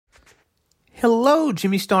Hello,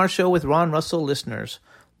 Jimmy Star Show with Ron Russell listeners.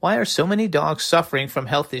 Why are so many dogs suffering from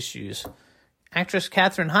health issues? Actress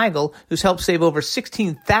Katherine Heigl, who's helped save over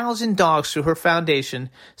 16,000 dogs through her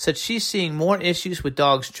foundation, said she's seeing more issues with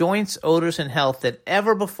dogs' joints, odors, and health than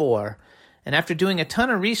ever before. And after doing a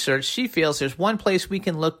ton of research, she feels there's one place we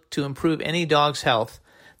can look to improve any dog's health.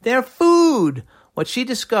 Their food! What she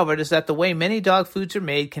discovered is that the way many dog foods are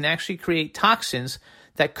made can actually create toxins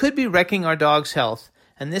that could be wrecking our dog's health.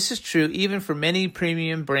 And this is true even for many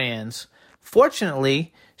premium brands.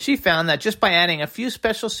 Fortunately, she found that just by adding a few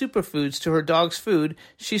special superfoods to her dog's food,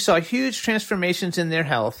 she saw huge transformations in their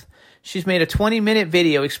health. She's made a 20-minute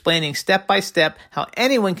video explaining step-by-step how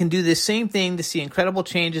anyone can do this same thing to see incredible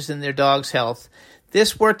changes in their dog's health.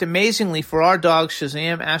 This worked amazingly for our dogs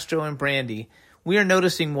Shazam, Astro, and Brandy. We are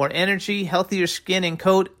noticing more energy, healthier skin and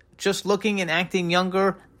coat, just looking and acting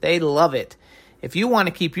younger. They love it. If you want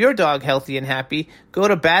to keep your dog healthy and happy, go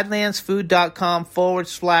to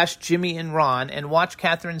badlandsfood.com/Jimmy and Ron and watch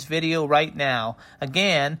Catherine's video right now.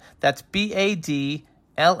 Again, that's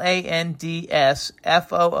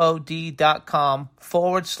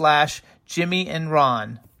badlandsfood.com/Jimmy and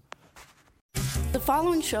Ron. The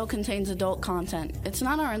following show contains adult content. It's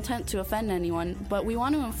not our intent to offend anyone, but we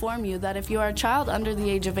want to inform you that if you are a child under the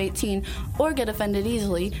age of 18 or get offended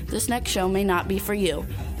easily, this next show may not be for you.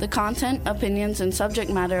 The content, opinions, and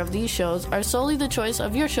subject matter of these shows are solely the choice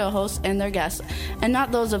of your show hosts and their guests, and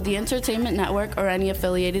not those of the Entertainment Network or any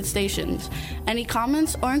affiliated stations. Any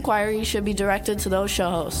comments or inquiries should be directed to those show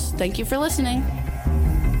hosts. Thank you for listening.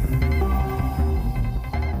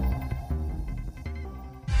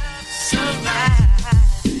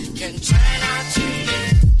 Can turn out to be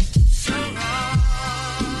so wrong.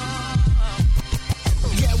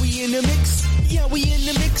 Yeah, we in the mix. Yeah, we in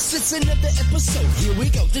the mix. It's another episode. Here we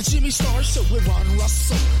go. The Jimmy Star Show with Ron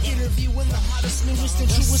Russell. Interviewing the hottest, newest, and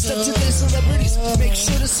truest up to date celebrities. Make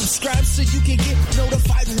sure to subscribe so you can get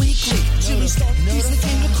notified weekly. Jimmy Star, he's the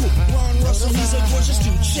king of cool. Ron Russell, he's a gorgeous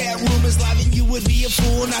dude. Chat room is live and you would be a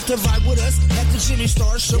fool not to vibe with us at the Jimmy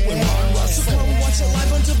Star Show with Ron Russell. So come watch it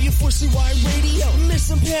live on W4CY Radio. Miss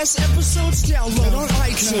some past episodes, download on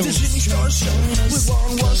iTunes. The Jimmy Star Show with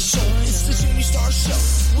Ron Russell. It's the Jimmy Star Show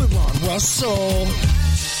with Ron Russell.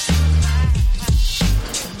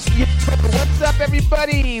 What's up,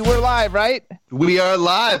 everybody? We're live, right? We are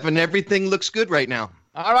live, and everything looks good right now.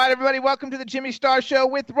 All right, everybody, welcome to the Jimmy Star Show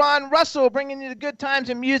with Ron Russell, bringing you the good times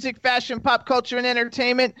in music, fashion, pop culture, and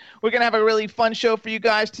entertainment. We're going to have a really fun show for you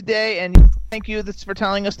guys today, and thank you for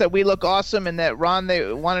telling us that we look awesome and that, Ron,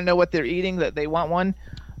 they want to know what they're eating, that they want one.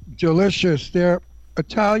 Delicious. They're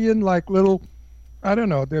Italian, like little, I don't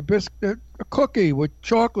know, they're a cookie with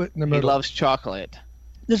chocolate in the middle. He loves chocolate.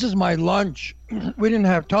 This is my lunch. We didn't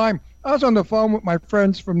have time. I was on the phone with my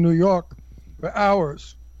friends from New York for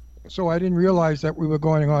hours, so I didn't realize that we were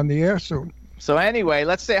going on the air soon. So anyway,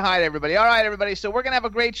 let's say hi to everybody. All right, everybody, so we're going to have a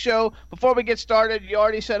great show. Before we get started, you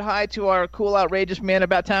already said hi to our cool, outrageous man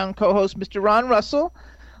about town co-host, Mr. Ron Russell.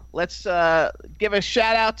 Let's give a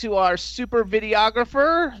shout-out to our super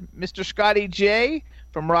videographer, Mr. Scotty J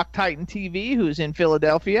from Rock Titan TV, who's in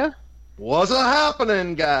Philadelphia. What's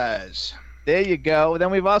happening, guys? There you go. Then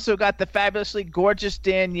we've also got the fabulously gorgeous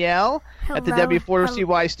Danielle at the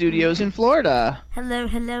W4CY studios in Florida. Hello.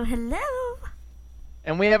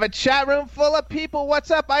 And we have a chat room full of people. What's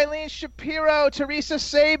up? Eileen Shapiro, Teresa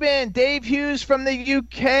Sabin, Dave Hughes from the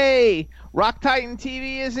UK. Rock Titan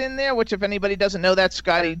TV is in there, which if anybody doesn't know, that's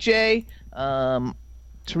Scotty J.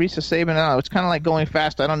 Teresa Sabin, I don't know, it's kind of like going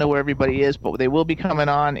fast. I don't know where everybody is, but they will be coming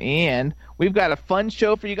on. And we've got a fun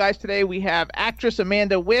show for you guys today. We have actress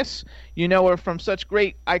Amanda Wyss. You know her from such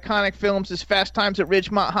great iconic films as Fast Times at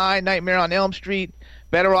Ridgemont High, Nightmare on Elm Street,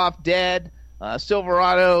 Better Off Dead,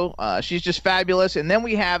 Silverado. She's just fabulous. And then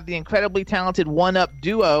we have the incredibly talented OneUp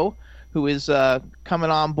duo who is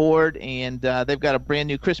coming on board. And they've got a brand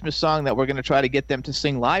new Christmas song that we're going to try to get them to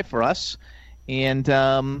sing live for us. And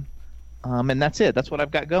that's it. That's what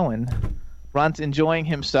I've got going. Ron's enjoying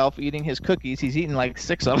himself eating his cookies. He's eaten like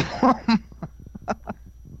 6 of them.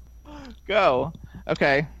 Go.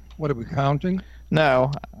 Okay. What are we counting?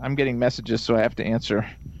 No, I'm getting messages, so I have to answer.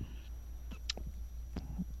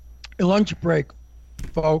 A lunch break,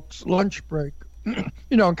 folks. Lunch break.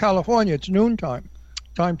 You know, in California, it's noontime.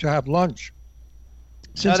 Time to have lunch.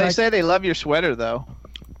 They say they love your sweater, though.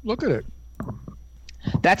 Look at it.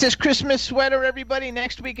 That's his Christmas sweater, everybody.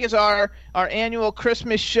 Next week is our annual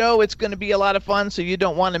Christmas show. It's going to be a lot of fun, so you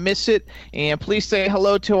don't want to miss it. And please say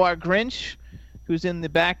hello to our Grinch, who's in the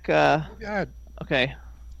back. Okay.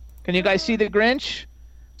 Can you guys see the Grinch?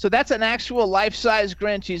 So that's an actual life-size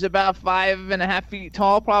Grinch. He's about 5.5 feet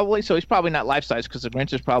tall, probably. So he's probably not life-size because the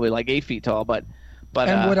Grinch is probably like 8 feet tall. But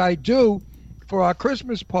and what I do for our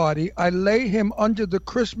Christmas party, I lay him under the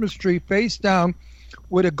Christmas tree face down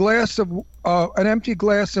with a glass of an empty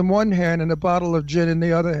glass in one hand and a bottle of gin in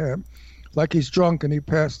the other hand, like he's drunk and he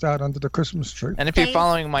passed out under the Christmas tree. And if you're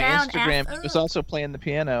following my down, Instagram, ass he was up. also playing the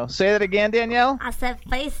piano. Say that again, Danielle. I said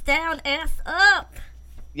face down, ass up.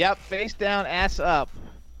 Yep, face down, ass up.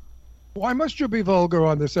 Why must you be vulgar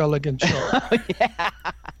on this elegant show?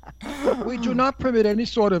 We do not permit any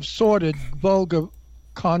sort of sordid, vulgar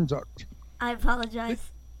conduct. I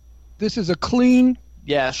apologize. This is a clean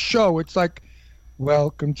Yes. show. It's like,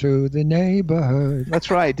 welcome to the neighborhood.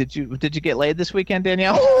 That's right. Did you get laid this weekend,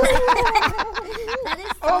 Danielle? That is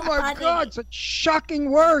so Oh my funny. God! Such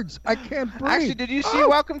shocking words. I can't breathe. Actually, did you see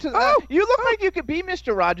Welcome to the... You look like you could be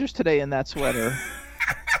Mr. Rogers today in that sweater.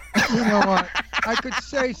 You know what? I could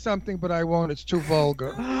say something, but I won't. It's too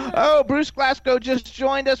vulgar. Oh, Bruce Glasgow just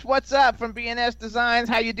joined us. What's up from B&S Designs?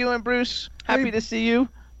 How you doing, Bruce? Happy Hey. to see you.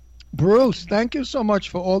 Bruce, thank you so much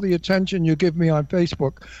for all the attention you give me on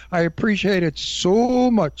Facebook. I appreciate it so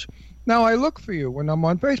much. Now I look for you when I'm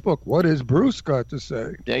on Facebook. What has Bruce got to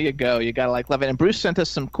say? There you go. You gotta love it. And Bruce sent us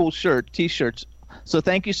some cool T-shirts. So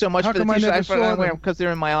thank you so much How for the come I T-shirts. never saw I wear them? them because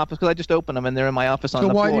they're in my office. Because I just opened them and they're in my office on So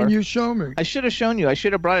the why floor. didn't you show me? I should have shown you. I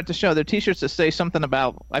should have brought it to show. They're T-shirts that say something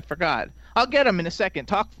about. I forgot. I'll get them in a second.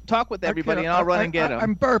 Talk with everybody, and I'll run and get them.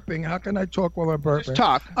 I'm burping. How can I talk while I'm burping? Just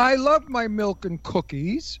talk. I love my milk and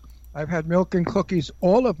cookies. I've had milk and cookies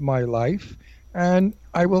all of my life, and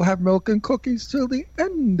I will have milk and cookies till the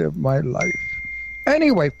end of my life.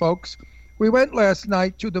 Anyway, folks, we went last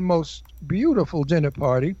night to the most beautiful dinner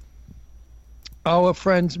party. Our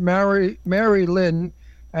friends Mary Lynn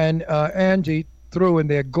and Andy threw in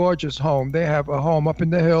their gorgeous home. They have a home up in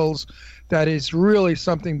the hills that is really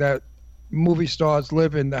something that movie stars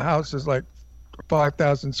live in. The house is like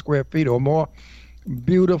 5,000 square feet or more.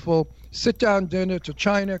 Beautiful sit-down dinner to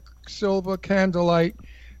china, silver, candlelight,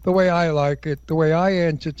 the way I like it, the way I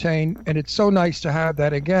entertain, and it's so nice to have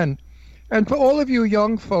that again. And for all of you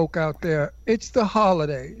young folk out there, it's the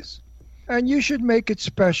holidays. And you should make it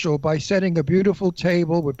special by setting a beautiful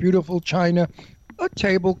table with beautiful china, a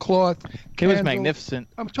tablecloth. It was candles. magnificent.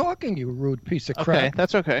 I'm talking, you rude piece of Okay, crap.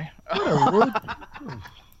 that's okay. What a rude...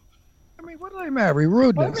 I mean, what did I marry?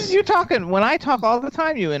 Rudeness. What are you talking? When I talk all the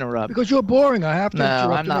time, you interrupt. Because you're boring. I have to No,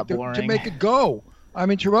 interrupt I'm not to boring. make it go.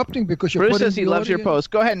 I'm interrupting because you're Bruce putting says he the loves your audience-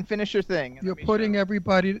 post. Go ahead and finish your thing. You're putting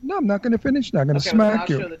everybody... No, I'm not going to finish now. I'm going to Okay, well, then smack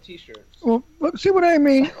I'll you. show the T-shirts. Well, look, see what I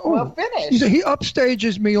mean? Well, Oh, finish. he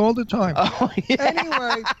upstages me all the time. Oh, yeah.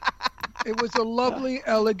 Anyway, it was a lovely,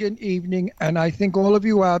 elegant evening, and I think all of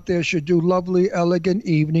you out there should do lovely, elegant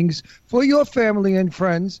evenings for your family and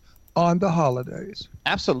friends on the holidays.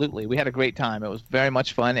 Absolutely. We had a great time. It was very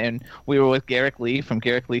much fun, and we were with Garrick Lee from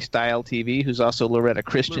Garrick Lee Style TV, who's also Loretta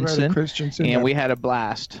Christensen, and yeah. we had a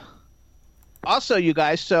blast. Also, you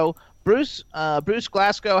guys, so Bruce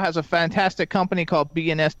Glasgow has a fantastic company called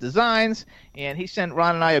B&S Designs, and he sent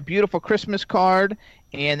Ron and I a beautiful Christmas card,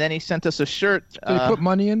 and then he sent us a shirt. Did he put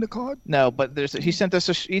money in the card? No, but he sent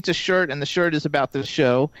us each a shirt, and the shirt is about the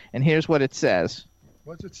show, and here's what it says.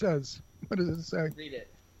 What it says? What does it say? Read it.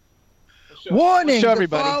 Warning, show the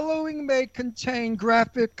everybody. following may contain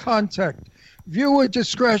graphic content. Viewer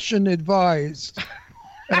discretion advised.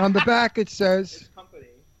 And on the back it says,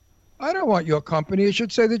 I don't want your company. It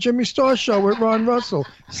should say the Jimmy Star Show with Ron Russell.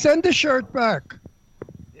 Send the shirt back.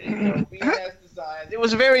 It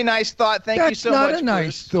was a very nice thought. Thank you so much. That's not a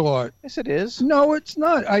nice thought. Yes, it is. No, it's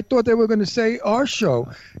not. I thought they were going to say our show.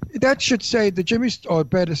 That should say the Jimmy Star, or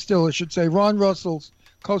better still, it should say Ron Russell's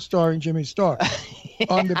co-starring Jimmy Star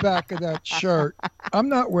on the back of that shirt. I'm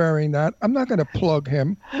not wearing that. I'm not going to plug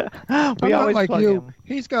him. I'm not always like plug you. him.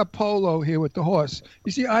 He's got polo here with the horse.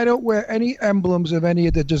 You see, I don't wear any emblems of any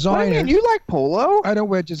of the What do you designers. mean? You like polo? I don't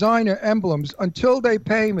wear designer emblems until they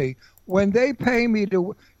pay me. When they pay me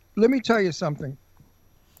to, let me tell you something.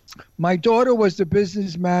 My daughter was the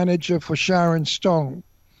business manager for Sharon Stone.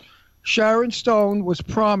 Sharon Stone was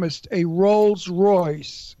promised a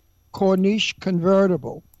Rolls-Royce Corniche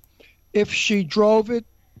convertible if she drove it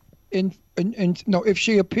if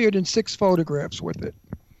she appeared in 6 photographs with it.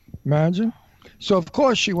 Imagine. So, of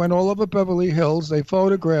course, she went all over Beverly Hills. They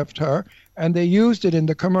photographed her, and they used it in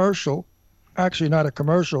the commercial. Actually, not a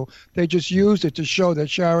commercial. They just used it to show that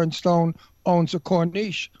Sharon Stone owns a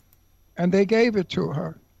Corniche, and they gave it to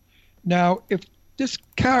her. Now, if this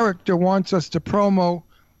character wants us to promo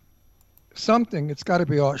something, it's got to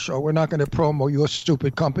be our show. We're not going to promo your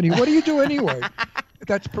stupid company. What do you do anyway?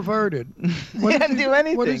 That's perverted. He doesn't do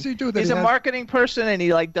anything. What does he do? He's a marketing person, and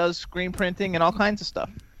he like does screen printing and all kinds of stuff.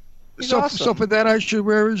 He's awesome. So for that, I should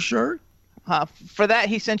wear his shirt? For that,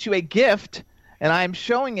 he sent you a gift, and I'm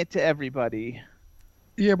showing it to everybody.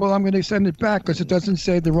 Yeah, well, I'm going to send it back because it doesn't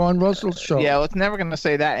say the Ron Russell Show. Yeah, well, it's never going to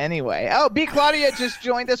say that anyway. Oh, B. Claudia just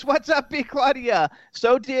joined us. What's up, B. Claudia?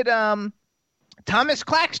 So did Thomas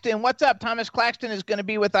Claxton. What's up? Thomas Claxton is going to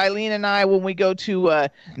be with Eileen and I when we go to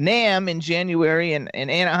NAMM in January in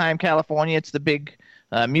Anaheim, California. It's the big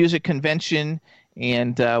music convention,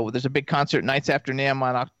 and there's a big concert nights after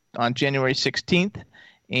NAMM on January 16th,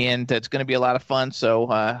 and it's going to be a lot of fun. So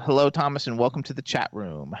hello, Thomas, and welcome to the chat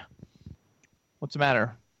room. What's the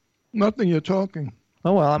matter? Nothing, you're talking.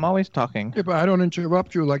 Oh, well, I'm always talking. Yeah, but I don't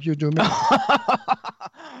interrupt you like you do me.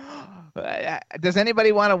 Does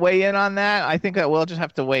anybody want to weigh in on that? I think we'll just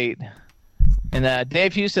have to wait. And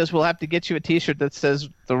Dave Hughes says we'll have to get you a T-shirt that says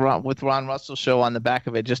with Ron Russell Show on the back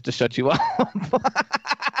of it just to shut you up.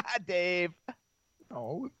 Dave.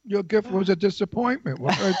 Oh, your gift was a disappointment.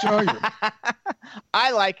 What did I tell you?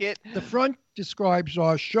 I like it. The front describes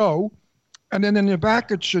our show, and then in the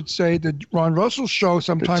back it should say the Ron Russell Show.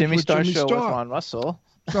 Sometimes the Jimmy with Star Jimmy Show Star. with Ron Russell.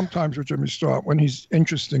 Sometimes with Jimmy Star when he's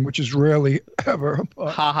interesting, which is rarely ever.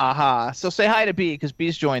 But... Ha ha ha! So say hi to B because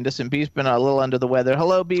B's joined us, and B's been a little under the weather.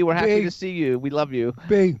 Hello, B. We're happy to see you. We love you.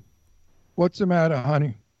 B, what's the matter,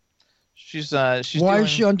 honey? She's Why is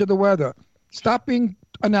she under the weather? Stop being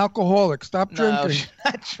an alcoholic. Stop drinking. No, she's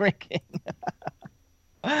not drinking.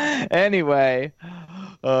 Anyway,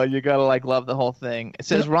 you gotta love the whole thing. It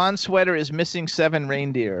says Ron's sweater is missing 7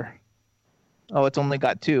 reindeer. Oh, it's only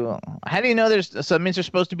got 2. How do you know so it means there's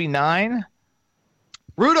supposed to be 9?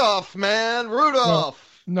 Rudolph, man,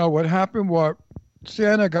 Rudolph. No, what happened was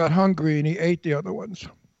Santa got hungry and he ate the other ones.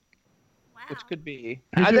 Wow. Which could be.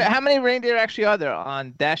 How many reindeer actually are there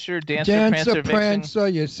on Dasher, Dancer, Prancer,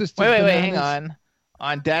 your sister. Wait, hang on.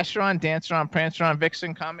 On Dasher, on Dancer, on Prancer, on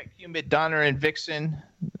Vixen, Comet, Cupid, Donner, and Vixen,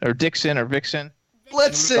 or Dixon, or Vixen.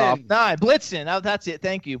 Blitzen. No, Blitzen. Oh, that's it.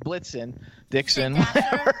 Thank you, Blitzen. Dixon.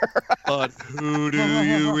 But who do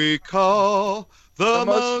you recall the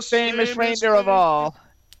most famous reindeer of all?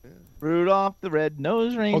 Rudolph the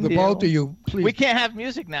Red-Nosed Reindeer. Oh, the both of you, please. We can't have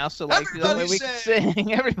music now, so the only way we can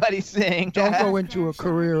sing. Everybody sing. Don't go into a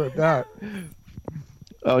career of that.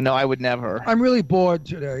 Oh, no, I would never. I'm really bored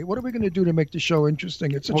today. What are we going to do to make the show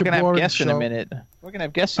interesting? It's such We're a boring show. We're going to have guests in a minute. We're going to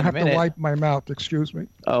have guests in a minute. I have to wipe my mouth. Excuse me.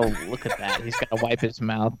 Oh, look at that. He's got to wipe his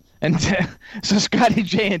mouth. And so Scotty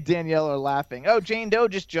J and Danielle are laughing. Oh, Jane Doe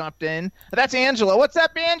just jumped in. That's Angela. What's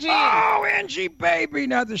up, Angie? Oh, Angie, baby.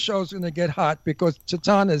 Now the show's going to get hot because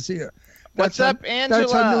Titana's here. What's up, Angela?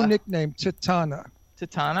 That's her new nickname, Titana.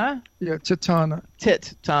 Titana? Yeah, Titana.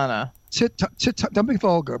 Titana. Don't be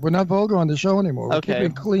vulgar. We're not vulgar on the show anymore. We're Okay.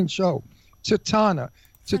 keeping a clean show. Titana.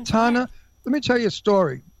 Let me tell you a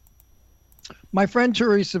story. My friend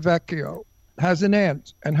Teresa Vecchio has an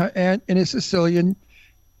aunt, and her aunt in a Sicilian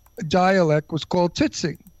dialect was called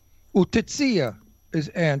Tizzi. Tizia is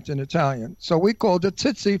aunt in Italian. So we called her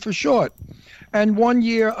Tizzi for short. And one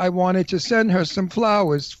year I wanted to send her some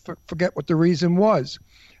flowers, forget what the reason was.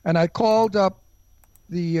 And I called up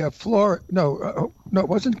the no, it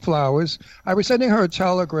wasn't flowers. I was sending her a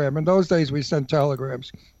telegram. In those days, we sent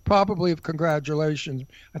telegrams, probably of congratulations.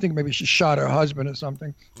 I think maybe she shot her husband or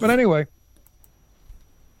something. But anyway,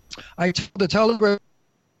 I told the telegraph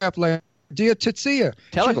lady, dear Tizia.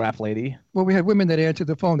 Telegraph lady? Well, we had women that answered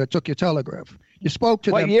the phone that took your telegraph. You spoke to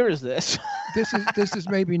them. What year is this? This is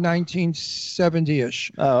maybe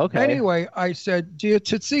 1970-ish. Oh, okay. Anyway, I said, dear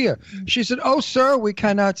Tizia. She said, oh, sir, we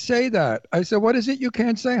cannot say that. I said, what is it you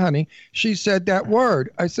can't say, honey? She said, that word.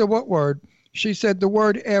 I said, what word? She said, the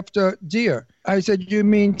word after dear. I said, you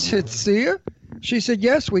mean Tizia? She said,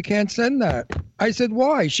 yes, we can't send that. I said,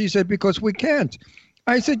 why? She said, because we can't.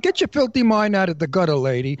 I said, get your filthy mind out of the gutter,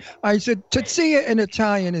 lady. I said, Tizia in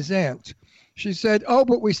Italian is aunt. She said, oh,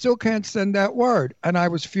 but we still can't send that word. And I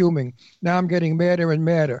was fuming. Now I'm getting madder and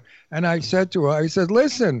madder. And I said to her, I said,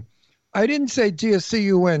 listen, I didn't say dear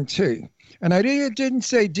C-U-N-T. And I didn't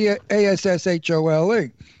say dear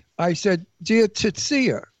A-S-S-H-O-L-E. I said, dear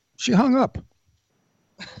Tizia. She hung up.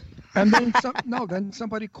 And then then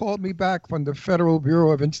somebody called me back from the Federal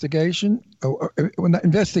Bureau of Investigation.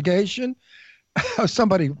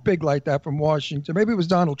 Somebody big like that from Washington. Maybe it was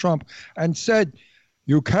Donald Trump. And said,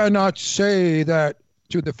 you cannot say that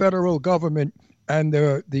to the federal government, and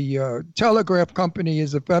the telegraph company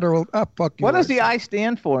is a federal. Fuck you. What does the I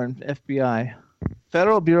stand for in FBI?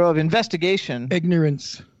 Federal Bureau of Investigation.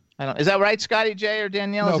 Ignorance. Is that right, Scotty J or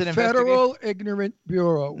Danielle? No, is it Federal Ignorant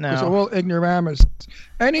Bureau. No. Because they're all ignoramus.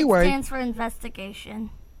 Anyway. It stands for investigation.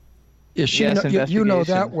 Yeah, Yes, you know that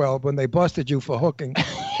investigation. well when they busted you for hooking.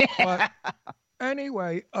 But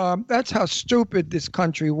anyway, that's how stupid this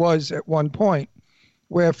country was at one point,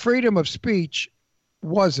 where freedom of speech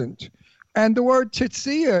wasn't. And the word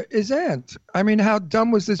titsia is ant. I mean, how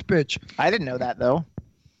dumb was this bitch? I didn't know that though.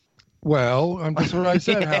 Well, that's what I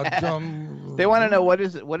said. How dumb. They want to know what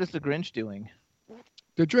is the Grinch doing?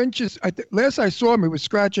 The Grinch is. Last I saw him, he was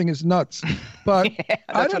scratching his nuts. But Yeah,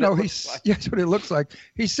 I that's don't what know. it looks like. That's what it looks like.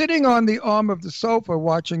 He's sitting on the arm of the sofa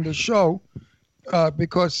watching the show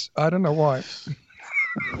because I don't know why.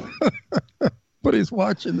 But he's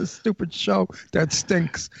watching this stupid show that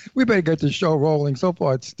stinks. We better get the show rolling. So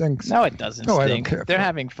far, it stinks. No, it doesn't No, I don't stink. care They're for it.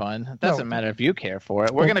 having fun. It doesn't No. matter if you care for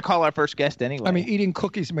it. We're going to call our first guest anyway. I mean, eating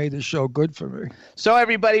cookies made this show good for me. So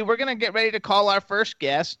everybody, we're going to get ready to call our first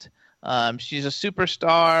guest. She's a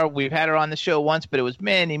superstar. We've had her on the show once, but it was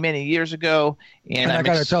many, many years ago. And I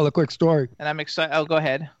got to tell a quick story. And I'm excited. Oh, go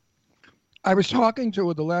ahead. I was talking to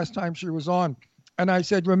her the last time she was on, and I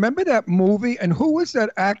said, remember that movie? And who was that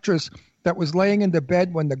actress that was laying in the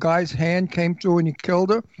bed when the guy's hand came through and he killed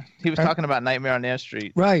her? He was talking about Nightmare on Elm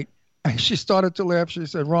Street. Right. And she started to laugh. She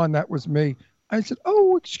said, Ron, that was me. I said,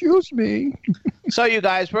 oh, excuse me. So you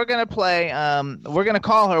guys, we're going to play, we're going to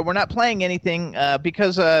call her. We're not playing anything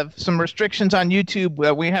because of some restrictions on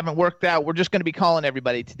YouTube. We haven't worked out. We're just going to be calling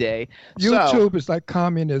everybody today. YouTube is like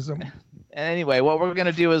communism. And anyway, what we're going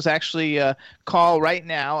to do is actually call right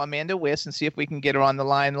now Amanda Wyss and see if we can get her on the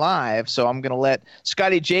line live. So I'm going to let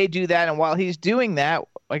Scotty J do that. And while he's doing that,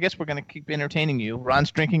 I guess we're going to keep entertaining you.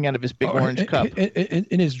 Ron's drinking out of his big orange cup.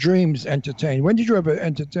 In his dreams, entertain. When did you ever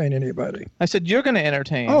entertain anybody? I said, you're going to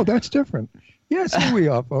entertain. Oh, that's different. Yes, here we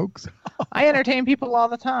are, folks. I entertain people all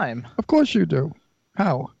the time. Of course you do.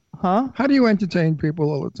 How? Huh? How do you entertain people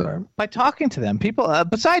all the time? By talking to them. People,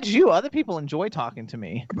 besides you, other people enjoy talking to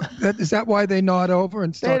me. Is that why they nod over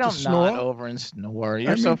and They start to don't snore? nod over and snore.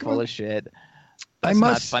 You're I mean, so come full on. of shit. I That's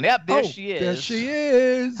must. not funny. Yep, there Oh, she is. There she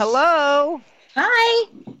is. Hello. Hi.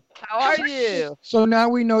 How are you? So now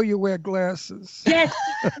we know you wear glasses. Yes.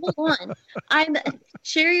 Hold on.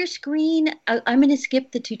 Share your screen. I'm going to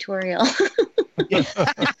skip the tutorial.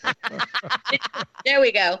 There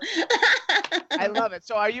we go. I love it.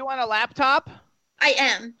 So are you on a laptop? I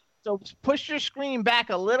am. So push your screen back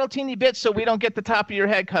a little teeny bit so we don't get the top of your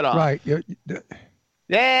head cut off. Right.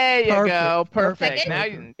 There you Perfect. go. Perfect.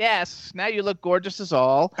 Perfect. Now you look gorgeous as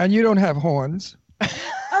all. And you don't have horns.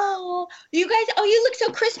 Oh, you guys. Oh, you look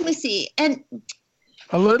so Christmassy. And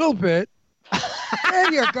A little bit.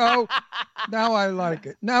 There you go. Now I like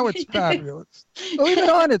it. Now it's fabulous. Leave it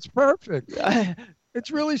on. It's perfect.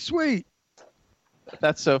 It's really sweet.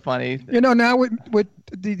 That's so funny. You know, now with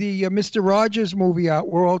the Mr. Rogers movie out,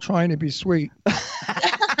 we're all trying to be sweet.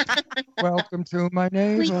 Welcome to my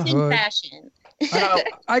please in neighborhood. fashion.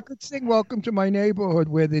 I could sing Welcome to my neighborhood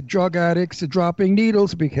where the drug addicts are dropping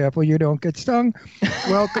needles. Be careful you don't get stung.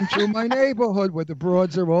 Welcome to my neighborhood where the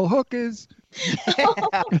broads are all hookers.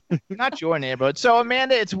 Not your neighborhood. So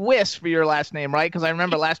Amanda, it's Wyss for your last name, right? Because I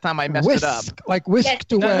remember last time I messed it up. Whisk, like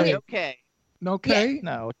whisked No, away. okay. Okay?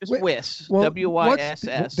 No, just Wait, Wyss. Well,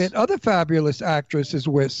 W-Y-S-S. That other fabulous actress is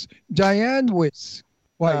Wyss. Diane Wyss.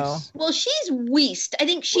 Weiss. Well, she's Weist. I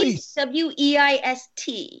think she's Weist.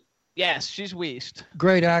 W-E-I-S-T. Yes, she's Weist.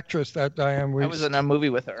 Great actress, that Diane Weiss. I was in a movie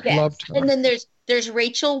with her. Yes. Loved her. And then there's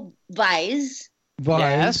Rachel Weisz.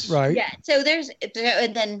 Weiss, Yes. right? Yeah. So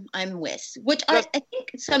and then I'm Wyss, which I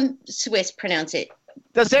think some Swiss pronounce it.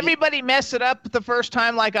 Does everybody mess it up the first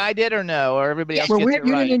time like I did or no? Or everybody else Well, gets you it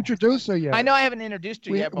right? didn't introduce her yet. I know I haven't introduced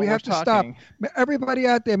her yet, but we we're have to talking. stop. Everybody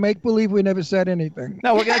out there, make believe we never said anything.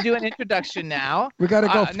 No, we're going to do an introduction now. We got to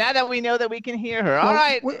go. Now that we know that we can hear her. All Well,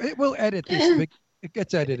 right. We'll edit this. It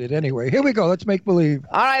gets edited anyway. Here we go. Let's make believe.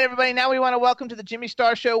 All right, everybody. Now we want to welcome to the Jimmy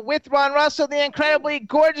Star Show with Ron Russell, the incredibly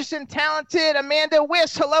gorgeous and talented Amanda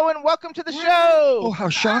Wyss. Hello and welcome to the show. Oh, how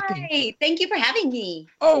shocking. Hi. Thank you for having me.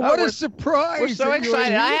 Oh, what we're- a surprise. We're so that you're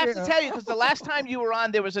excited. I have to here. tell you, because the last time you were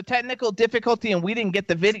on, there was a technical difficulty and we didn't get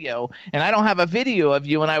the video. And I don't have a video of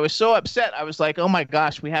you. And I was so upset. I was like, oh, my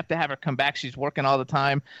gosh, we have to have her come back. She's working all the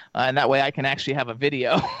time. And that way I can actually have a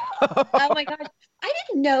video. Oh my gosh. I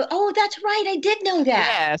didn't know. Oh, that's right. I did know that.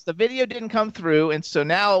 Yes, the video didn't come through. And so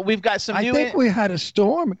now we've got some I new... think we had a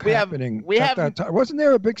storm We have- happening we at have- that time. Wasn't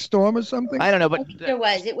there a big storm or something? I don't know, I but think there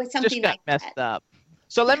was. It was just something got like messed that. up.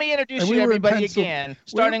 So let me introduce And you we to were in everybody Pencil- again.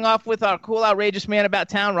 Starting off with our cool, outrageous man about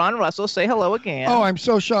town, Ron Russell. Say hello again. Oh, I'm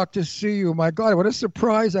so shocked to see you. My God, what a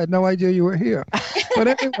surprise. I had no idea you were here. But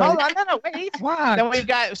anyway, Hold on, no, wait. what? Then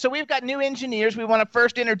we've got new engineers. We want to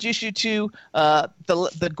first introduce you to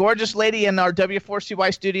the gorgeous lady in our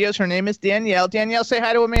W4CY studios. Her name is Danielle. Danielle, say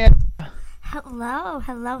hi to Amanda. Hello,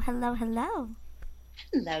 hello, hello, hello.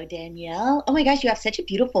 Hello, Danielle. Oh my gosh, you have such a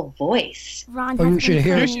beautiful voice. Ron Oh, has you should been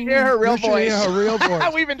hear- You training should hear her real You should voice. hear her real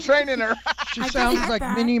voice. We've been training her. She I just sounds had like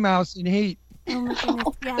that. Minnie Mouse in Heat. Oh my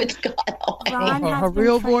goodness, yeah. Good God Almighty. Ron has Her been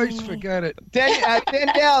real training voice, me. forget it.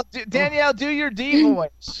 Danielle, do your D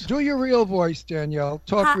voice. Do your real voice, Danielle.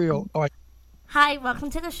 Talk Ha- real. Oh, Hi, welcome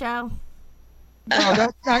to the show. no,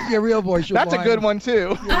 that's not your real voice. You're That's a lying. good one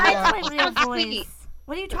too. That's my real Sweet. voice.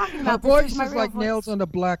 What are you talking Her about? voice This is my is real like voice. nails on a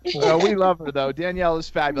blackboard. Oh, we love her though. Danielle is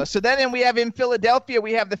fabulous. So then we have in Philadelphia,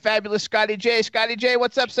 we have the fabulous Scotty J. Scotty J,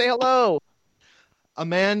 what's up? Say hello.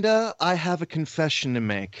 Amanda, I have a confession to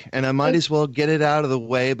make, and I might as well get it out of the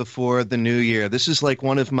way before the new year. This is like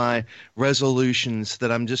one of my resolutions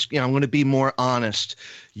that I'm just, I'm going to be more honest.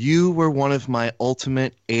 You were one of my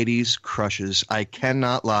ultimate 80s crushes. I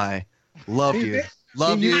cannot lie. Love you.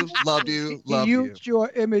 Love you. Love you. Love You you. used your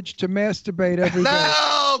image to masturbate every day.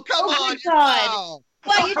 No, come Oh my on. God. no.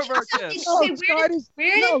 Well, you Controversial. just have to Oh, say, where did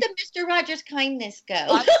no. the Mr. Rogers kindness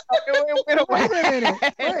go? Wait a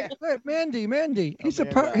minute. Wait, Mandy. He's a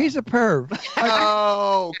perv.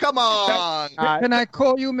 Oh, come on. Can I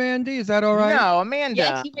call you Mandy? Is that all right? No, Amanda.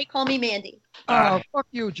 Yes, you may call me Mandy. Oh, fuck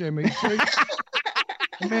you, Jimmy. See?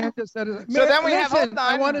 Amanda said it. So then we have, Listen, hold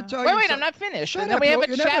on. I want to tell you Wait, I'm something. not finished. Shut And then up, we have a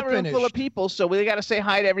you're never chat room full of finished. people, so we got to say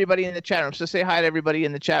hi to everybody in the chat room. So say hi to everybody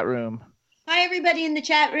in the chat room. Hi, everybody in the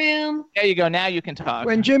chat room. There you go. Now you can talk.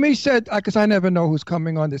 When Jimmy said, because I never know who's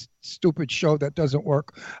coming on this stupid show that doesn't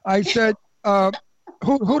work, I said,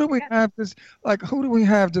 who do we have this? Like, who do we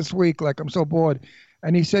have this week? Like, I'm so bored.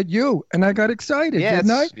 And he said, you. And I got excited, Yes, didn't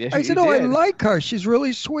I? yes, I you said, I did. like her. She's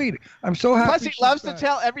really sweet. I'm so happy. Plus, he she's loves to back.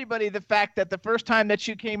 tell everybody the fact that the first time that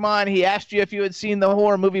you came on, he asked you if you had seen the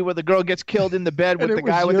horror movie where the girl gets killed in the bed with And the it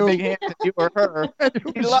was guy with the you. big hands, and you were her. And it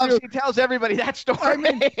He was loves. you. He tells everybody that story. I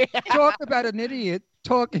mean, talk about an idiot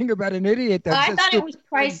talking about an idiot. That I says thought it stupid was things.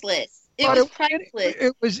 priceless. It But was priceless.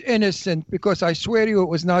 It was innocent because I swear to you, it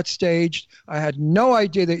was not staged. I had no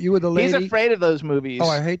idea that you were the lady. He's afraid of those movies. Oh,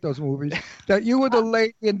 I hate those movies. That you were the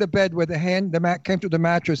lady in the bed where the mat came through the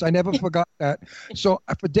mattress. I never forgot that. So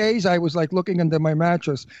for days I was like looking under my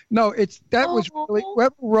mattress. No, that was really,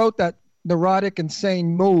 whoever wrote that neurotic,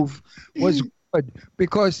 insane move was good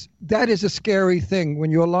because that is a scary thing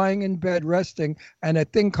when you're lying in bed resting and a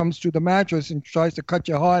thing comes through the mattress and tries to cut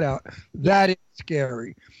your heart out. That is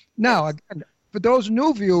scary. Now, again, for those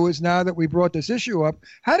new viewers, now that we brought this issue up,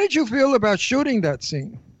 how did you feel about shooting that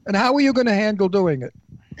scene? And how were you going to handle doing it?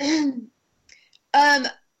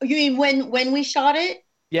 You mean when we shot it?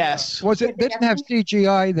 Yes. Was it didn't have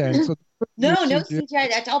CGI then? So No CGI.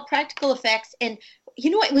 That's all practical effects. And you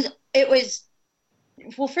know what? It was.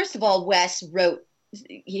 Well, first of all, Wes wrote.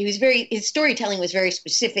 His storytelling was very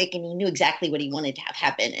specific, and he knew exactly what he wanted to have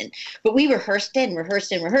happen. But we rehearsed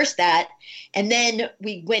that, and then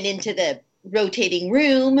we went into the rotating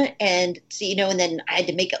room, and and then I had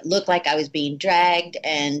to make it look like I was being dragged,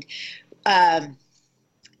 and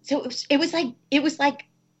so it was like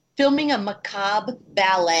filming a macabre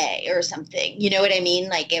ballet or something. You know what I mean?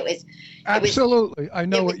 Like it was. Absolutely, I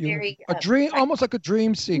know it what was you very, mean. A dream, almost like a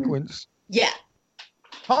dream sequence. Yeah.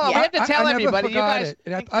 Hold on, Yeah. we have to tell I everybody. never forgot it.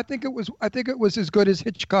 And I think it was as good as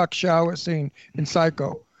Hitchcock's shower scene in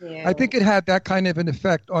Psycho. Yeah. I think it had that kind of an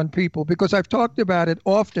effect on people because I've talked about it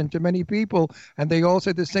often to many people, and they all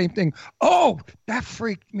said the same thing. Oh, that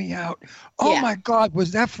freaked me out. Oh Yeah. my God,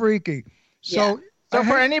 was that freaky? So. So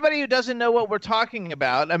for anybody who doesn't know what we're talking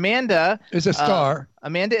about, Amanda is a star.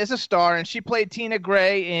 Amanda is a star, and she played Tina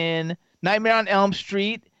Gray in Nightmare on Elm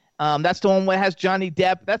Street. That's the one that has Johnny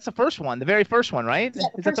Depp. That's the first one, the very first one, right? Yeah,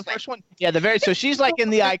 Is that the first one? Yeah, so she's like in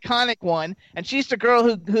the iconic one, and she's the girl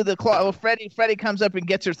who Freddy comes up and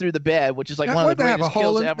gets her through the bed, which is like one of the greatest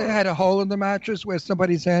kills ever. They had a hole in the mattress where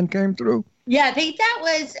somebody's hand came through. Yeah, that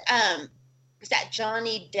was that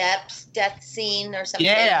Johnny Depp's death scene or something?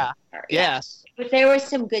 Yeah. Or, Yes. But there were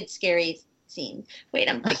some good scary scenes. Wait,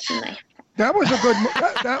 I'm fixing my. That was a good.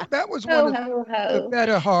 That was one Ho, of ho, ho. the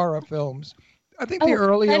better horror films. I think the Oh,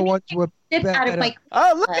 earlier let me ones were Dip out of better. my.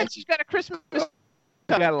 Oh, look, she's got a Christmas. You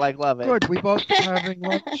gotta love it. Good. We both were having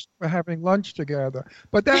lunch. We're having lunch together.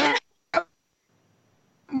 But that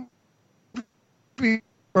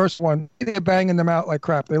first one, they're banging them out like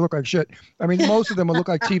crap. They look like shit. I mean, most of them will look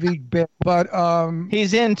like TV bit. But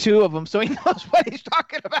He's in 2 of them, so he knows what he's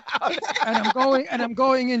talking about. and I'm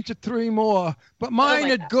going into 3 more. But mine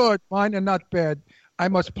my are God. good. Mine are not bad. I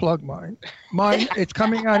must plug mine. Mine, it's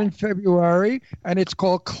coming out in February, and it's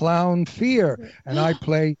called Clown Fear. And I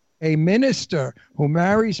play a minister who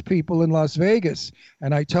marries people in Las Vegas.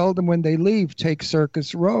 And I tell them when they leave, take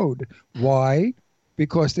Circus Road. Why?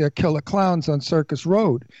 because they're killer clowns on Circus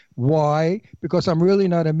Road. Why? Because I'm really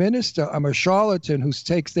not a minister. I'm a charlatan who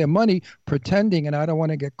takes their money pretending, and I don't want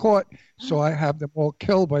to get caught, so I have them all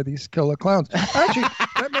killed by these killer clowns. Actually,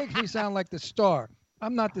 that makes me sound like the star.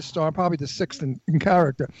 I'm not the star. I'm probably the sixth in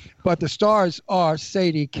character. But the stars are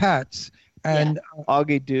Sadie Katz and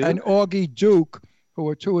Augie Duke. And Augie Duke, who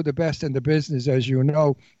are two of the best in the business, as you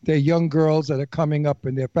know. They're young girls that are coming up,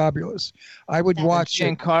 and they're fabulous. I would watch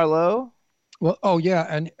Giancarlo. Well, oh yeah,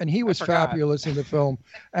 and he was fabulous in the film,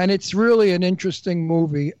 and it's really an interesting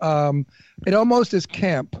movie. It almost is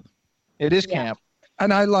camp. It is camp,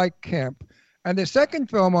 and I like camp. And the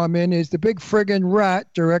second film I'm in is The Big Friggin' Rat,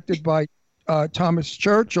 directed by Thomas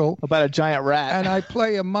Churchill. About a giant rat. And I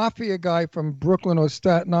play a mafia guy from Brooklyn or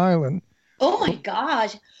Staten Island. Oh my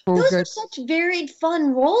gosh, those are such varied,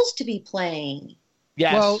 fun roles to be playing.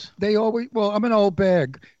 Yes. Well, I'm an old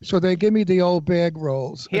bag, so they give me the old bag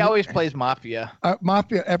roles. He always plays mafia.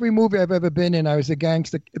 Mafia. Every movie I've ever been in, I was the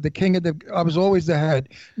gangster, the king of the. I was always the head.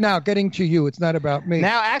 Now, getting to you, it's not about me.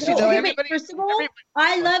 Now, actually, first of all,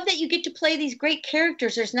 I love that you get to play these great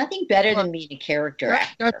characters. There's nothing better than being a character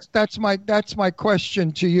actor. That's my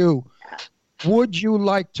question to you. Would you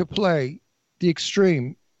like to play the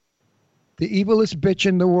extreme, the evilest bitch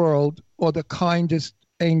in the world, or the kindest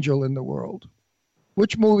angel in the world?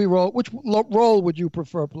 Which role would you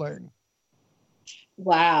prefer playing?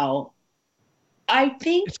 Wow. I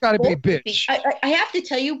think it's got to be a bitch. I have to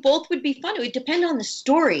tell you, both would be fun. It would depend on the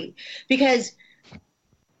story, because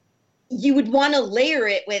you would want to layer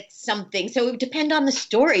it with something. So it would depend on the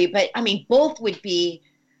story. But I mean, both would be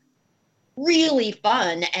really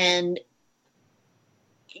fun. And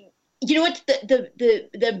you know what's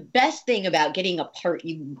the best thing about getting a part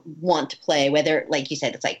you want to play, whether, like you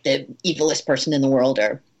said, it's like the evilest person in the world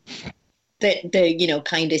or the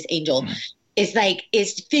kindest angel,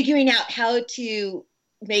 is figuring out how to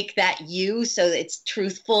make that you so that it's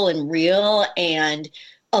truthful and real and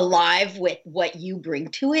alive with what you bring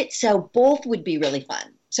to it. So both would be really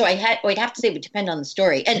fun. So I'd have to say it would depend on the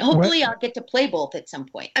story, and hopefully I'll get to play both at some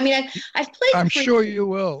point. I mean, I've played. I'm sure you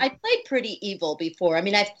will. I played pretty evil before. I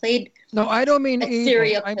mean, I've played. No, I don't mean evil.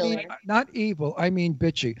 Serial killer. I mean not evil. I mean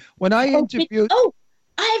bitchy. When I interviewed.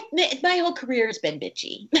 My whole career has been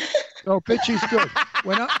bitchy. Oh, bitchy's good.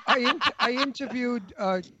 When I interviewed.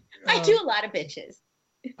 I do a lot of bitches.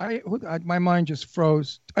 My mind just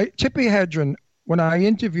froze. Tippi Hedren. When I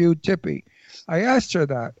interviewed Tippi, I asked her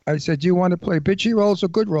that. I said, do you want to play bitchy roles or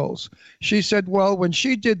good roles? She said, well, when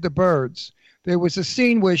she did The Birds, there was a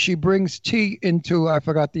scene where she brings tea into, I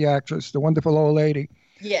forgot the actress, the wonderful old lady.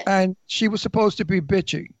 Yes. And she was supposed to be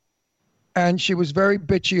bitchy. And she was very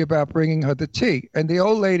bitchy about bringing her the tea. And the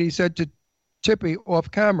old lady said to Tippi off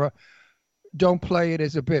camera, don't play it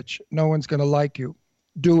as a bitch. No one's going to like you.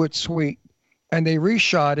 Do it sweet. And they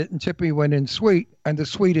reshot it, and Tippi went in sweet, and the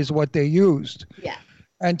sweet is what they used. Yeah.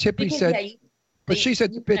 And Tippi said, she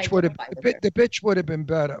said the bitch would have been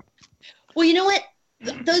better. Well, you know what?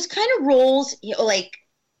 Those kind of roles,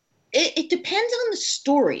 it depends on the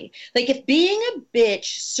story. Like, if being a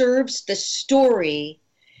bitch serves the story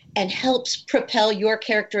and helps propel your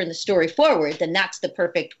character in the story forward, then that's the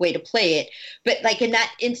perfect way to play it. But like in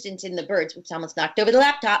that instance in The Birds, which almost knocked over the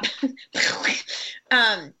laptop,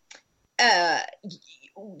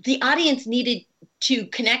 the audience needed to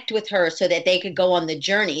connect with her so that they could go on the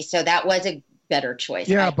journey. So that was a better choice.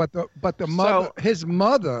 Yeah, but the mother, his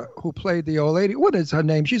mother, who played the old lady, what is her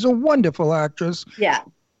name? She's a wonderful actress. Yeah.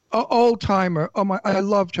 Old timer. Oh my! I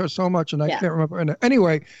loved her so much, and I can't remember her name.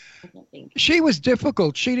 Anyway, she was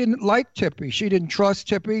difficult. She didn't like Tippi. She didn't trust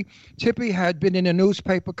Tippi. Tippi had been in a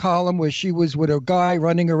newspaper column where she was with a guy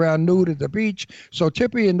running around nude at the beach. So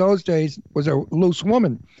Tippi in those days was a loose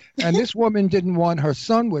woman, and this woman didn't want her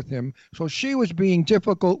son with him. So she was being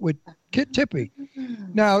difficult with Tippi.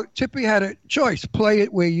 Now Tippi had a choice: play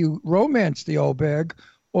it where you romance the old bag,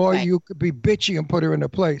 or you could be bitchy and put her in a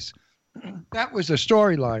place. That was a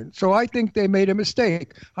storyline. So I think they made a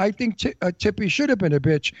mistake. I think Tippi should have been a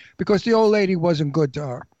bitch because the old lady wasn't good to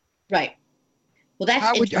her. Right. Well, that's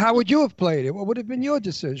how would you have played it? What would have been your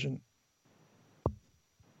decision?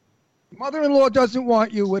 Mother-in-law doesn't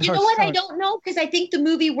want you with her son. You know what? I don't know, because I think the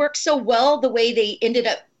movie works so well the way they ended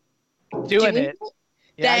up doing it.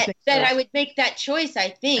 Yeah, that I would make that choice, I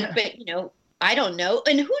think. But, I don't know.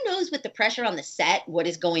 And who knows with the pressure on the set, what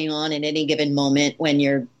is going on at any given moment when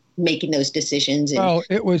you're making those decisions. Well,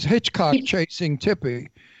 it was Hitchcock chasing Tippi,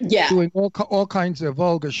 doing all kinds of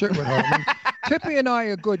vulgar shit with her. I mean, Tippi and I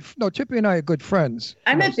are good friends.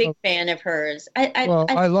 I'm a big fan of hers.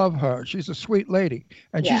 I love her. She's a sweet lady,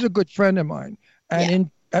 and she's a good friend of mine.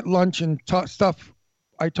 And at lunch and stuff,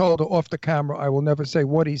 I told her off the camera, I will never say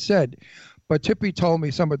what he said. But Tippy told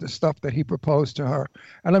me some of the stuff that he proposed to her.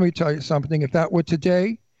 And let me tell you something. If that were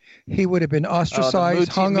today, he would have been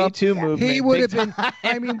ostracized, hung up. He would have been.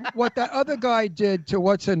 I mean, what that other guy did to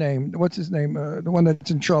what's his name? The one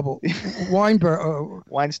that's in trouble,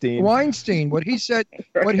 Weinstein. What he said.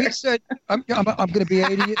 What he said. I'm going to be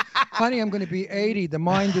 80, honey. I'm going to be 80. The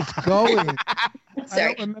mind is going.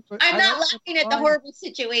 Sorry, I'm not laughing at the horrible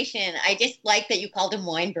situation. I just like that you called him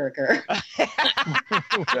Weinberger.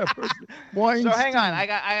 So hang on,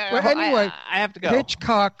 I have to go.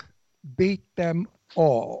 Hitchcock beat them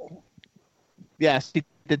all. Yes, he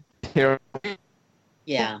did terrible.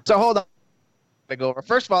 Yeah. So hold on. To go over.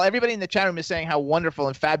 First of all, everybody in the chat room is saying how wonderful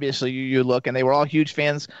and fabulously you look, and they were all huge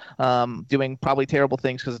fans, doing probably terrible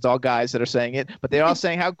things because it's all guys that are saying it, but they're all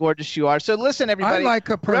saying how gorgeous you are. So listen, everybody. I like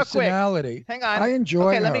her personality. Hang on. I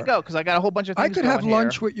enjoy her. Let me go because I got a whole bunch of things I could have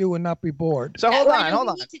lunch here with you and not be bored. So hold on.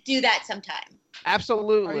 We need to do that sometime.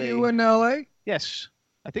 Absolutely. Are you in L.A.? Yes.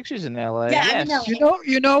 I think she's in L.A. Yeah, yes. I'm in LA.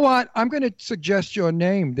 You know what? I'm going to suggest your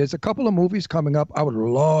name. There's a couple of movies coming up. I would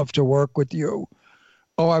love to work with you.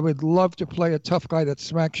 Oh, I would love to play a tough guy that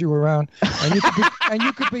smacks you around, and you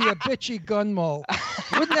could be a bitchy gun mole.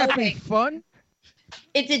 Wouldn't that be fun?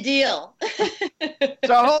 It's a deal.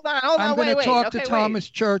 So hold on. I'm going to talk to Thomas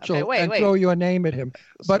Churchill and throw your name at him.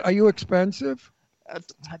 But are you expensive?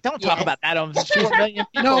 Don't talk about that.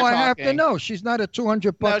 No, I have to know. She's not a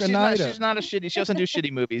 $200 a night. She's not a shitty. She doesn't do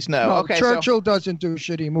shitty movies. No. Okay. Churchill doesn't do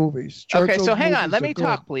shitty movies. Okay, so hang on. Let me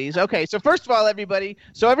talk, please. Okay, so first of all, everybody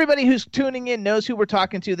who's tuning in knows who we're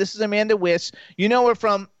talking to. This is Amanda Wyss. You know her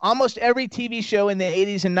from almost every TV show in the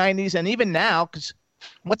 80s and 90s, and even now, because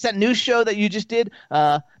what's that new show that you just did?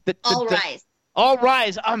 All Rise. All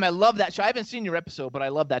Rise. I love that show. I haven't seen your episode, but I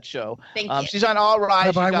love that show. Thank you. She's on All Rise.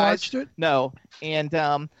 Have I watched it? No. And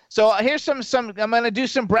so here's some. I'm going to do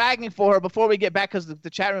some bragging for her before we get back because the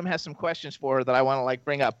chat room has some questions for her that I want to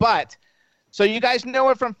bring up. But so you guys know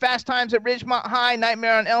her from Fast Times at Ridgemont High,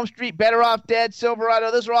 Nightmare on Elm Street, Better Off Dead,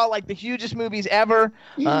 Silverado. Those are all the hugest movies ever.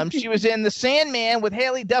 She was in The Sandman with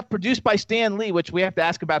Haley Duff, produced by Stan Lee, which we have to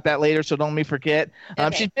ask about that later, so don't let me forget.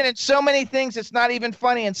 Okay. She's been in so many things, it's not even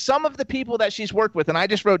funny. And some of the people that she's worked with, and I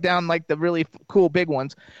just wrote down the really cool big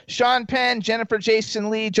ones: Sean Penn, Jennifer Jason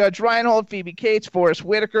Leigh, Judge Reinhold, Phoebe Cates, Forrest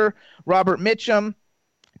Whitaker, Robert Mitchum,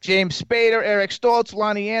 James Spader, Eric Stoltz,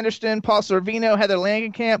 Lonnie Anderson, Paul Sorvino, Heather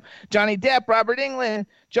Langenkamp, Johnny Depp, Robert Englund,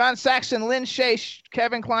 John Saxon, Lynn Shay,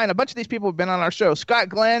 Kevin Kline. A bunch of these people have been on our show. Scott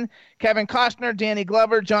Glenn, Kevin Costner, Danny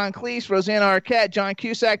Glover, John Cleese, Rosanna Arquette, John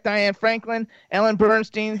Cusack, Diane Franklin, Ellen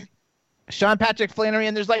Bernstein, Sean Patrick Flannery,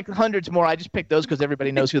 and there's hundreds more. I just picked those because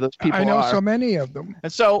everybody knows who those people are. I know so many of them.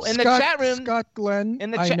 And so in the chat room, Scott Glenn,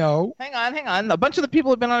 I know. Hang on. A bunch of the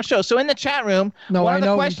people have been on our show. So in the chat room, one of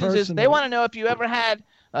the questions is they want to know if you ever had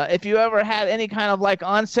any kind of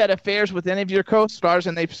on-set affairs with any of your co-stars,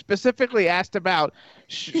 and they specifically asked about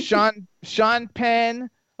Sean Penn.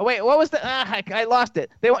 Oh wait, what was the? I lost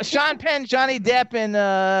it. They want Sean Penn, Johnny Depp, and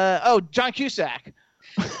John Cusack.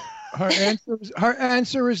 Her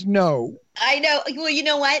answer is no. I know. Well, you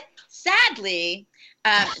know what? Sadly,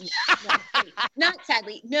 not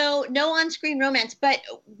sadly, no on-screen romance, but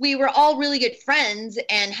we were all really good friends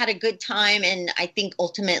and had a good time, and I think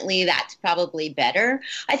ultimately that's probably better.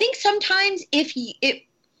 I think sometimes if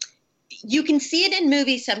you can see it in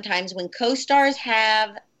movies sometimes when co-stars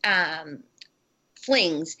have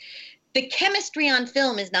flings, the chemistry on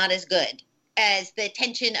film is not as good as the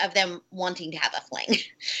tension of them wanting to have a fling.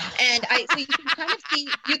 And so you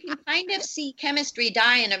can kind of see chemistry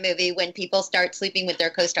die in a movie when people start sleeping with their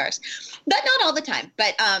co-stars. But not all the time.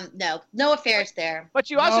 But no affairs there. But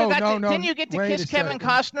you also didn't you get to kiss Kevin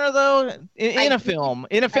Costner though in a film?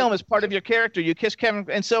 In a film as part of your character, you kissed Kevin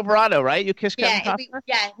in Silverado, right? You kissed Kevin Costner?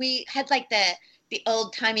 We had the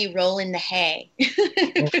old-timey roll in the hay.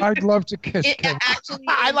 I'd love to kiss him.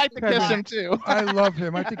 I'd like to kiss him, too. I love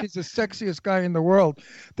him. I think he's the sexiest guy in the world.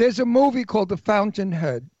 There's a movie called The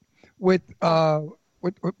Fountainhead with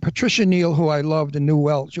Patricia Neal, who I loved and knew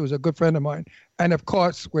well. She was a good friend of mine. And, of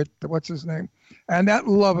course, with, what's his name? And that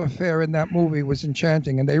love affair in that movie was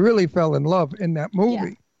enchanting. And they really fell in love in that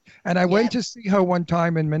movie. Yeah. And I went to see her one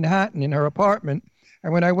time in Manhattan in her apartment.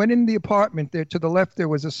 And when I went in the apartment, there to the left, there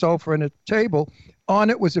was a sofa and a table. On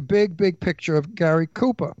it was a big, big picture of Gary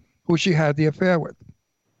Cooper, who she had the affair with.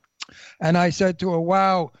 And I said to her,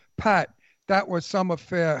 "Wow, Pat, that was some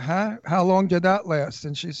affair, huh? How long did that last?"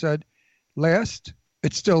 And she said, "Last?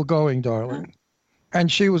 It's still going, darling."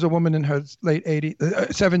 And she was a woman in her late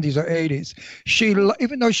 70s or 80s. She,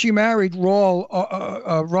 even though she married Ronald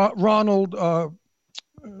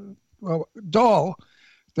Dahl,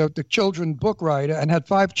 the children book writer, and had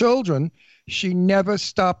 5 children, she never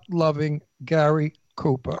stopped loving Gary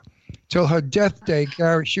Cooper. Till her death day,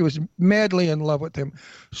 she was madly in love with him.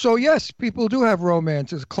 So yes, people do have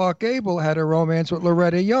romances. Clark Gable had a romance with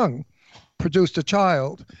Loretta Young, produced a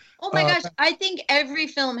child. Oh my gosh, I think every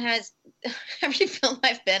film I've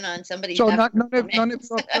been on, somebody's So had none of your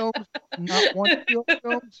films, not one of your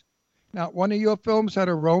films, not one of your films had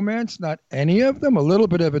a romance. Not any of them. A little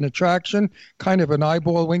bit of an attraction, kind of an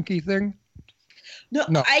eyeball winky thing.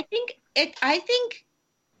 No. I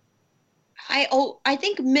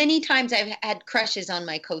think many times I've had crushes on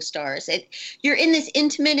my co-stars. You're in this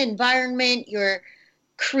intimate environment. You're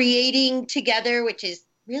creating together, which is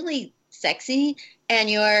really sexy, and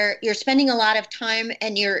you're spending a lot of time,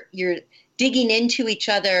 and you're digging into each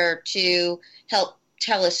other to help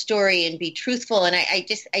tell a story and be truthful. And I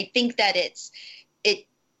think that it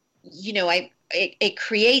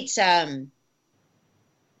creates I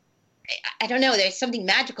don't know, there's something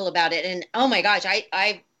magical about it. And oh my gosh,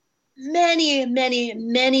 I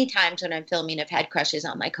many times when I'm filming, I've had crushes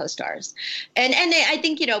on my co-stars, and I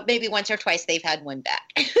think maybe once or twice they've had one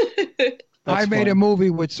back. I made a movie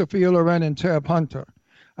with Sophia Loren and Tab Hunter.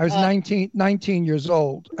 I was 19 years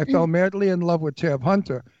old. I fell madly in love with Tab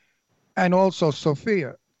Hunter, and also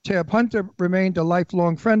Sophia. Tab Hunter remained a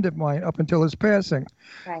lifelong friend of mine up until his passing.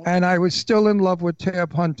 Right. And I was still in love with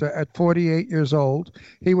Tab Hunter at 48 years old.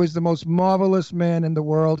 He was the most marvelous man in the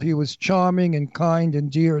world. He was charming and kind and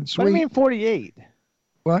dear and sweet. What do you mean 48?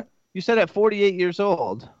 What? You said at 48 years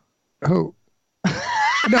old. Who?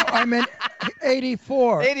 No, I meant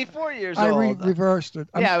 84. 84 years old. I reversed it.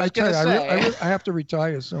 Yeah, I was going to say. I have to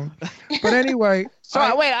retire soon. But anyway.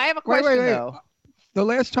 Wait, I have a question, though. The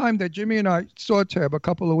last time that Jimmy and I saw Tab, a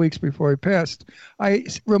couple of weeks before he passed, I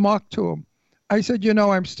remarked to him, I said,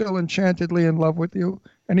 I'm still enchantedly in love with you.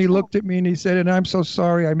 And he looked at me and he said, and I'm so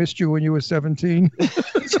sorry I missed you when you were 17.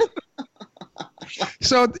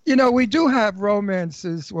 So, we do have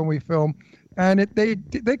romances when we film, and they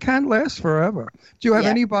can't last forever. Do you have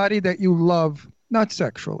anybody that you love, not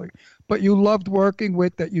sexually, but you loved working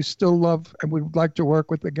with, that you still love and would like to work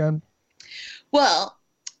with again? Well,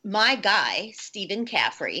 my guy, Stephen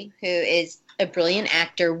Caffrey, who is a brilliant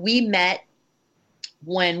actor, we met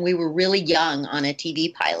when we were really young on a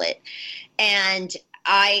TV pilot. And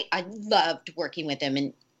I loved working with him,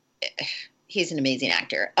 and he's an amazing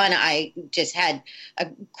actor. And I just had a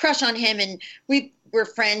crush on him, and we were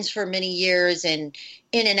friends for many years and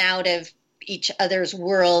in and out of each other's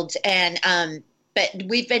worlds. And but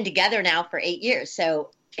we've been together now for 8 years. So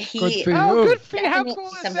good for you. Good for you. How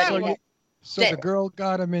cool is that? So the girl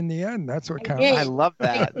got him in the end. That's what counts. I love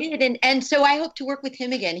that. And so I hope to work with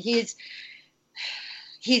him again. He's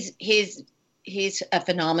a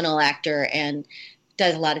phenomenal actor and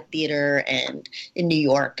does a lot of theater and in New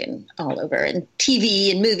York and all over, and TV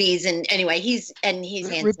and movies. And anyway, he's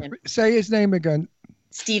handsome. Say his name again.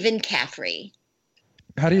 Stephen Caffrey.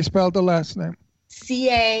 How do you spell the last name?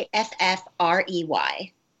 Caffrey.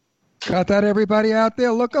 Got that, everybody out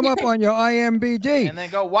there? Look him up on your IMDb. And then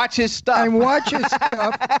go watch his stuff. And watch his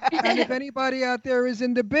stuff. And if anybody out there is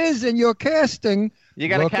in the biz and you're casting, you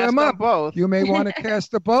got to cast them up. Both. You may want to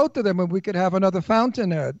cast the both of them, and we could have another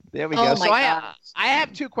fountainhead. There we go. So I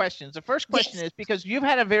have 2 questions. The first question is, because you've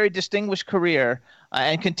had a very distinguished career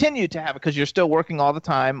and continue to have it because you're still working all the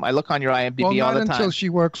time. I look on your IMDb all the time. Not until she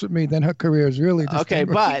works with me. Then her career is really distinguished. Okay,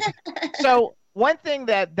 but so one thing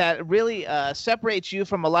that really separates you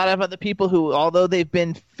from a lot of other people who, although they've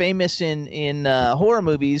been famous in horror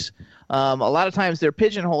movies, a lot of times they're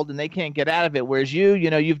pigeonholed and they can't get out of it. Whereas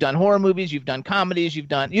you've done horror movies, you've done comedies, you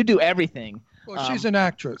do everything. Well, she's an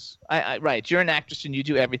actress. Right, you're an actress and you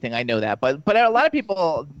do everything. I know that, but a lot of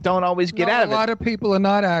people don't always get out of it. A lot of people are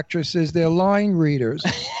not actresses; they're line readers.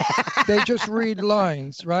 They just read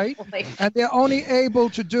lines, right? And they're only able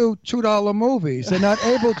to do $2 movies. They're not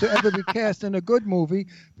able to ever be cast in a good movie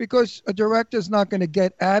because a director's not going to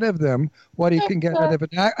get out of them what he can get out of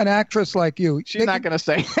an actress like you. She's not going to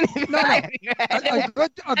say anything. No. A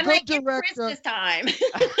good director. Christmas time.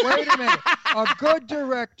 Wait a minute. A good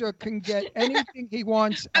director can get anything he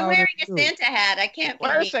wants out of you. I'm wearing a Santa hat. I can't be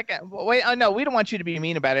Wait a second. Wait, no, we don't want you to be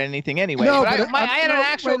mean about anything anyway. No, but I had an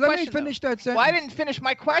actual question. Let me finish that sentence. Well, I didn't finish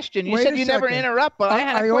my question. You Wait said a you never second. interrupt, but I had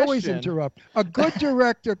a question. I always interrupt. A good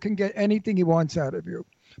director can get anything he wants out of you.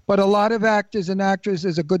 But a lot of actors and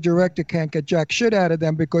actresses, a good director can't get jack shit out of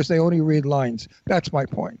them because they only read lines. That's my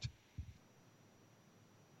point.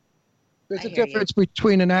 There's I a hear you. difference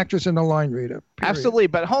between an actress and a line reader. Period. Absolutely.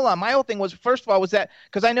 But hold on. My whole thing was, first of all, was that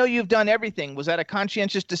because I know you've done everything. Was that a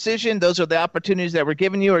conscientious decision? Those are the opportunities that were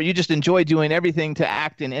given you, or you just enjoy doing everything to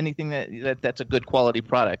act in anything that's a good quality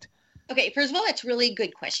product? Okay, first of all, that's a really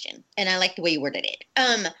good question, and I like the way you worded it.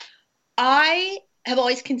 I have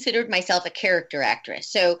always considered myself a character actress.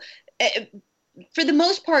 So for the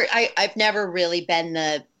most part, I've never really been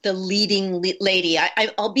the leading lady.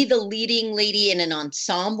 I'll be the leading lady in an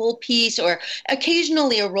ensemble piece, or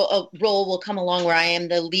occasionally a role will come along where I am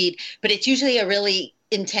the lead, but it's usually a really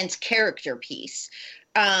intense character piece.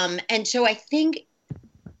 And so I think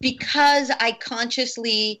because I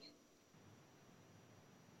consciously...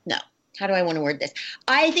 No, how do I want to word this?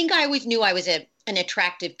 I think I always knew I was an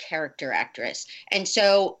attractive character actress. And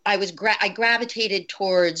so I gravitated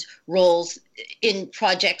towards roles in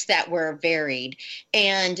projects that were varied.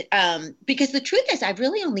 And because the truth is, I've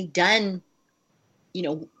really only done,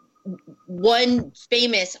 one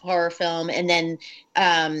famous horror film and then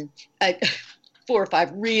 4 or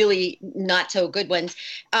 5 really not so good ones.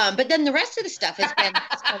 But then the rest of the stuff has been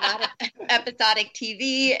a lot of episodic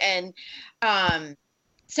TV. And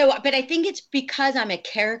but I think it's because I'm a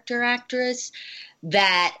character actress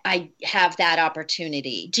that I have that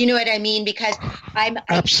opportunity. Do you know what I mean? Because I'm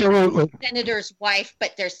Absolutely. a senator's wife,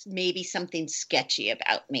 but there's maybe something sketchy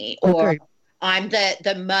about me. Okay. Or I'm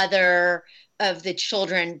the mother of the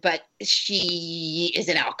children, but she is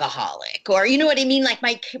an alcoholic. Or you know what I mean? Like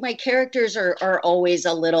my characters are always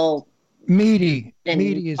a little meaty. and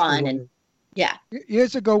Meaty is fun the and word. yeah.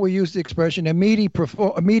 Years ago, we used the expression a meaty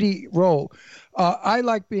role. I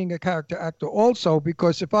like being a character actor also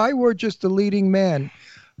because if I were just the leading man,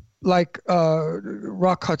 like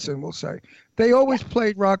Rock Hudson will say, they always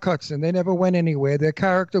played Rock Hudson. They never went anywhere. Their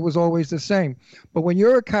character was always the same. But when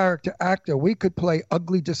you're a character actor, we could play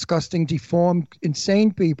ugly, disgusting, deformed,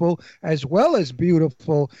 insane people as well as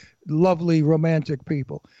beautiful, lovely, romantic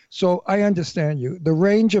people. So I understand you. The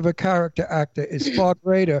range of a character actor is far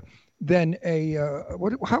greater than a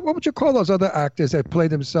what would you call those other actors that play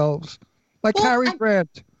themselves? Like Cary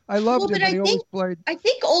Grant. I loved him, but he always played. I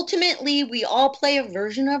think ultimately we all play a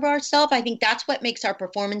version of ourselves. I think that's what makes our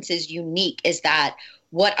performances unique, is that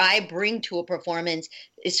what I bring to a performance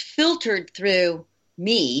is filtered through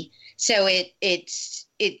me. So the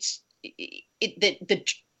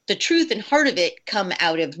truth and heart of it come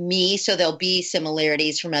out of me. So there'll be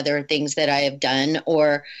similarities from other things that I have done,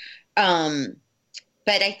 or but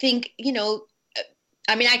I think,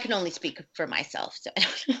 I can only speak for myself. So.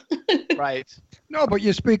 Right. No, but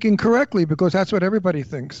you're speaking correctly because that's what everybody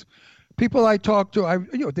thinks. People I talk to,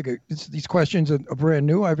 these questions are brand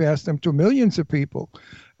new. I've asked them to millions of people,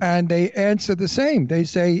 and they answer the same. They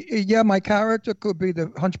say, yeah, my character could be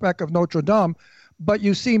the Hunchback of Notre Dame, but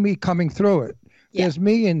you see me coming through it. Yeah. There's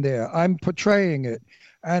me in there. I'm portraying it.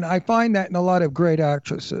 And I find that in a lot of great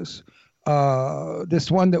actresses.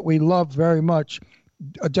 This one that we love very much,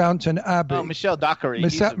 Downton Abbey. Oh, Michelle Dockery.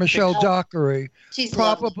 Michelle Dockery. She's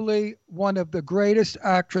probably lovely. One of the greatest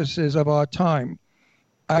actresses of our time.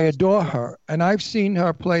 I adore her. And I've seen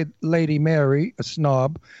her play Lady Mary, a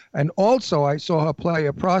snob. And also I saw her play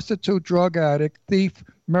a prostitute, drug addict, thief,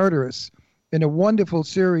 murderess in a wonderful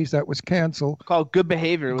series that was canceled. Called Good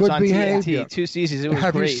Behavior. It was on TNT, 2 seasons. It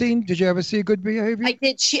was great. Did you ever see Good Behavior? I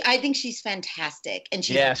did. I think she's fantastic. And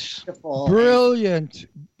she's beautiful. Brilliant.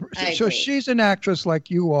 So agree. She's an actress like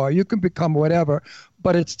you are. You can become whatever,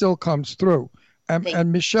 but it still comes through.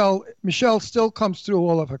 And Michelle still comes through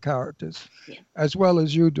all of her characters, as well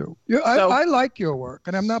as you do. I like your work,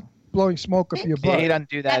 and I'm not blowing smoke up your butt. He doesn't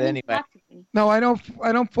do that anyway. No, I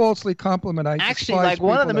don't falsely compliment. Actually, like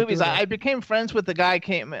one of the movies, I became friends with the guy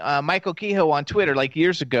Michael Kehoe on Twitter like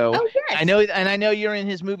years ago. Oh, yes. I know you're in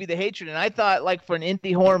his movie The Hatred, and I thought like for an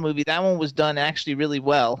indie horror movie, that one was done actually really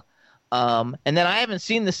well. And then I haven't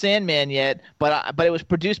seen The Sandman yet, but it was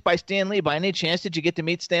produced by Stan Lee. By any chance, did you get to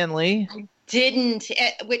meet Stan Lee? I didn't,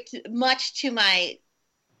 which much to my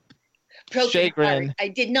chagrin. I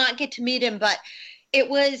did not get to meet him, but it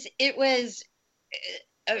was a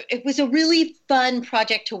really fun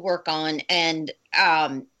project to work on, and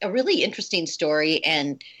a really interesting story.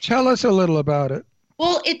 And tell us a little about it.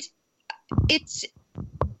 Well, it's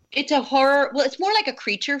a horror. Well, it's more like a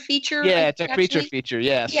creature feature. Yeah, it's a creature feature.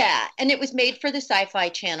 Yes. Yeah, and it was made for the Sci-Fi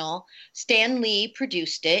Channel. Stan Lee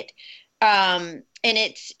produced it, and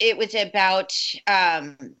it was about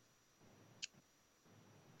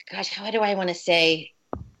gosh, how do I want to say?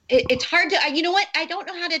 It's hard to. You know what? I don't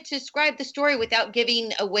know how to describe the story without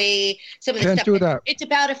giving away some of the stuff. Do that. It's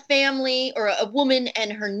about a family, or a woman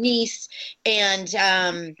and her niece, and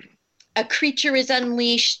a creature is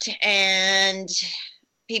unleashed, and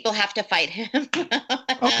people have to fight him.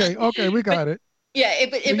 Okay, we got it. Yeah,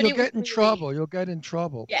 You'll get in trouble. You'll get in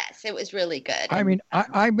trouble. Yes, it was really good. I mean,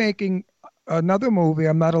 I'm making another movie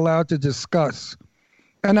I'm not allowed to discuss.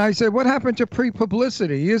 And I said, what happened to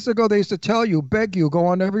pre-publicity? Years ago, they used to tell you, beg you, go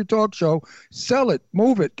on every talk show, sell it,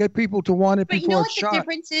 move it, get people to want it but before you know it's what shot. the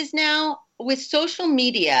difference is now? With social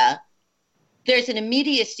media, there's an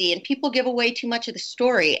immediacy and people give away too much of the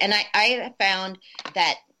story. And I have found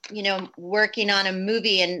that, working on a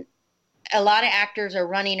movie and a lot of actors are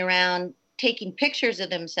running around taking pictures of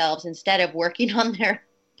themselves instead of working on their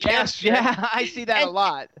Yes, yeah, I see that a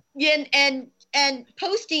lot. Yeah, and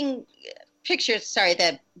posting pictures. Sorry,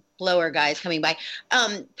 the blower guy is coming by.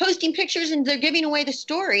 Posting pictures and they're giving away the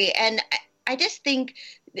story. And I just think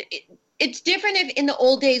it's different if in the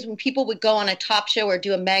old days when people would go on a talk show or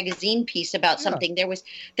do a magazine piece about something. There was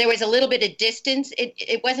a little bit of distance.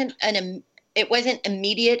 It wasn't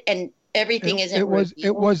immediate and everything isn't.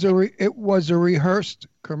 It was a rehearsed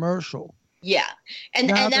commercial. Yeah, and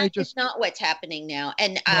Now that's they just- just not what's happening now.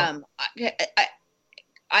 And No.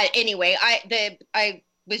 I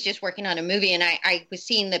was just working on a movie, and I was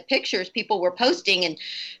seeing the pictures people were posting, and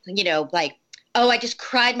like, oh, I just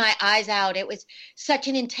cried my eyes out. It was such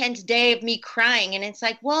an intense day of me crying, and it's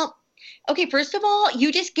like, well, okay, first of all,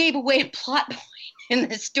 you just gave away a plot point in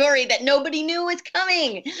the story that nobody knew was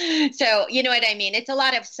coming. So you know what I mean? It's a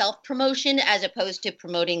lot of self-promotion as opposed to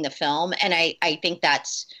promoting the film, and I think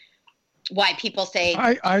that's why people say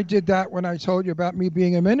I did that when I told you about me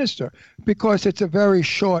being a minister, because it's a very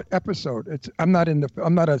short episode. I'm not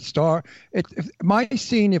a star. My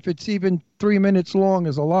scene, if it's even 3 minutes long,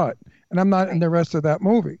 is a lot, and I'm not in the rest of that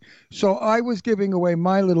movie. So I was giving away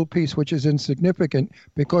my little piece, which is insignificant,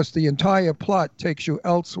 because the entire plot takes you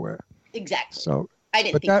elsewhere. exactly. So I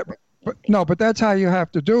didn't think. but that's how you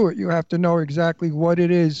have to do it. You have to know exactly what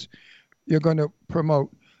it is you're going to promote.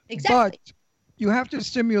 Exactly. But you have to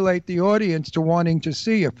stimulate the audience to wanting to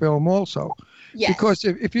see a film also. Yes. Because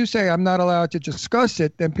if you say, I'm not allowed to discuss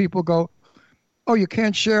it, then people go, oh, you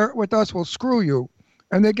can't share it with us? Well, screw you.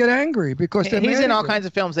 And they get angry because they're He's in all mad. kinds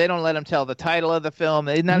of films. They don't let him tell the title of the film.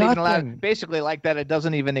 They're not even Nothing. allowed. Basically, like that, it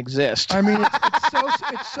doesn't even exist. I mean,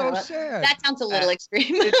 it's so sad. That sounds a little extreme.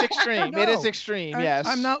 It's extreme. It is No. extreme. And Yes.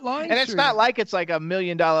 I'm not lying And to it's you. not like it's like $1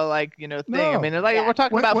 million thing. No. I mean, like Yeah. we're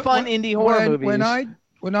talking about When- fun indie horror movies.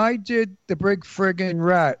 When I did The Big Friggin'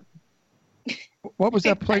 Rat, what was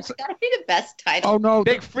that place? That's gotta be the best title. Oh, no.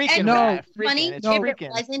 Big freaking And rat. funny Freaking. It's if freaking.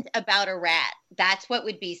 it wasn't about a rat. That's what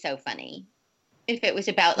would be so funny. If it was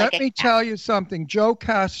about like Let me tell you something. Joe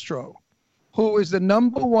Castro, who is the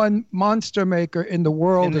 #1 monster maker in the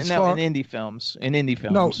world. in indie films. In indie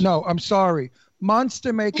films. No, I'm sorry.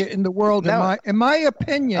 Monster maker in the world, No. in my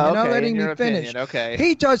opinion, you're not Okay, letting in me your finish. opinion, okay.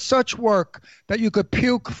 He does such work that you could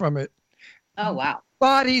puke from it. Oh wow.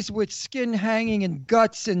 Bodies with skin hanging and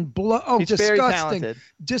guts and blood. Oh, He's very disgusting. talented.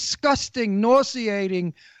 Disgusting,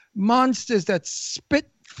 nauseating monsters that spit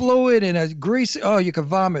fluid and a grease. Oh, you could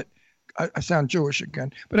vomit. I sound Jewish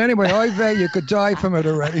again. But anyway, oy vey, you could die from it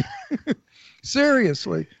already.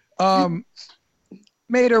 Seriously.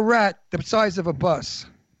 Made a rat the size of a bus.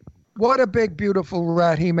 What a big, beautiful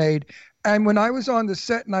rat he made. And when I was on the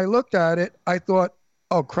set and I looked at it, I thought,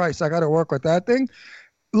 oh, Christ, I got to work with that thing.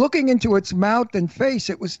 Looking into its mouth and face,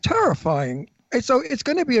 it was terrifying. And so it's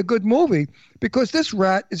going to be a good movie because this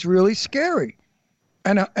rat is really scary.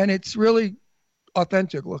 And it's really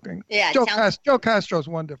authentic looking. Yeah, it Joe Castro's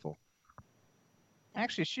wonderful.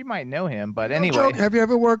 Actually, she might know him, but Joe, anyway. have you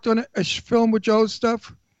ever worked on a film with Joe's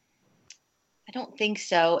stuff? I don't think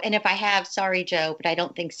so. And if I have, sorry, Joe, but I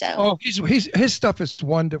don't think so. Oh, his stuff is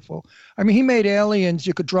wonderful. I mean, he made aliens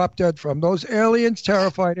you could drop dead from. Those aliens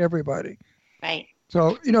terrified everybody. Right.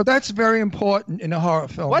 So, that's very important in a horror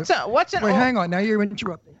film. Wait, hang on. Now you're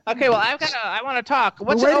interrupting. Okay, well, I want to talk.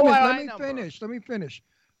 What's Wait an a minute. ORI Let me number? finish.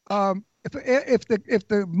 If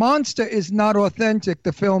the monster is not authentic,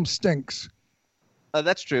 the film stinks.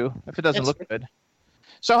 That's true. If it doesn't That's look true. good.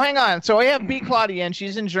 So hang on. So we have B. Claudia, and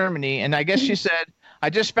she's in Germany, and I guess she said, I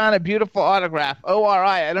just found a beautiful autograph.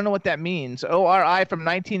 ORI. I don't know what that means. ORI from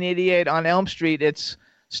 1988 on Elm Street. It's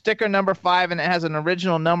sticker number 5, and it has an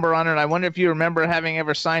original number on it. I wonder if you remember having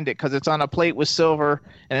ever signed it, because it's on a plate with silver,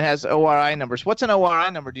 and it has ORI numbers. What's an ORI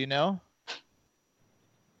number? Do you know?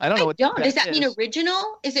 I don't know what Does that mean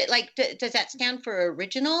original? Is it like, does that stand for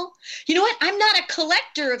original? You know what? I'm not a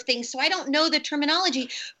collector of things, so I don't know the terminology.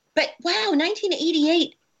 But wow,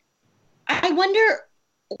 1988. I wonder.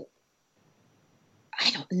 I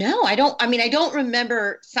don't know. I don't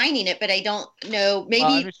remember signing it, but I don't know. Maybe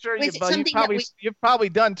I'm sure was it something that we... you've probably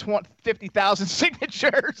done 50,000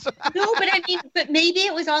 signatures. No, but maybe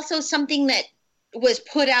it was also something that was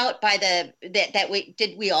put out by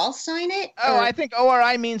did we all sign it? Oh, I think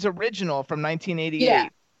ORI means original from 1988. Yeah.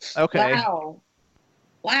 Okay.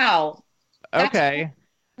 Wow. Okay.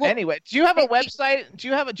 Well, anyway, do you have a website? Do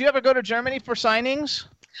you ever go to Germany for signings?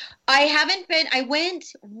 I haven't been. I went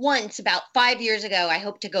once about 5 years ago. I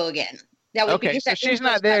hope to go again. Okay, so she's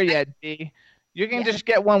not there yet, Dee. You can just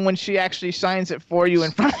get one when she actually signs it for you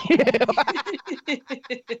in front of you.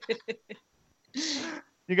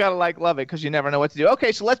 You gotta love it because you never know what to do.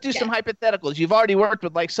 Okay, so let's do some hypotheticals. You've already worked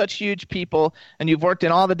with such huge people, and you've worked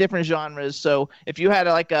in all the different genres. So if you had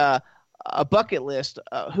a bucket list,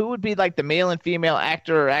 who would be the male and female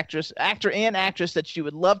actor and actress that you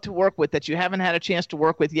would love to work with that you haven't had a chance to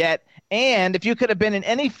work with yet? And if you could have been in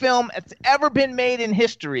any film that's ever been made in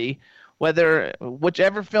history,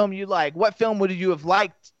 whichever film you like, what film would you have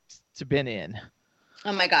liked to been in?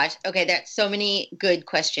 Oh my gosh. Okay, there's so many good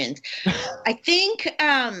questions. I think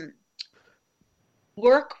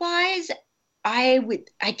work-wise, I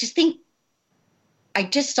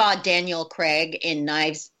just saw Daniel Craig in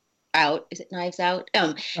Knives Out. Is it Knives Out?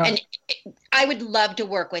 And I would love to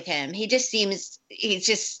work with him.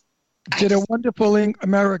 Did a wonderful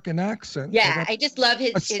American accent. Yeah, I just love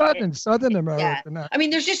his Southern American accent. I mean,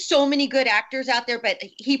 there's just so many good actors out there, but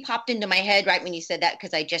he popped into my head right when you said that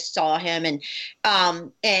because I just saw him, and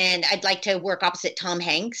I'd like to work opposite Tom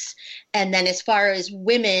Hanks. And then as far as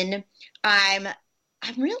women, I'm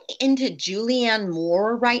really into Julianne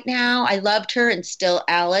Moore right now. I loved her in Still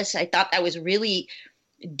Alice. I thought that was really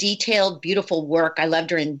detailed, beautiful work. I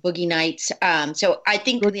loved her in Boogie Nights. So I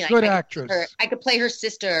think good actress. I could play her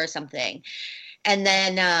sister or something. And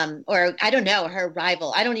then, or I don't know, her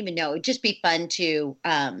rival. I don't even know. It'd just be fun to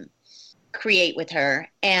create with her.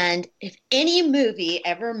 And if any movie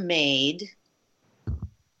ever made,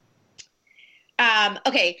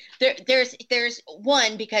 okay, there's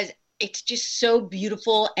one because it's just so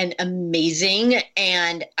beautiful and amazing.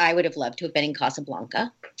 And I would have loved to have been in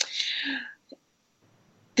Casablanca.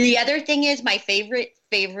 The other thing is my favorite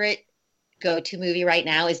go-to movie right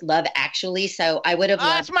now is Love Actually. So I would have loved.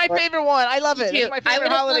 That's my favorite one. I love it. It's my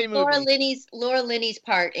favorite holiday movie. Laura Linney's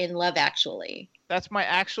part in Love Actually. That's my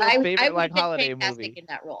actual favorite holiday movie. In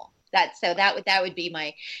that role. That would be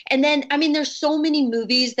my. And then there's so many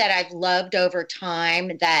movies that I've loved over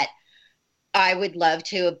time that I would love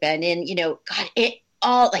to have been in.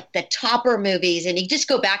 All the Topper movies, and you just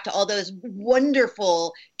go back to all those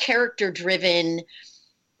wonderful character-driven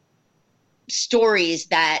stories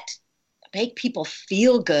that make people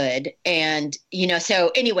feel good. And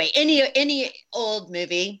so anyway, any old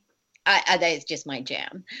movie, that is just my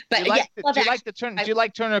jam. But do you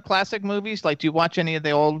like Turner Classic movies? Do you watch any of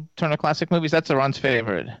the old Turner Classic movies? That's Ron's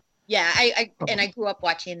favorite. Yeah, I grew up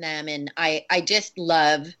watching them, and I just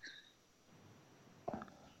love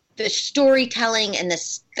the storytelling and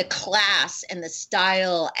the class and the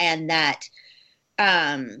style, and that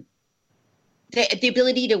the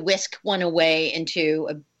ability to whisk one away into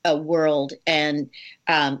a world, and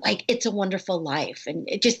It's a Wonderful Life, and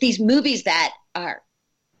just these movies that are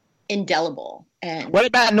indelible. And what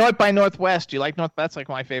about North by Northwest? Do you like North? That's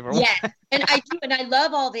my favorite one. Yeah, and I do, and I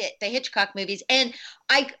love all the Hitchcock movies, and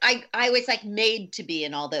I was made to be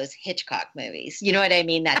in all those Hitchcock movies. You know what I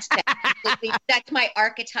mean? That's my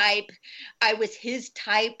archetype. I was his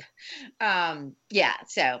type. Yeah.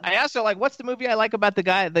 So I also what's the movie I like about the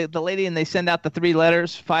guy, the lady, and they send out the 5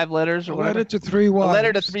 letters or whatever. Letter to Three Wives. A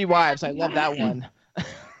Letter to Three Wives. I love that one.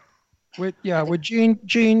 with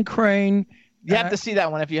Gene Crane. You have to see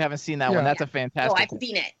that one if you haven't seen that one. That's a fantastic one. I've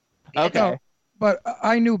seen it. Okay. No, but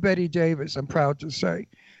I knew Betty Davis, I'm proud to say.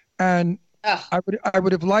 And I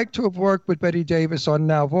would have liked to have worked with Betty Davis on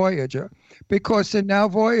Now Voyager, because in Now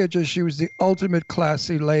Voyager, she was the ultimate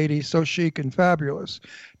classy lady, so chic and fabulous.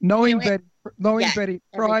 Knowing Betty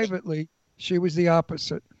privately, she was the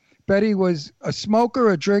opposite. Betty was a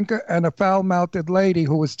smoker, a drinker, and a foul-mouthed lady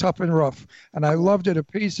who was tough and rough. And I loved her to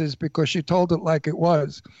pieces because she told it like it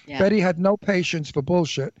was. Yeah. Betty had no patience for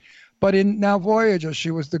bullshit. But in Now Voyager,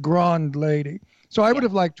 she was the grand lady. So I would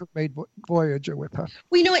have liked to have made Voyager with her.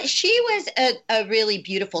 Well, you know what? She was a really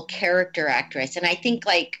beautiful character actress. And I think,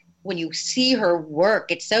 when you see her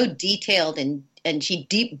work, it's so detailed, and she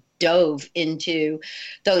deep dove into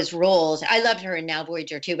those roles. I loved her in Now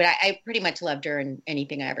Voyager too, but I pretty much loved her in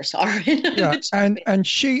anything I ever saw her in. Yeah, and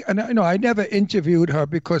I never interviewed her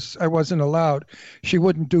because I wasn't allowed. She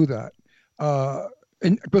wouldn't do that.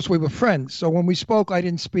 Because we were friends. So when we spoke, I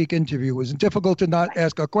didn't speak interview. It was difficult to not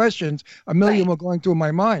ask her questions. A million were going through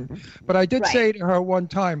my mind. But I did say to her one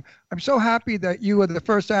time, I'm so happy that you were the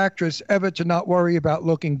first actress ever to not worry about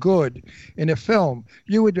looking good in a film.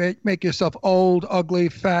 You would make yourself old, ugly,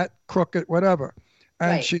 fat, crooked, whatever.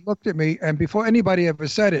 And Right. she looked at me, and before anybody ever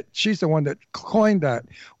said it, she's the one that coined that.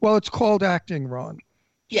 Well, it's called acting, Ron.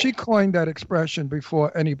 Yeah. She coined that expression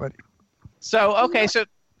before anybody. So okay, so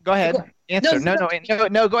go ahead. Answer. No,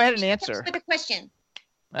 go ahead and answer. What's the question?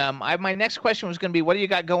 My next question was going to be, what do you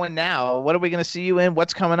got going now? What are we going to see you in?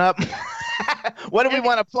 What's coming up? What do we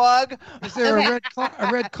want to plug? Is there a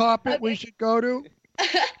red carpet we should go to?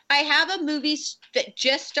 I have a movie that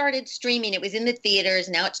just started streaming. It was in the theaters.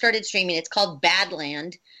 Now it started streaming. It's called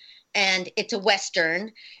Badland, and it's a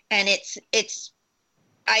Western. And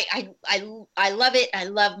I love it. I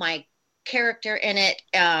love my character in it.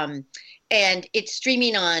 And it's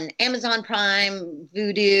streaming on Amazon Prime,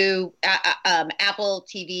 Vudu, Apple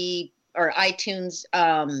TV, or iTunes.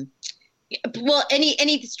 Well,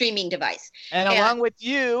 any streaming device. And along with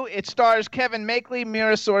you, it stars Kevin Makeley,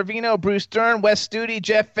 Mira Sorvino, Bruce Dern, Wes Studi,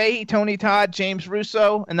 Jeff Fahey, Tony Todd, James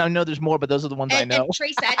Russo, and I know there's more, but those are the ones I know. And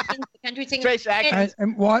Trace Adkins, the country singer. Trace Adkins.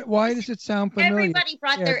 And why does it sound familiar? Everybody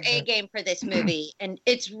brought their A game for this movie, and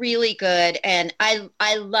it's really good. And I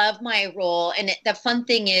love my role. And the fun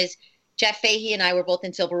thing is, Jeff Fahey and I were both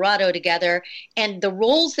in Silverado together, and the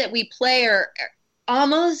roles that we play are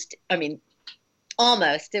almost,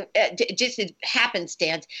 just a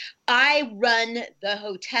happenstance. I run the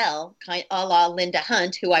hotel, kind a la Linda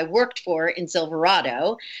Hunt, who I worked for in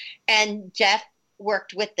Silverado, and Jeff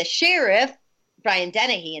worked with the sheriff, Brian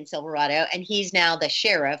Dennehy, in Silverado, and he's now the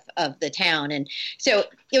sheriff of the town. And so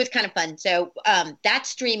it was kind of fun. So that's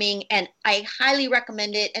streaming, and I highly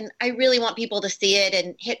recommend it, and I really want people to see it,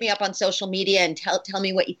 and hit me up on social media and tell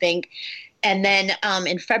me what you think. And then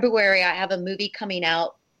in February, I have a movie coming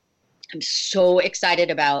out I'm so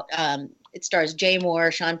excited about. It stars Jay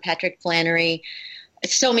Moore, Sean Patrick Flannery,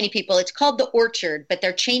 so many people. It's called The Orchard, but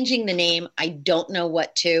they're changing the name. I don't know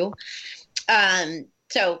what to.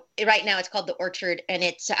 So right now it's called The Orchard, and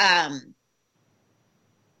it's a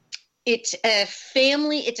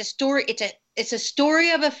family. It's a story. It's a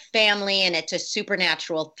story of a family, and it's a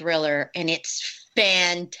supernatural thriller, and it's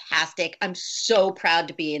fantastic. I'm so proud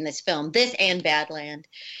to be in this film, this and Badland.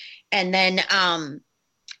 And then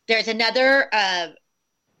there's another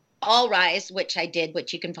All Rise, which I did,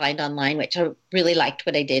 which you can find online, which I really liked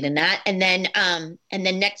what I did in that. And then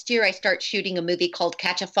next year I start shooting a movie called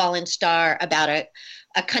Catch a Fallen Star about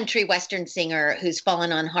a country western singer who's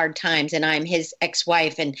fallen on hard times, and I'm his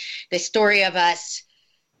ex-wife, and the story of us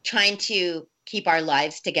trying to keep our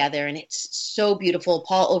lives together. And it's so beautiful.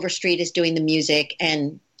 Paul Overstreet is doing the music,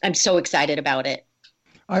 and I'm so excited about it.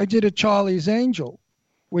 I did a Charlie's Angel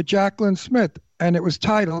with Jacqueline Smith, and it was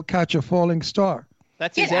titled Catch a Falling Star.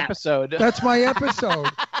 That's his episode. That's my episode.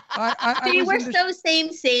 See, we're so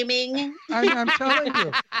saming. I'm telling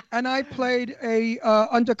you. And I played a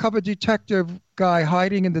undercover detective guy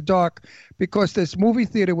hiding in the dark because this movie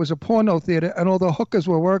theater was a porno theater and all the hookers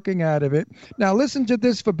were working out of it. Now listen to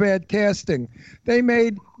this for bad casting. They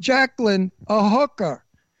made Jacqueline a hooker.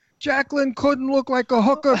 Jacqueline couldn't look like a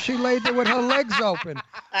hooker if she laid there with her legs open.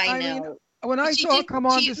 I know. Mean, when I saw her come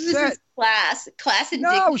on the set, class and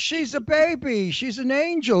no, she's a baby. She's an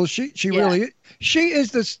angel. She really is. She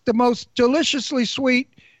is the most deliciously sweet,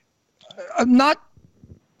 not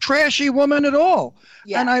trashy woman at all.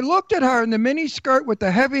 Yeah. And I looked at her in the mini skirt with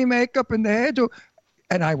the heavy makeup and the hairdo,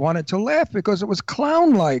 and I wanted to laugh because it was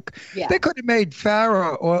clown-like. Yeah. They could have made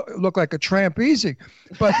Farrah or look like a tramp easy,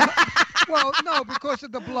 but well, no, because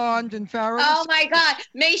of the blonde and Farrah. Oh my God!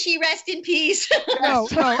 May she rest in peace. No.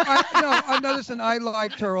 Listen, I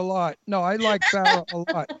liked her a lot. No, I liked Farrah a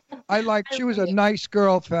lot. She was a nice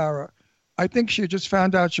girl, Farrah. I think she just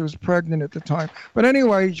found out she was pregnant at the time. But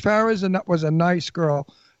anyway, Farrah was a nice girl.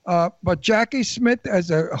 But Jackie Smith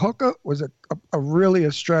as a hooker was a really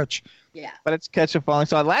a stretch. Yeah. But it's Catch a Falling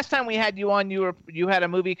Star. Last time we had you on, you had a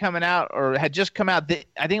movie coming out, or had just come out.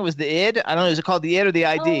 I think it was The Id. I don't know, is it called The Id or The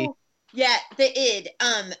ID? Oh, yeah, The Id,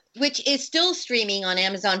 which is still streaming on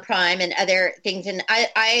Amazon Prime and other things. And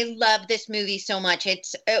I love this movie so much.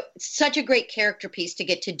 It's such a great character piece to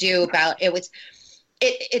get to do about it.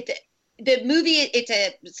 The movie, it's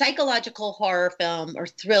a psychological horror film or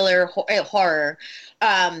thriller horror,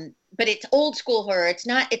 but it's old school horror. It's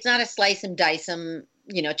not a slice and dice them,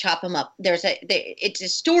 chop them up. It's a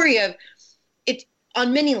story of it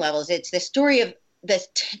on many levels. It's the story of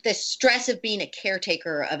the stress of being a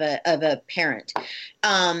caretaker of a parent,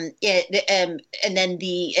 and then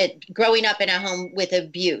growing up in a home with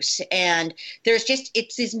abuse, and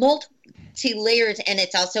it's these multi layers, and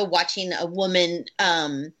it's also watching a woman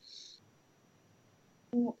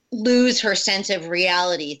lose her sense of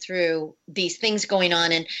reality through these things going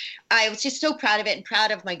on. And I was just so proud of it and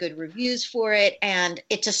proud of my good reviews for it. And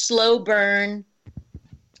it's a slow burn,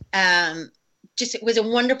 it was a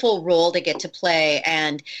wonderful role to get to play.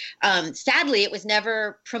 And sadly, it was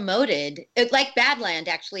never promoted. Like Badland,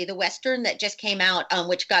 actually, the Western that just came out,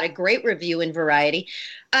 which got a great review in Variety.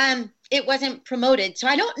 It wasn't promoted. So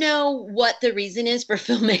I don't know what the reason is for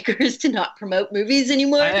filmmakers to not promote movies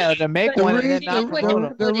anymore. I know, to make one and then not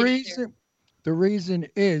promote them. The reason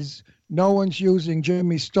is no one's using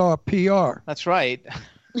Jimmy Star PR. That's right.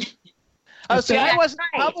 See, I wasn't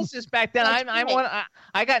a publicist back then.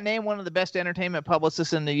 I got named one of the best entertainment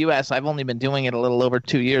publicists in the U.S. I've only been doing it a little over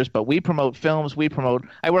 2 years, but we promote films.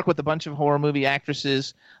 I work with a bunch of horror movie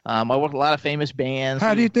actresses. I work with a lot of famous bands.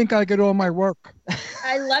 How do you think I get all my work?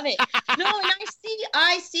 I love it. No, and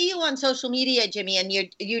I see you on social media, Jimmy, and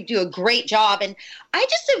you do a great job. And I'm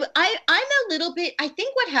a little bit. I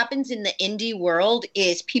think what happens in the indie world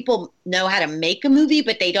is people know how to make a movie,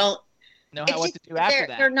 but they don't know what to do after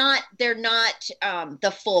that. They're not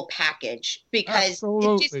the full package, because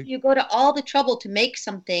you go to all the trouble to make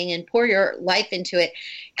something and pour your life into it,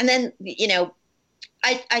 and then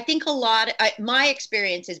I think my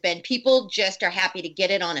experience has been people just are happy to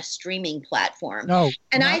get it on a streaming platform. No,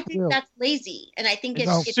 and I think that's lazy, and I think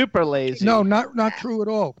it's super lazy. No, not true at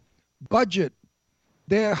all. Budget.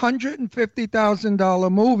 They're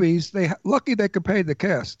 $150,000 movies. Lucky they could pay the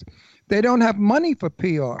cast. They don't have money for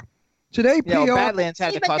PR. Today, PR. Badlands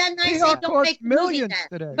had to cost. But then I say don't make millions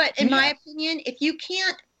today. But in my opinion, if you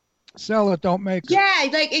can't sell it, don't make it. Yeah,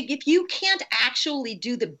 like if you can't actually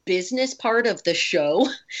do the business part of the show,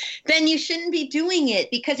 then you shouldn't be doing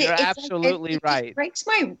it, because you're absolutely right. It breaks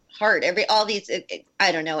my heart.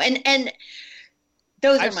 I don't know, and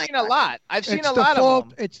those I've are my. Seen a lot. I've seen a lot of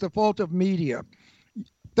them. It's the fault of media.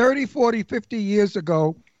 30, 40, 50 years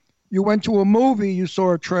ago, you went to a movie, you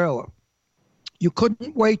saw a trailer. You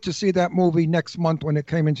couldn't wait to see that movie next month when it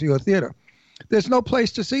came into your theater. There's no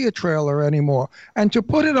place to see a trailer anymore. And to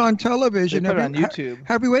put it on television, they put it on YouTube.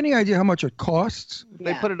 Have you any idea how much it costs?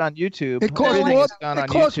 They put it on YouTube. It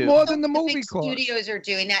costs more than the movie costs. Studios are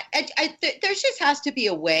doing that. There just has to be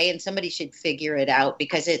a way, and somebody should figure it out,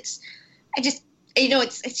 because it's just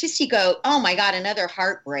you go, oh my God, another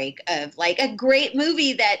heartbreak of like a great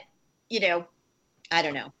movie that, I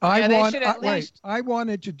don't know. I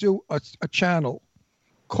wanted to do a channel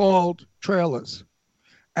called Trailers.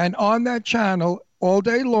 And on that channel, all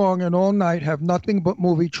day long and all night, have nothing but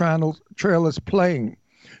movie trailers playing.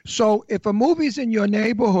 So if a movie's in your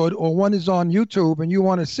neighborhood or one is on YouTube and you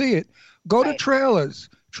want to see it, go to Trailers.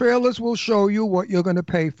 Trailers will show you what you're going to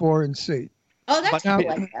pay for and see. Oh, that's cool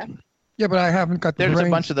like that. Yeah, but I haven't got the There's brains.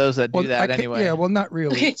 a bunch of those that do that anyway. Yeah, well, not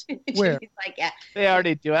really. Where? They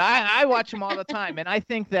already do it. I watch them all the time, and I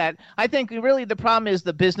think really the problem is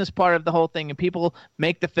the business part of the whole thing. And people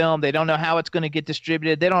make the film, they don't know how it's going to get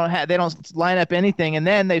distributed. They don't line up anything, and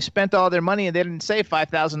then they've spent all their money and they didn't save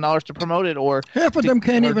 $5,000 to promote it, or half of them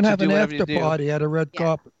can't even have an after party at a red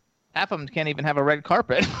carpet. Half of them can't even have a red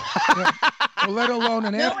carpet. Yeah. Well, let alone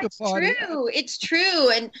an after party. It's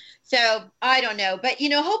true. And so I don't know, but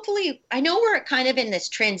hopefully, I know we're kind of in this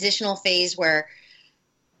transitional phase where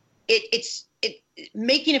it's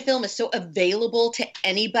making a film is so available to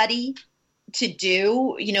anybody to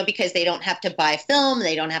do, because they don't have to buy film.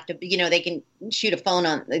 They don't have to, they can shoot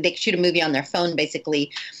a movie on their phone,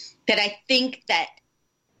 basically. That I think that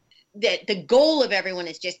the goal of everyone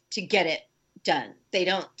is just to get it done. They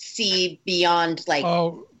don't see beyond like,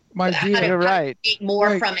 my dear, you're right. Create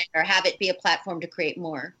more from it, or have it be a platform to create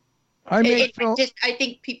more. I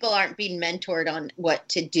think people aren't being mentored on what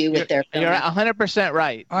to do with their film. You're 100%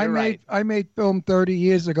 right. I made film 30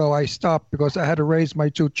 years ago. I stopped because I had to raise my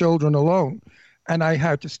 2 children alone, and I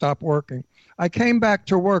had to stop working. I came back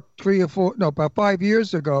to work about 5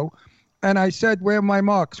 years ago, and I said, "Where are my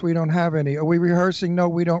marks? We don't have any. Are we rehearsing? No,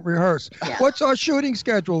 we don't rehearse. Yeah. What's our shooting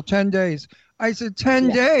schedule? 10 days." I said, 10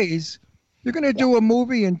 days? You're going to do a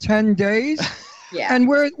movie in 10 days? Yeah. And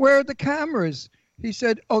where are the cameras? He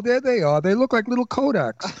said, "Oh, there they are. They look like little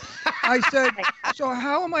Kodaks." I said, "So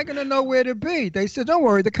how am I going to know where to be?" They said, "Don't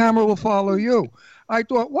worry, the camera will follow you." I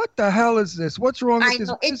thought, what the hell is this? What's wrong with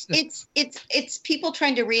this business? It's people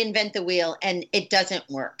trying to reinvent the wheel, and it doesn't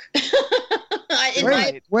work.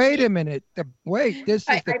 Wait a minute. This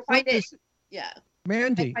is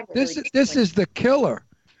Mandy, this is the killer.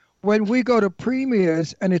 When we go to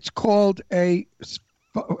premieres and it's called a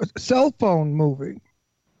cell phone movie.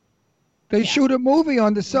 They shoot a movie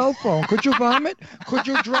on the cell phone. Could you vomit? Could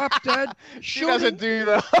you drop dead? She doesn't do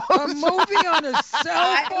that. A movie on a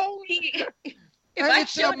cell phone? If I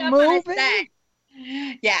showed up on a set.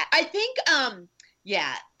 Yeah, I think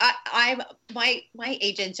Yeah, my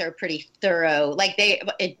agents are pretty thorough. Like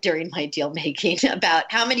during my deal making about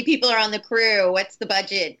how many people are on the crew, what's the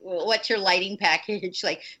budget, what's your lighting package.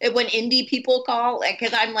 Like when indie people call,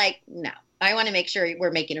 because I'm like, no, I want to make sure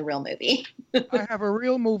we're making a real movie. I have a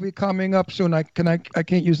real movie coming up soon. I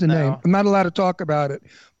can't use the name. I'm not allowed to talk about it,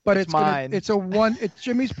 but it's mine. It's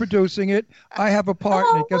Jimmy's producing it. I have a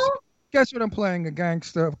partner. Guess what? I'm playing a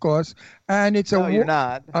gangster, of course, and it's No, you're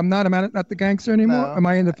not. I'm not. Am I not the gangster anymore? No. Am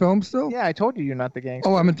I in the film still? Yeah, I told you you're not the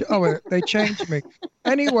gangster. They changed me.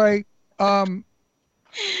 Anyway,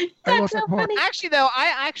 That's so funny. Actually, though,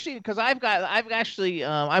 because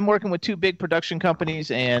I'm working with 2 big production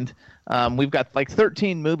companies, and we've got like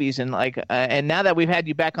 13 movies, and and now that we've had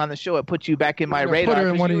you back on the show, it puts you back in my radar. Put her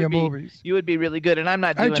in one of your movies. You would be really good, and I'm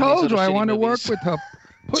not. Doing I told you I want to movies. work with her.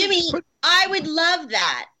 Jimmy, I would love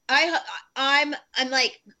that. I'm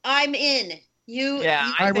in.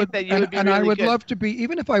 I think that you would be really I would good. love to be,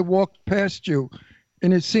 even if I walked past you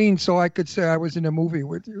in a scene, so I could say I was in a movie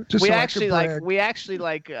with you. The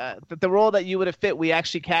role that you would have fit. We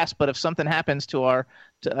actually cast, but if something happens to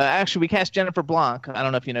we cast Jennifer Blanc. I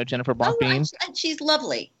don't know if you know Jennifer Blanc Bean. She's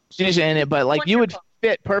lovely. She's in it, but Wonderful. you would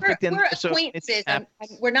fit perfect in. We're So acquaintances.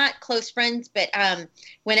 We're not close friends, but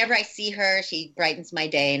whenever I see her, she brightens my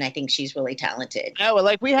day, and I think she's really talented. Oh,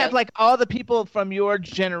 well, we have all the people from your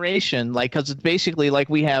generation, because it's basically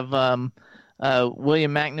we have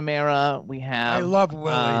William McNamara. We have. I love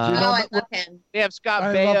Willie. I love him. We have Scott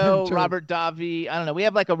I love him Baio, too. Robert Davi. I don't know. We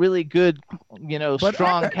have a really good,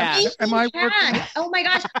 strong cast. Am I working? Oh my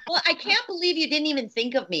gosh! Well, I can't believe you didn't even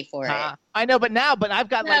think of me for it. I know, but I've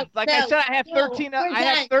got I said, I have 13. I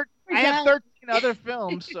have 13 other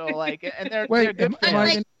films. So and they're Wait, good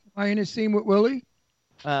am I in a scene with Willie?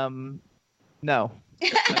 No.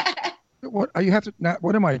 What you have to?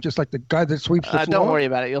 What am I? Just like the guy that sweeps the floor? Don't worry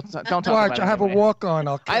about it. Don't talk about it. I have anyway. a walk on.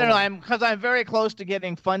 I don't know. Because I'm very close to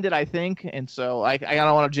getting funded, I think, and so I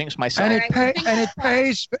don't want to jinx myself. And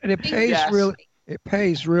it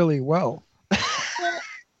pays really well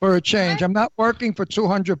for a change. I'm not working for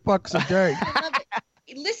 $200 a day. I love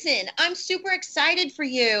it. Listen, I'm super excited for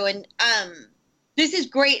you, and this is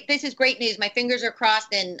great. This is great news. My fingers are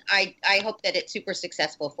crossed, and I hope that it's super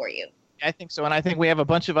successful for you. I think so, and I think we have a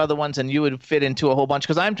bunch of other ones, and you would fit into a whole bunch,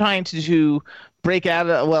 because I'm trying to break out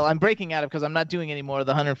of. Well, I'm breaking out of because I'm not doing any more of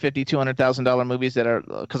the $150,000-$200,000 movies that are,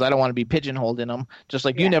 because I don't want to be pigeonholed in them. Just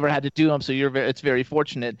like you never had to do them, so it's very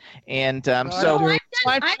fortunate. And I've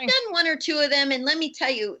done one or two of them, and let me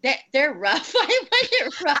tell you that they're rough. I find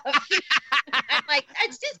it rough. I'm like,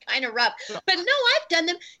 that's just kind of rough. But no, I've done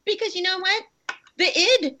them because you know what? The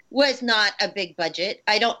Id was not a big budget.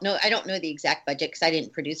 I don't know the exact budget because I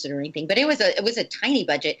didn't produce it or anything, but it was a tiny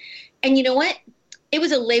budget. And you know what? It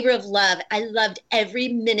was a labor of love. I loved every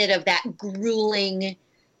minute of that grueling.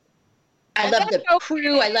 I love the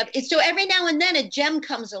crew. I love it. So every now and then a gem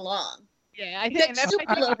comes along. Yeah, I think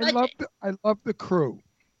I love the crew.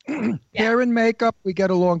 Hair and makeup, we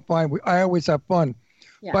get along fine. I always have fun.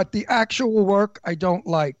 Yeah. But the actual work, I don't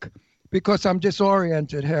like because I'm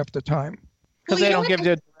disoriented half the time. Because they don't give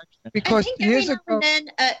you a direction. Because I think every now and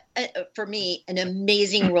then, for me, an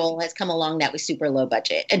amazing role has come along that was super low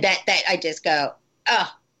budget, and that I just go,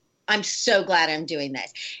 oh, I'm so glad I'm doing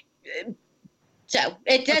this. So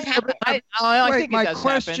it does happen. I think it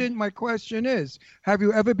does happen. My question is: have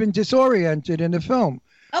you ever been disoriented in a film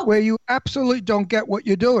where you absolutely don't get what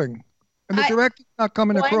you're doing, and the director's not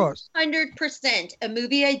coming across? 100%. A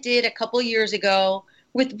movie I did a couple years ago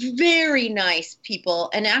with very nice people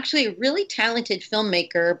and actually a really talented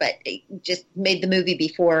filmmaker, but he just made the movie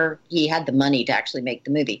before he had the money to actually make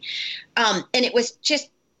the movie. And it was just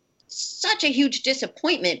such a huge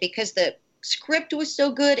disappointment because the script was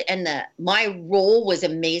so good and my role was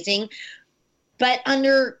amazing. But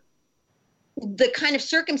under the kind of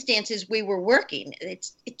circumstances we were working,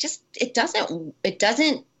 it's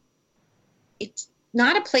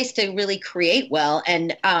not a place to really create well.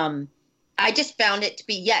 And, I just found it to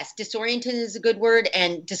be, yes, disoriented is a good word,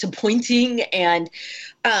 and disappointing, and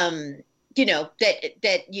that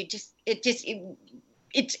you just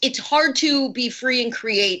it's hard to be free and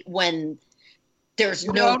create when there's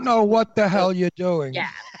you don't know what the hell you're doing. Yeah.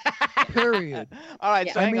 Period. All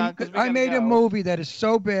right, so hang on. I made a movie that is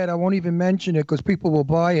so bad I won't even mention it because people will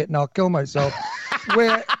buy it and I'll kill myself.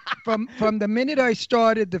 Where from the minute I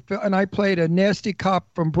started the film, and I played a nasty cop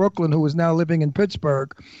from Brooklyn who was now living in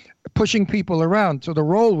Pittsburgh, pushing people around. So the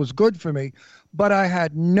role was good for me, but I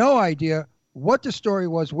had no idea what the story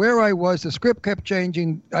was, where I was. The script kept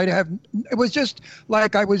changing. It was just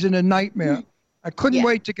like I was in a nightmare. I couldn't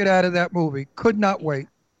wait to get out of that movie. Could not wait.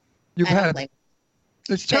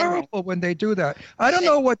 It's terrible when they do that. I don't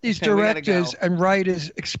know what these Okay, we gotta directors go. and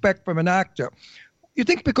writers expect from an actor. You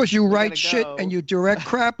think because you write shit go. and you direct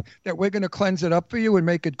crap that we're going to cleanse it up for you and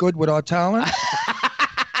make it good with our talent?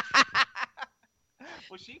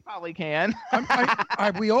 Well, she probably can.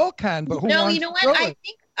 We all can, but who No, wants you know to what? do it?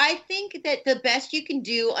 I think that the best you can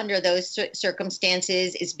do under those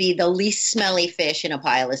circumstances is be the least smelly fish in a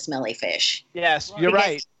pile of smelly fish. Yes, you're Because-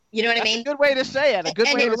 right. You know what That's I mean? a good way to say it. A good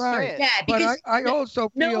And way to it's- say it. Yeah, But because I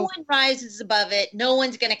also no feel one rises above it. No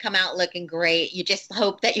one's going to come out looking great. You just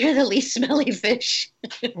hope that you're the least smelly fish.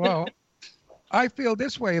 well, I feel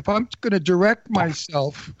this way. If I'm going to direct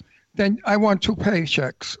myself, then I want 2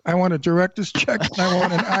 paychecks. I want a director's check and I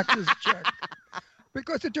want an actor's check.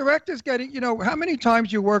 Because the director's getting, how many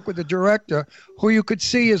times you work with a director who you could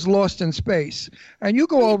see is lost in space, and you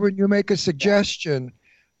go over and you make a suggestion,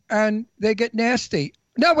 and they get nasty.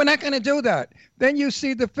 No, we're not going to do that. Then you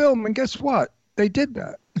see the film, and guess what? They did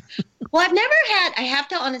that. Well, I have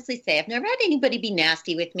to honestly say, I've never had anybody be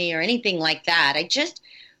nasty with me or anything like that.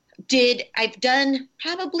 I've done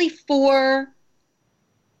probably 4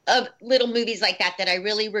 of little movies like that I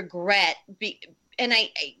really regret. And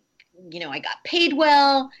I got paid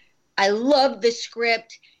well. I loved the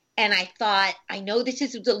script. And I thought, I know this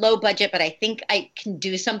is a low budget, but I think I can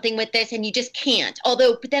do something with this. And you just can't.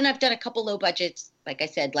 But then I've done a couple low budgets, like I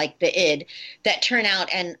said, like the ID, that turn out,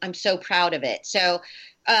 and I'm so proud of it. So,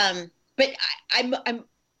 but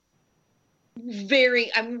I'm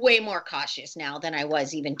way more cautious now than I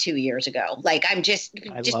was even 2 years ago. Like I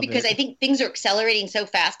think things are accelerating so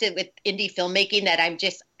fast with indie filmmaking that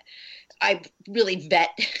I really vet.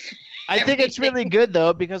 I think it's really good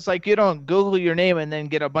though, because like you don't Google your name and then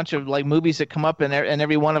get a bunch of like movies that come up and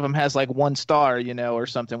every one of them has like 1 star, or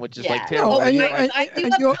something, which is like terrible. No, I do have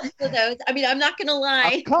a couple of those. I mean, I'm not going to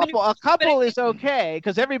lie. A couple is okay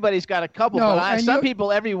because everybody's got a couple, No, but and some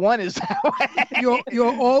people, every one is that way.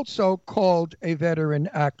 You're also called a veteran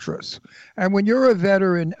actress. And when you're a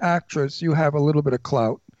veteran actress, you have a little bit of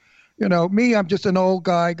clout. Me, I'm just an old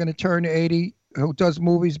guy going to turn 80 who does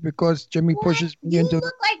movies because Jimmy pushes me into. You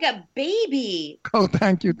look like a baby. Oh,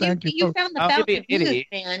 thank you. You found the fountain of youth,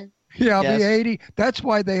 man. Yeah, I'll be 80. That's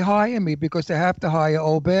why they hire me, because they have to hire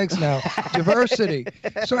old bags now. Diversity.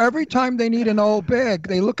 So every time they need an old bag,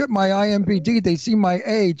 they look at my IMBD, they see my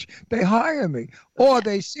age, they hire me. Or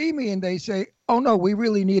they see me and they say, oh, no, we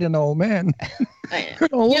really need an old man.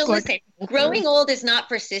 Listen, growing old is not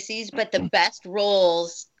for sissies, but the best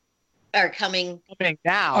roles are coming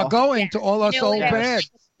now. Are going to all us old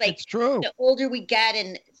bags. Like, it's true. The older we get,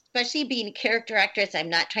 and especially being a character actress, I'm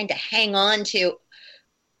not trying to hang on to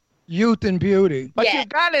youth and beauty. But you've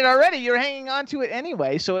got it already. You're hanging on to it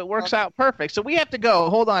anyway, so it works out perfect. So we have to go.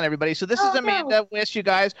 Hold on, everybody. So this is Amanda Wyss, you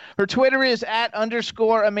guys. Her Twitter is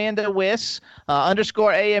 @_Amanda Wyss,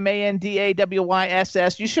 _AMANDAWYSS.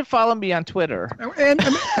 You should follow me on Twitter. And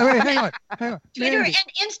hang on. Twitter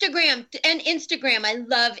and Instagram. I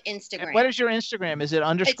love Instagram. And what is your Instagram? Is it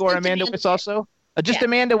 _Amanda Wyss also? Just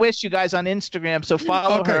Amanda Wyss, you guys, on Instagram, so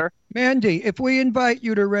follow her. Mandy, if we invite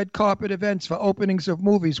you to red carpet events for openings of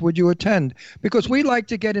movies, would you attend? Because we like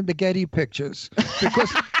to get in the Getty pictures.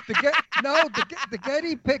 Because the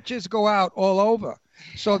Getty pictures go out all over.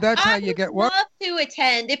 So that's how you get work. I would love to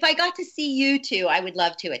attend. If I got to see you two, I would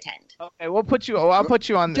love to attend. Okay, I'll put you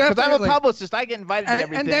on, because I'm a publicist. I get invited to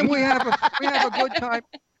everything. And then we have a good time.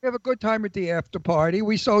 We have a good time at the after party.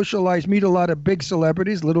 We socialize, meet a lot of big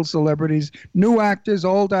celebrities, little celebrities, new actors,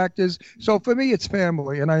 old actors. So for me, it's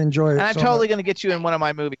family, and I enjoy it. And I'm totally going to get you in one of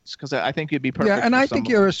my movies because I think you'd be perfect. Yeah, and I think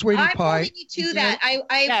you're a sweetie pie. I'm holding you to that.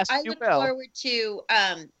 I look forward to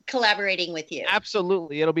collaborating with you.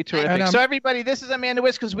 Absolutely, it'll be terrific. So everybody, this is Amanda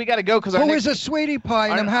Wyss because we got to go. Because who is a sweetie pie,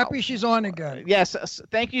 and I'm happy she's on again. Yes,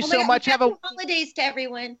 thank you so much. Happy holidays to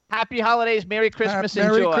everyone. Happy holidays, Merry Christmas, and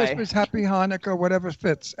Merry joy. Christmas, Happy Hanukkah, whatever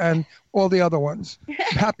fits, and all the other ones.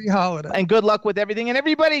 Happy holidays. And good luck with everything. And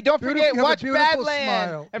everybody, don't forget, watch Badlands.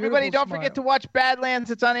 Smile. Everybody, don't forget to watch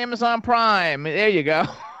Badlands. It's on Amazon Prime. There you go.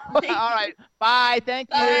 All right. Bye. Thank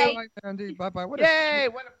you. Bye, Andy. Bye-bye.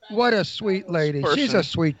 What a sweet lady. Person. She's a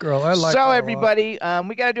sweet girl. I like her. So, everybody,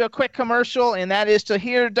 we got to do a quick commercial, and that is to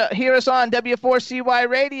hear us on W4CY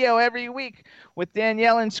Radio every week with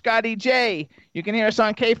Danielle and Scotty J. You can hear us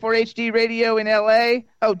on K4HD Radio in L.A.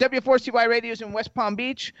 Oh, W4CY Radio is in West Palm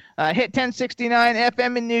Beach. Hit 1069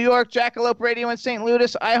 FM in New York. Jackalope Radio in St.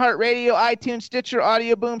 Louis. iHeartRadio, iTunes, Stitcher,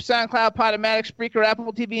 Audio Boom, SoundCloud, Podomatic, Spreaker,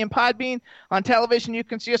 Apple TV, and Podbean. On television, you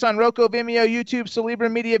can see us on Roku, Vimeo, YouTube, Celebra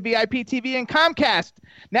Media, VIP TV, and Comcast.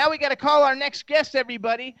 Now we got to call our next guest,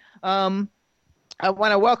 everybody. I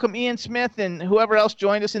want to welcome Ian Smith and whoever else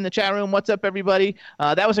joined us in the chat room. What's up, everybody?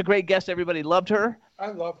 That was a great guest. Everybody loved her. I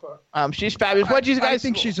love her. She's fabulous. What do you guys I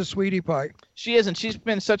think she's a sweetie pie. She is, and she's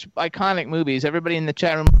been in such iconic movies. Everybody in the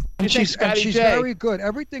chat room. And she's very good.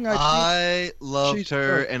 Everything I loved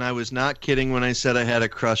her, good. and I was not kidding when I said I had a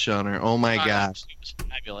crush on her. Oh my gosh. She was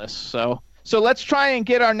fabulous. So let's try and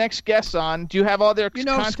get our next guests on. Do you have all their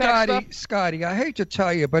contact stuff? Scotty, I hate to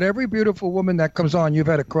tell you, but every beautiful woman that comes on, you've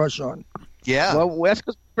had a crush on. Yeah. Well, let's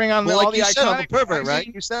bring on all like the you iconic. said, I'm a pervert, right?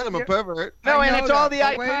 You said I'm a pervert. No, and it's all the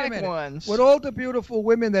but wait a iconic minute. ones. With all the beautiful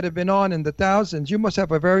women that have been on in the thousands, you must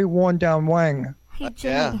have a very worn down wang. Hey,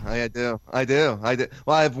 Jimmy. Yeah, I do.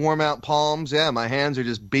 Well, I have warm out palms. Yeah, my hands are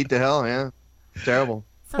just beat to hell. Yeah, terrible.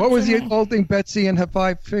 So What was the Jimmy, old thing? Betsy and her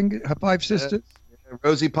five sisters.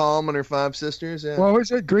 Rosie Palm and her 5 sisters. Yeah. What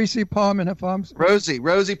was it? Greasy Palm and her farms. Rosie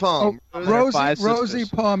Palm. Rosie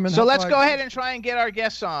Palm and So her let's five go ahead and try and get our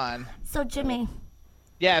guests on. So Jimmy,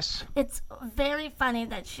 Yes. it's very funny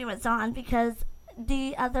that she was on because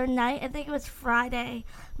the other night, I think it was Friday,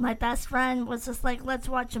 my best friend was just like, let's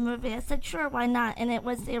watch a movie. I said, sure, why not? And it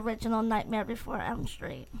was the original Nightmare Before Elm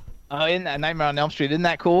Street. Oh, in that Nightmare on Elm Street, isn't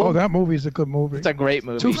that cool? Oh, that movie's a good movie. It's a great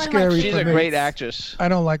movie. Too scary She's for a me. great actress. I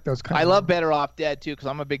don't like those kind I of love movies. Better Off Dead too because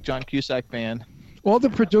I'm a big John Cusack fan. All the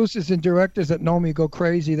producers and directors that know me go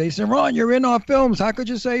crazy. They say, Ron, you're in our films. How could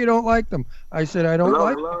you say you don't like them? I said, I don't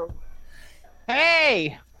like them.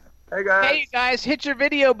 Hey. Hey guys. Hey, you guys, hit your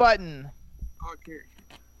video button. Okay.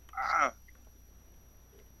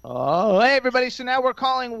 Oh, hey, everybody. So now we're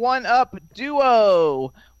calling OneUp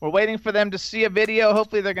Duo. We're waiting for them to see a video.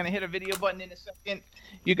 Hopefully they're going to hit a video button in a second.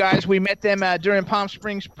 You guys, we met them during Palm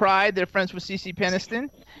Springs Pride. They're friends with Cece Peniston.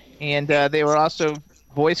 And they were also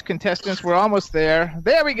voice contestants. We're almost there.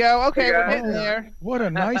 There we go. Okay, Hey, we're guys. getting there. What a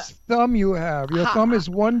nice thumb you have. Your thumb is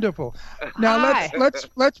wonderful. Now Hi.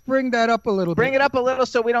 let's bring that up a little Bring bit. it up a little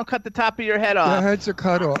so we don't cut the top of your head Your off. heads are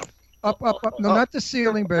cut off. Up. No, not the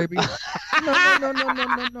ceiling, baby. No.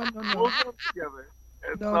 We'll come together.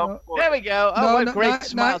 At No, some no. point. There we go. Oh, what great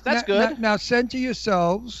smiles. That's good. Now center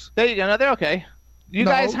yourselves. There you go. No, they're okay. You No.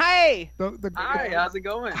 guys, hey. Hi, how's it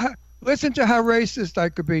going? Listen to how racist I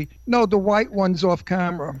could be. No, the white one's off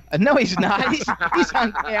camera. No, he's not. He's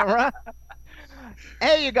on camera.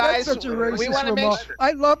 Hey, you guys. That's such a racist we want to make remark.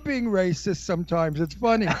 I love being racist sometimes. It's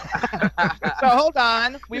funny. So hold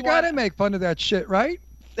on. You gotta make fun of that shit, right?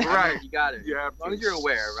 Right. You got it. You have As long to. as you're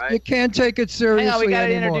aware, You right? can't take it seriously gotta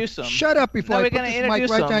anymore. introduce them. Shut up before No, I we're put gonna this mic introduce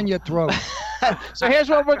right them. down your throat. So here's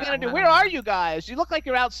what we're going to do. Where are you guys? You look like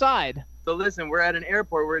you're outside. So listen, we're at an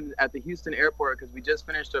airport. We're at the Houston airport because we just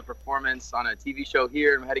finished a performance on a TV show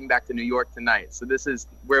here and we're heading back to New York tonight. So this is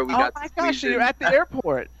where we Oh got my to gosh, squeeze you're in. at the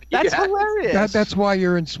airport. That's Yeah. hilarious. That's why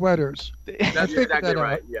you're in sweaters. That's figured exactly that out.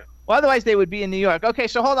 right. Yeah. Well, otherwise they would be in New York. Okay,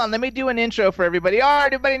 so hold on. Let me do an intro for everybody. All right,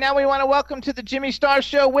 everybody, now we want to welcome to the Jimmy Star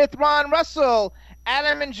Show with Ron Russell,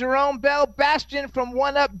 Adam and Jerome Bell, Bastion from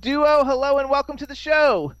OneUp Duo. Hello and welcome to the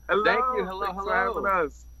show. Hello. Thank you. Hello, Thanks hello. for having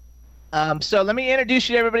us. So let me introduce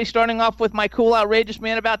you to everybody, starting off with my cool, outrageous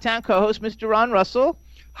man about town co-host, Mr. Ron Russell.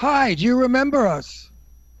 Hi, do you remember us?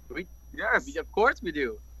 Yes. Of course we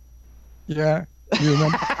do. Yeah, you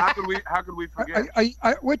remember. How could we forget?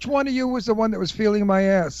 Which one of you was the one that was feeling my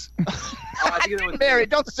ass? Oh, I think it was Mary,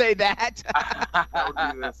 don't say that. That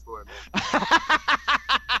would be this one.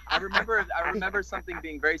 I remember something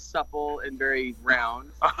being very supple and very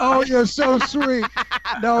round. Oh, you're so sweet.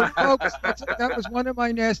 No, folks, that was one of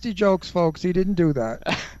my nasty jokes, folks. He didn't do that.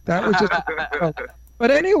 That was just a joke.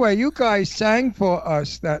 But anyway, you guys sang for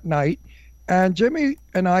us that night, and Jimmy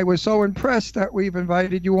and I were so impressed that we've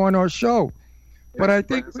invited you on our show. But I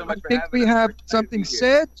think Thank you so much for we having us. have We're excited to something be here.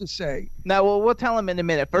 sad to say. No, well, we'll tell them in a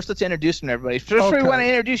minute. First, let's introduce them to everybody. First, we Okay. want to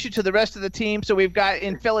introduce you to the rest of the team. So we've got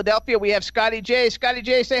in Philadelphia, we have Scotty J. Scotty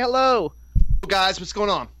J, say hello. Guys, what's going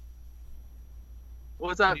on?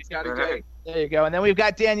 What's up, Scotty J? There you go. And then we've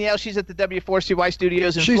got Danielle. She's at the W4CY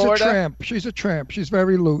studios in She's Florida. a tramp. She's a tramp. She's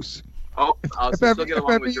very loose. Oh, I'll If still ever- get if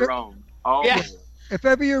along ever with you're- Jerome. Oh, Yeah. If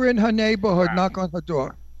ever you're in her neighborhood, knock on her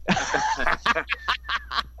door.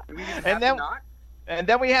 And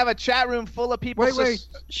then we have a chat room full of people. Wait.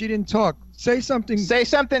 She didn't talk. Say something. Say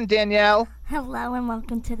something, Danielle. Hello and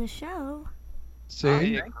welcome to the show.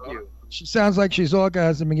 See? Thank you. She sounds like she's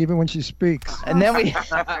orgasming even when she speaks. And then we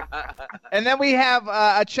have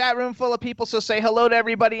a chat room full of people. So say hello to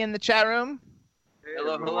everybody in the chat room.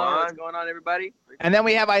 Hello. What's going on, everybody? And then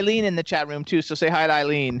we have Eileen in the chat room too. So say hi to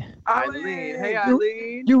Eileen. Eileen. Hey,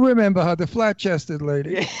 Eileen. You remember her, the flat-chested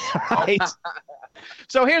lady. Yeah, right.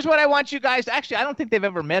 So here's what I want you guys to, actually, I don't think they've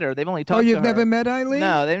ever met her. They've only talked Oh, to her. you've never met Eileen?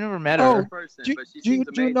 No, they've never met Oh, her. Person, do, but she do you- seems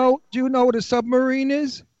do you amazing. know what a submarine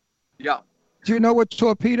is? Yeah, Do you know what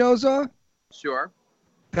torpedoes are? sure.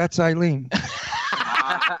 That's Eileen.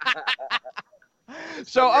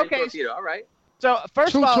 So Submarine okay. Torpedo. All right. So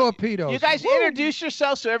first Two of all, torpedoes. you guys introduce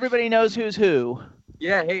yourselves so everybody knows who's who.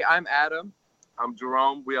 Yeah. Hey, I'm Adam. I'm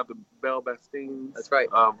Jerome. We have the Bell Bastines. That's right.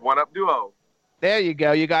 Of OneUp Duo. There you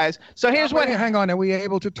go, you guys. So here's what. Hang on. Are we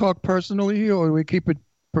able to talk personally or do we keep it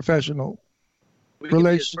professional? We can be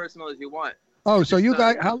as personal as you want. Oh, so you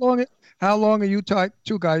guys, how long are you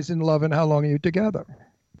two guys in love and how long are you together?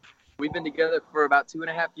 We've been together for about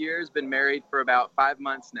 2.5 years, been married for about 5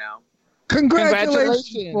 months now.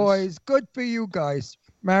 Congratulations, boys. Good for you guys.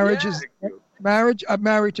 Marriage. I'm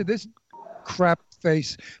married to this crap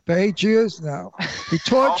face for 8 years now. He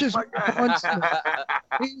tortures me constantly.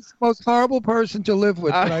 He's the most horrible person to live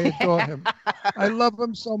with, but I adore him. I love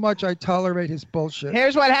him so much I tolerate his bullshit.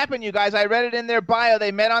 Here's what happened, you guys. I read it in their bio.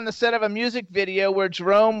 They met on the set of a music video where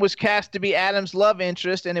Jerome was cast to be Adam's love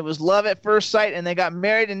interest, and it was love at first sight, and they got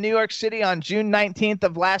married in New York City on June 19th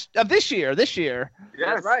of this year. Yes.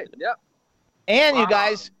 That's right. Yep. And you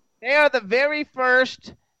guys, they are the very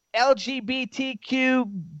first LGBTQ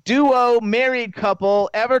duo married couple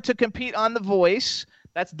ever to compete on The Voice.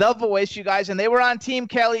 That's The Voice, you guys. And they were on Team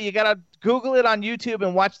Kelly. You got to Google it on YouTube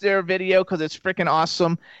and watch their video because it's freaking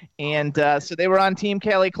awesome. And so they were on Team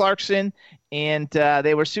Kelly Clarkson, and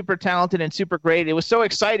they were super talented and super great. It was so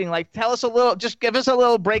exciting. Like, tell us a little, just give us a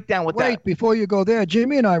little breakdown with that. Wait, before you go there,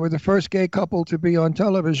 Jimmy and I were the first gay couple to be on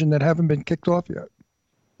television that haven't been kicked off yet.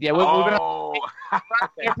 Yeah, we've been on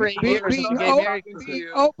for 8 years. Being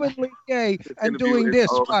openly gay and doing this.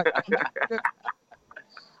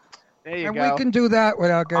 There you and go. we can do that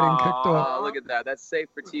without getting kicked off. Oh, look at that. That's safe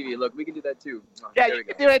for TV. Look, we can do that too. Yeah, you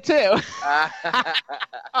can do it too.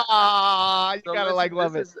 You gotta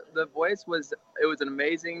love it. The Voice was an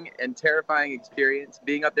amazing and terrifying experience.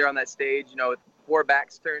 Being up there on that stage, with 4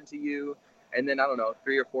 backs turned to you, and then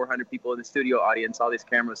 300 or 400 people in the studio audience, all these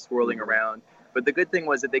cameras swirling around. But the good thing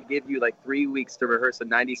was that they give you like 3 weeks to rehearse a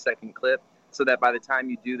 90-second clip, so that by the time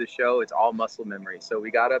you do the show, it's all muscle memory. So we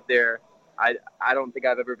got up there. I don't think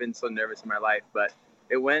I've ever been so nervous in my life, but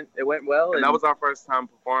it went well. And that was our first time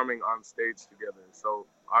performing on stage together. So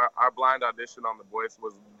our blind audition on The Voice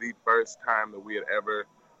was the first time that we had ever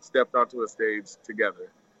stepped onto a stage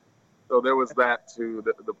together. So there was that too,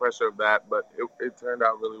 the pressure of that, but it turned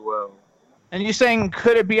out really well. And you saying,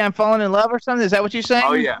 could it be I'm falling in love or something? Is that what you're saying?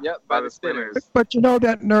 Oh, yeah. Yep, by the Spinners. But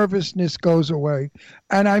that nervousness goes away,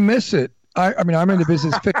 and I miss it. I mean, I'm in the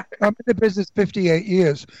business. I'm in the business 58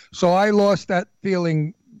 years, so I lost that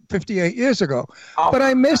feeling 58 years ago. Oh. But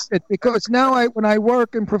I miss it because now when I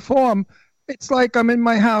work and perform, it's like I'm in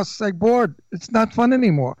my house, like bored. It's not fun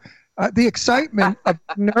anymore. The excitement of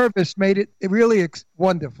nervous made it really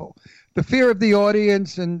wonderful. The fear of the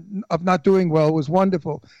audience and of not doing well was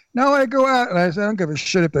wonderful. Now I go out and I say, I don't give a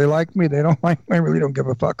shit if they like me. They don't like me. I really don't give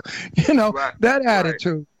a fuck. That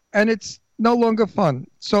attitude. And it's no longer fun.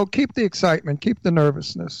 So keep the excitement. Keep the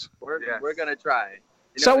nervousness. We're going to try.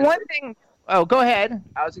 So one thing. Oh, go ahead.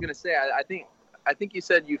 I was going to say, I think you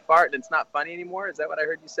said you fart and it's not funny anymore. Is that what I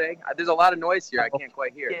heard you say? There's a lot of noise here. I can't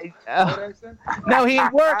quite hear. No, he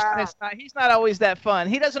works. He's not always that fun.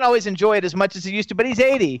 He doesn't always enjoy it as much as he used to, but he's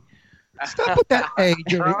 80. Stop with that age.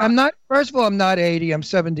 I'm not. First of all, I'm not 80. I'm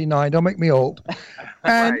 79. Don't make me old.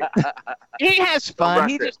 And he has fun.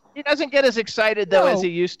 He doesn't get as excited though as he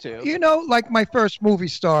used to. Like my first movie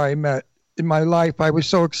star I met in my life, I was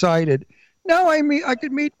so excited. Now I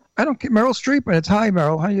could meet. I don't care, Meryl Streep, and it's hi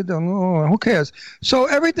Meryl, how you doing? Oh, who cares? So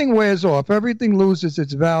everything wears off. Everything loses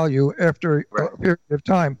its value after a period of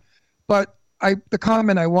time. But the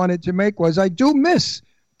comment I wanted to make was I do miss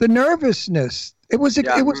the nervousness. It was a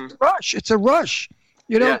rush. It's a rush.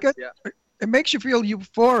 It makes you feel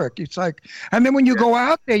euphoric. It's like, and then when you go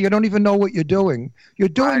out there, you don't even know what you're doing. You're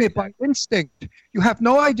doing it by instinct. You have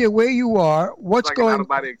no idea where you are, what's like going an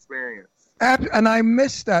out-of-body experience. And I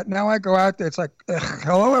miss that. Now I go out there. It's like,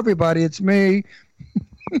 hello, everybody. It's me.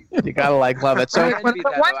 You gotta love it. So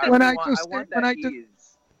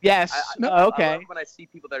yes. I love when I see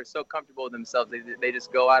people that are so comfortable with themselves, they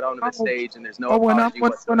just go out onto the stage and there's no apology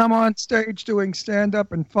whatsoever. When I'm on stage doing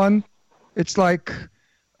stand-up and fun, it's like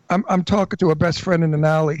I'm talking to a best friend in an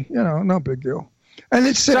alley. No big deal. And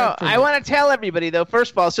it's so I want to tell everybody though.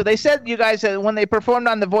 First of all, so they said you guys when they performed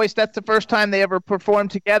on The Voice, that's the first time they ever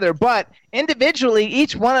performed together. But individually,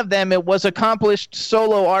 each one of them it was accomplished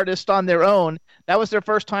solo artists on their own. That was their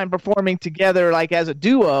first time performing together, like as a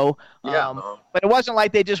duo. But it wasn't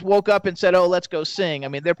like they just woke up and said, "Oh, let's go sing." I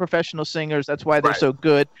mean, they're professional singers. That's why they're so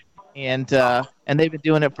good. And they've been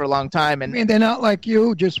doing it for a long time. And they're not like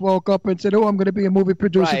you, just woke up and said, "Oh, I'm going to be a movie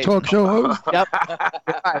producer, talk show host." Yep.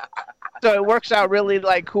 So it works out really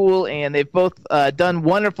like cool, and they've both done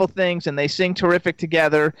wonderful things, and they sing terrific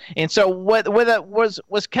together. And so,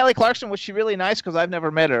 was Kelly Clarkson? Was she really nice? Because I've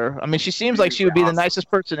never met her. I mean, she seems like she would be the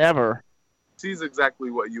nicest person ever. She's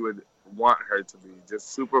exactly what you would want her to be.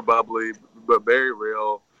 Just super bubbly, but very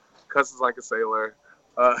real. Cusses like a sailor.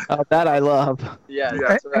 That I love. Yeah,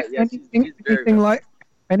 that's right. Yeah, she's anything like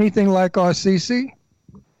our Cece?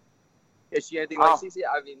 Is she anything like Cece?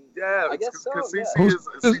 I mean, yeah, I guess so. Because Yeah.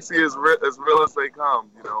 Cece is as real as they come,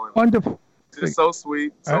 you know. And Wonderful. she's so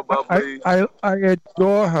sweet, so bubbly. I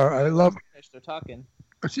adore her. I love. They're talking.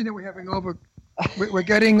 See that we're having over. We're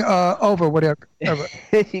getting over whatever.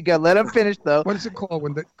 You go. Let them finish though. What is it called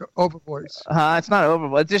when the over voice? It's not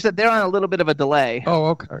over. It's just that they're on a little bit of a delay. Oh,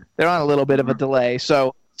 okay. They're on a little bit of a delay.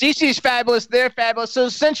 So Cece's fabulous. They're fabulous. So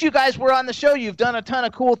since you guys were on the show, you've done a ton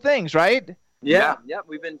of cool things, right? Yeah.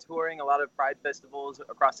 We've been touring a lot of Pride festivals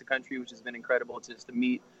across the country, which has been incredible just to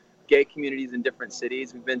meet gay communities in different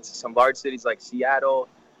cities. We've been to some large cities like Seattle,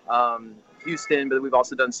 Houston, but we've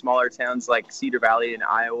also done smaller towns like Cedar Valley in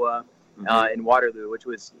Iowa, and Waterloo, which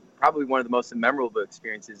was probably one of the most memorable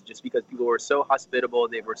experiences just because people were so hospitable.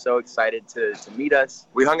 They were so excited to meet us.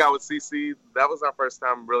 We hung out with Cece. That was our first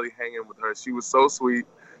time really hanging with her. She was so sweet.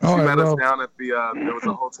 She Oh, met us down at the, there was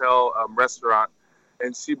a hotel restaurant,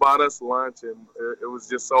 and she bought us lunch, and it was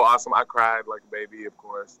just so awesome. I cried like a baby, of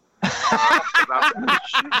course. I've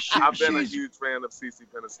been a huge fan of Cece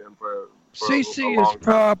Peniston for Cece a long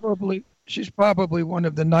time. She's probably one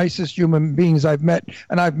of the nicest human beings I've met,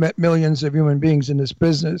 and I've met millions of human beings in this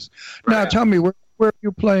business. Now, tell me, where are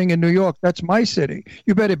you playing in New York? That's my city.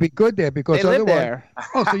 You better be good there because they live otherwise. There.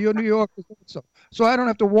 Oh, so you're New Yorkers also. So I don't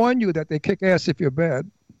have to warn you that they kick ass if you're bad.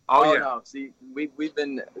 Oh yeah. No. See, we've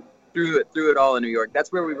been through it all in New York.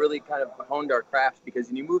 That's where we really kind of honed our craft because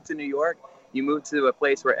when you move to New York, you move to a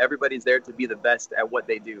place where everybody's there to be the best at what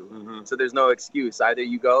they do. Mm-hmm. So there's no excuse. Either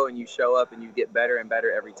you go and you show up and you get better and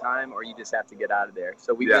better every time, or you just have to get out of there.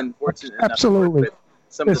 So we've been fortunate enough to work with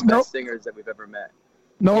some of the best singers that we've ever met.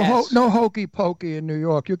 No hokey pokey in New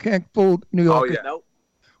York. You can't fool New York. Oh yeah. Nope.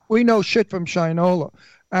 We know shit from Shinola.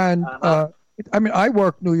 And I mean, I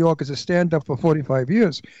worked New York as a stand-up for 45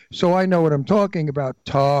 years, so I know what I'm talking about.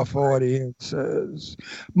 Tough audiences.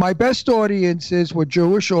 My best audiences were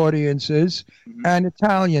Jewish audiences and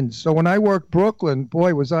Italians. So when I worked Brooklyn,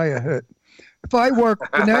 boy, was I a hit. If I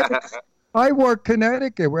worked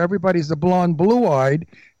Connecticut, where everybody's the blonde, blue-eyed,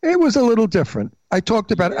 it was a little different. I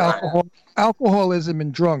talked about alcoholism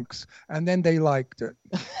and drunks, and then they liked it.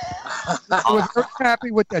 I was very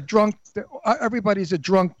happy with that drunk. Everybody's a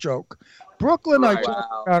drunk joke. Brooklyn, I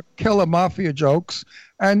talked about killer mafia jokes.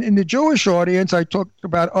 And in the Jewish audience, I talked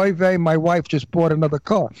about, oy vey, my wife just bought another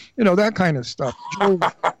car. You know, that kind of stuff.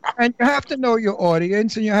 And you have to know your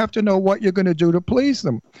audience, and you have to know what you're going to do to please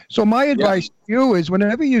them. So my advice to you is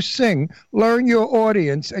whenever you sing, learn your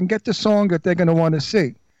audience and get the song that they're going to want to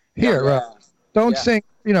see. Don't sing,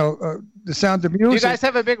 The Sound of Music. Do you guys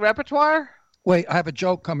have a big repertoire? Wait, I have a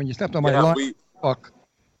joke coming. You stepped on my line. Fuck.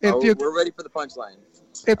 We're ready for the punchline.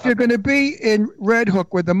 If you're going to be in Red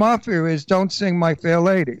Hook where the mafia is, don't sing My Fair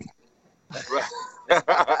Lady.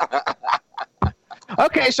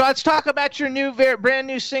 Okay, so let's talk about your brand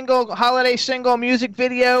new single, holiday single music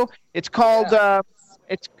video. It's called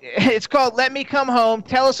it's called Let Me Come Home.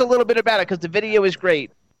 Tell us a little bit about it because the video is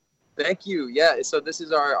great. Thank you. Yeah, so this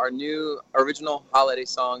is our new original holiday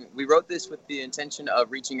song. We wrote this with the intention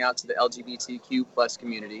of reaching out to the LGBTQ plus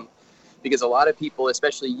community because a lot of people,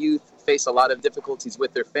 especially youth, face a lot of difficulties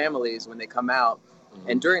with their families when they come out.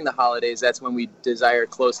 Mm-hmm. And during the holidays, that's when we desire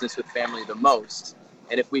closeness with family the most.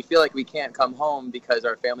 And if we feel like we can't come home because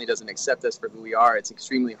our family doesn't accept us for who we are, it's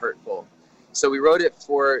extremely hurtful. So we wrote it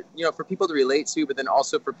for people to relate to, but then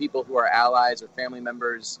also for people who are allies or family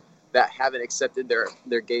members that haven't accepted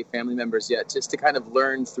their gay family members yet, just to kind of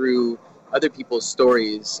learn through other people's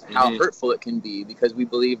stories how hurtful it can be, because we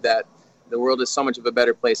believe that the world is so much of a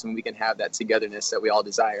better place when we can have that togetherness that we all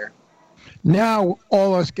desire. Now,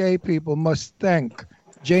 all us gay people must thank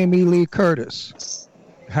Jamie Lee Curtis.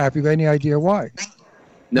 Have you any idea why?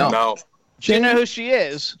 No. Do you know who she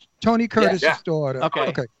is? Tony Curtis's daughter.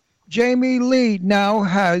 Okay. Jamie Lee now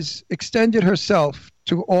has extended herself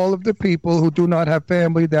to all of the people who do not have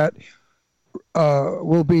family that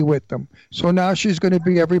will be with them. So now she's going to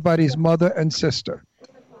be everybody's mother and sister.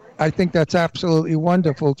 I think that's absolutely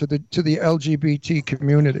wonderful to the LGBT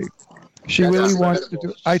community. She really wants to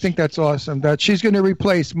do. I think that's awesome. That she's going to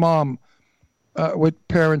replace mom with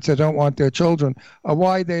parents that don't want their children.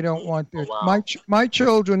 Why they don't want their my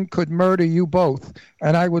children could murder you both,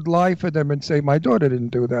 and I would lie for them and say my daughter didn't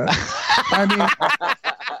do that.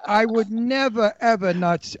 I would never, ever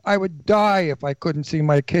not. I would die if I couldn't see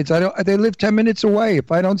my kids. They live 10 minutes away.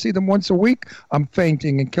 If I don't see them once a week, I'm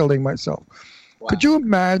fainting and killing myself. Wow. Could you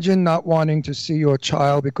imagine not wanting to see your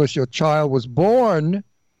child because your child was born?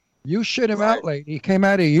 You shit him out, lady. He came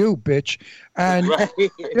out of you, bitch. And,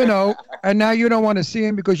 you know, and now you don't want to see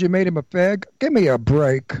him because you made him a fag? Give me a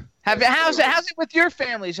break. How's it with your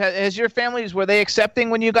families? Has your families, were they accepting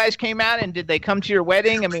when you guys came out, and did they come to your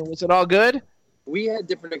wedding? I mean, was it all good? We had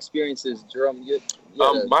different experiences, Jerome.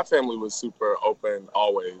 My family was super open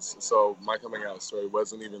always. So my coming out story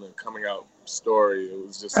wasn't even a coming out story. It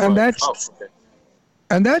was just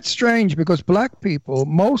and that's strange because black people,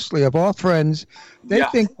 mostly of our friends, they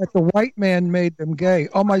think that the white man made them gay.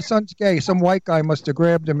 Oh, my son's gay. Some white guy must have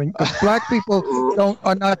grabbed him. And because black people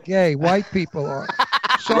are not gay, white people are.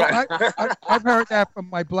 So I've heard that from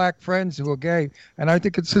my black friends who are gay, and I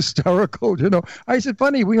think it's hysterical. You know, I said,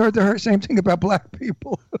 funny, we heard the same thing about black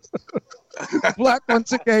people. Black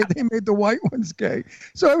ones are gay. They made the white ones gay.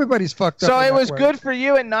 So everybody's fucked up. So it was good for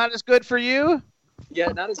you and not as good for you? Yeah,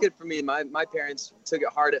 not as good for me. My parents took it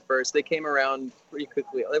hard at first. They came around pretty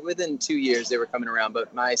quickly. Like within 2 years, they were coming around.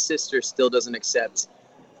 But my sister still doesn't accept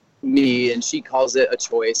me, and she calls it a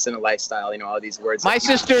choice and a lifestyle. You know, all these words. My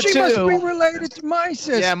sister too. She must be related to my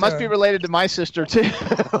sister. Yeah, must be related to my sister too.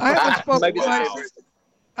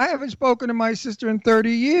 I haven't spoken to my sister in 30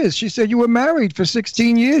 years. She said, you were married for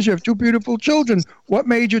 16 years. You have 2 beautiful children. What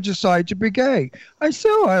made you decide to be gay? I said,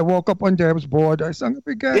 I woke up one day, I was bored. I said, I'm going to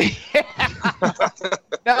be gay.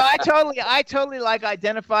 No, I totally like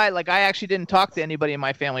identify. Like I actually didn't talk to anybody in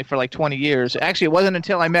my family for like 20 years. Actually, it wasn't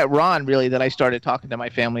until I met Ron really that I started talking to my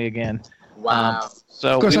family again. Wow.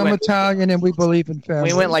 So because I'm Italian and we believe in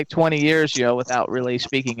family. We went like 20 years, without really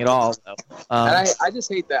speaking at all. So, and I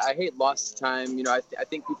just hate that. I hate lost time. You know, I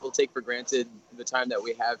think people take for granted the time that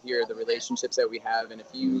we have here, the relationships that we have. And if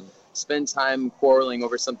you spend time quarreling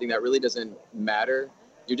over something that really doesn't matter,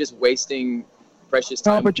 you're just wasting precious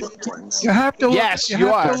time. No, but you have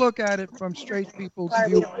to look at it from straight people's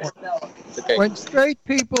viewpoint. Okay. When straight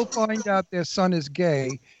people find out their son is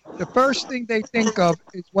gay, the first thing they think of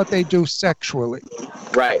is what they do sexually.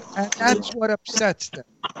 Right. And that's what upsets them.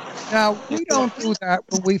 Now, we don't do that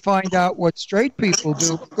when we find out what straight people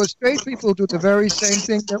do, because straight people do the very same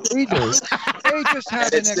thing that we do. They just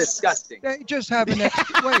have disgusting. They just have an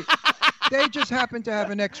extra wait. They just happen to have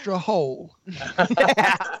an extra hole.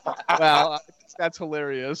 Well, that's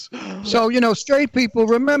hilarious. So, straight people,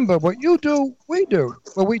 remember, what you do, we do.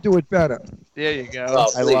 But we do it better. There you go. Oh,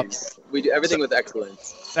 I love it. We do everything with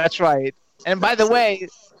excellence. That's right. And by the way,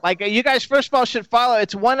 you guys, first of all, should follow.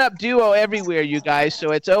 It's OneUp Duo everywhere, you guys.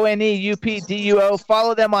 So it's OneUpDuo.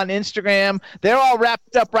 Follow them on Instagram. They're all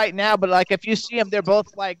wrapped up right now, but if you see them, they're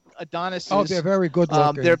both like Adonises. Oh, they're very good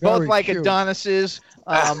looking. They're both very like cute. Adonises.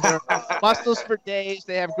 They're muscles for days.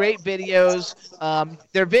 They have great videos.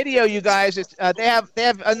 Their video, you guys, they have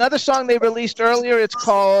another song they released earlier. It's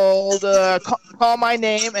called Call My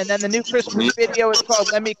Name, and then the new Christmas video is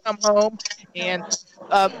called Let Me Come Home. And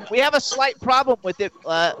we have a slight problem with it.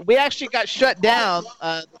 We actually got shut down.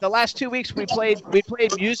 The last 2 weeks we played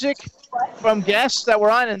music from guests that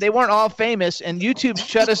were on, and they weren't all famous. And YouTube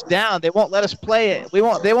shut us down. They won't let us play it. They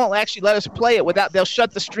won't actually let us play it without. They'll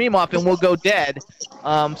shut the stream off, and we'll go dead.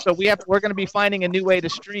 So we're going to be finding a new way to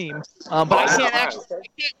stream. But I can't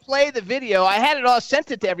play the video. I had it all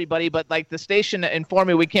sent it to everybody, but the station informed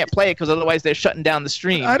me we can't play it because otherwise they're shutting down the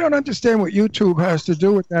stream. I don't understand what YouTube has to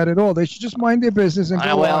do with that at all. They should just mind their business and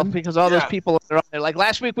go on. Because all those people are on there. Like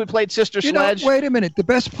last week we played Sister Sledge. Wait a minute. The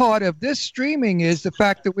best part of this streaming is the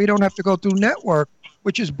fact that we don't have to go through network,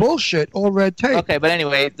 which is bullshit, all red tape. Okay, but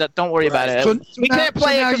anyway, don't worry about it. We can't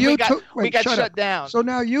play it because we got shut down. So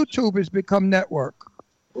now YouTube has become network.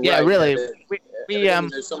 Yeah, right, really.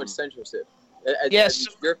 There's so much censorship. Yes.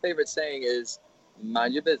 Your favorite saying is,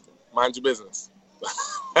 mind your business. Mind your business.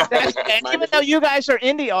 And even though you guys are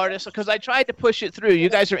indie artists, because I tried to push it through, you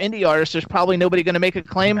guys are indie artists, there's probably nobody going to make a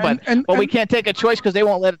claim, but we can't take a choice because they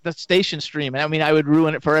won't let the station stream. I mean, I would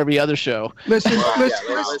ruin it for every other show. Listen,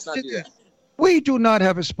 let's not do that. We do not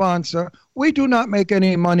have a sponsor. We do not make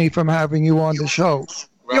any money from having you on the show.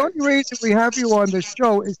 Right. The only reason we have you on the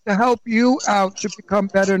show is to help you out to become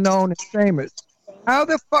better known and famous. How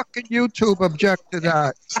the fuck can YouTube object to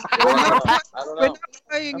that? We're not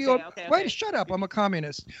playing your. Wait, shut up! I'm a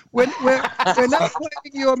communist. We're not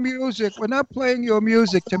playing your music. We're not playing your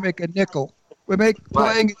music to make a nickel. We're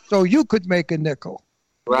playing it so you could make a nickel.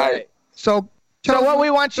 Right. So So what we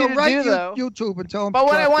want you to write do, though, YouTube and tell them. But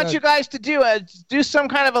what I want you guys to do is do some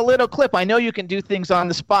kind of a little clip. I know you can do things on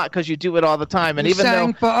the spot because you do it all the time, and You even sang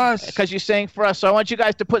though for us. because you sang for us, so I want you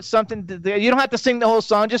guys to put something. You don't have to sing the whole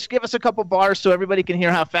song. Just give us a couple bars so everybody can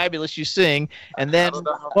hear how fabulous you sing, and then we'll.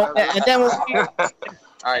 All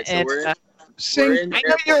right, so And, we're Sing. in I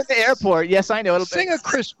know you're at the airport. Yes, I know. Sing a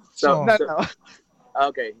Christmas So- song. No.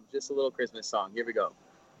 Okay, just a little Christmas song. Here we go.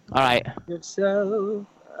 All right. Yourself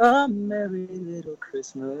a merry little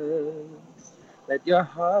Christmas. Let your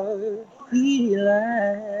heart be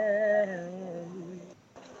light.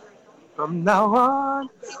 From now on,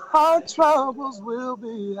 our troubles will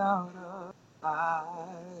be out of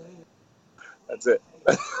sight. That's it.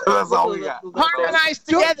 That's all we got. Harmonize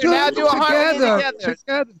together now. Do a harmony together. Do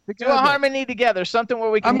a Together. harmony together. Something where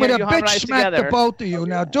we can I'm hear going you to bitch harmonize smack together. the both of you.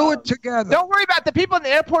 Now do it together. Don't worry about the people in the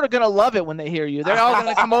airport are going to love it when they hear you. They're all going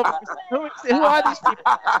to come over. Who are these people?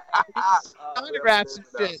 Autographs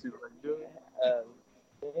and shit.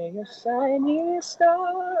 A shining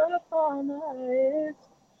star upon us.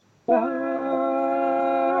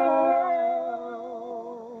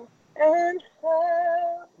 And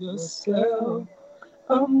have yourself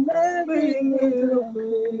a merry little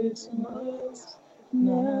Christmas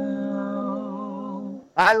now.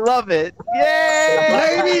 I love it.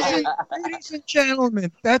 Yay! Ladies and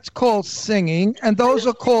gentlemen, that's called singing, and those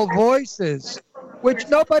are called voices, which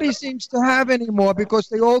nobody seems to have anymore because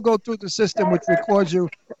they all go through the system which records you.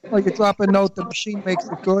 Like you drop a note, the machine makes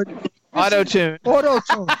it good. Auto-tune.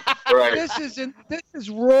 Auto-tune. Right. This is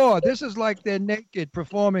raw. This is like they're naked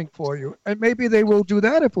performing for you. And maybe they will do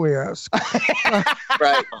that if we ask.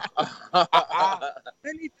 Right.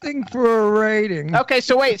 Anything for a rating. Okay,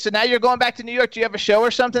 so wait. So now you're going back to New York. Do you have a show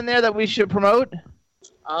or something there that we should promote?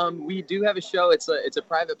 We do have a show. It's a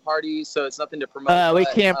private party, so it's nothing to promote. We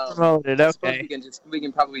but, can't promote it. I suppose Okay. we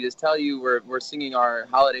can probably just tell you we're singing our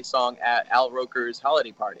holiday song at Al Roker's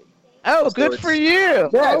holiday party. Oh, So good it's- for you.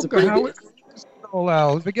 Yeah, it's a pretty How good. Oh,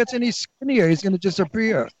 Al, if it gets any skinnier, he's going to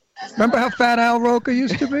disappear. Remember how fat Al Roker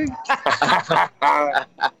used to be?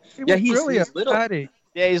 He Yeah, was he's really a little. fatty.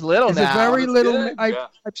 Yeah, he's little He's now. a very little. good,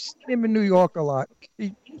 I've seen him in New York a lot.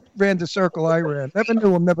 He ran the circle I ran. Never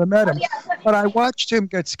knew him, never met him. But I watched him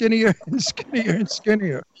get skinnier and skinnier and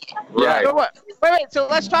skinnier. Right. So what? Wait. So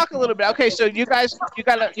let's talk a little bit. Okay, so you guys,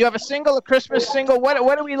 you have a single, a Christmas single. What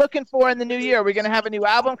are we looking for in the new year? Are we going to have a new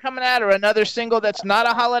album coming out, or another single that's not a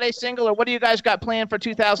holiday single, or what do you guys got planned for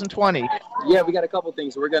 2020? Yeah, we got a couple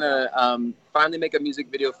things. We're gonna finally make a music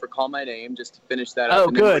video for "Call My Name" just to finish that up. Oh,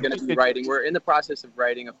 and then good. We're gonna be writing. We're in the process of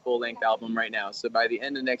writing a full-length album right now. So by the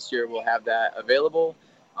end of next year, we'll have that available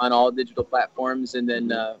on all digital platforms, and then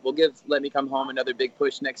we'll give "Let Me Come Home" another big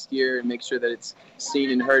push next year and make sure that it's seen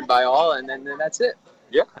and heard by all, and then that's it.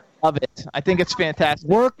 Yeah. Love it. I think it's fantastic.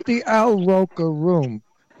 Work the Al Roker room,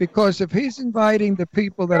 because if he's inviting the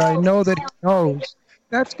people that I know that he knows,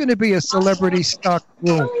 that's going to be a celebrity stock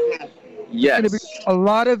room. Yes. Going to be a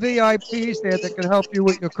lot of VIPs there that can help you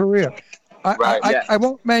with your career. Right, yeah. I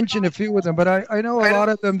won't mention a few of them, but I know a lot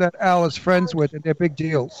of them that Al is friends with, and they're big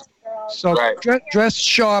deals. So Right. dress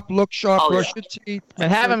sharp, look sharp, Oh, brush yeah. your teeth.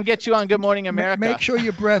 And have him get you on Good Morning America. Make sure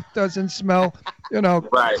your breath doesn't smell,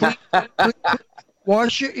 Right.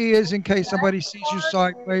 Wash your ears in case somebody sees you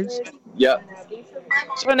sideways. Yep.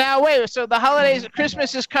 So now wait. So the holidays,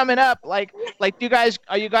 Christmas is coming up. Like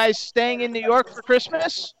are you guys staying in New York for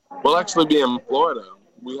Christmas? We'll actually be in Florida.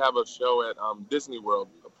 We have a show at Disney World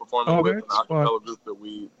performing with an that's fun. acapella group that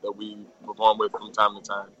we perform with from time to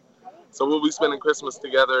time. So we'll be spending Christmas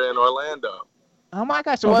together in Orlando. Oh my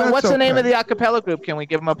gosh! So Oh, that's what's the name okay. of the acapella group? Can we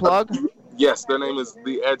give them a plug? Yes, their name is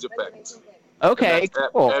The Edge Effect. Okay, And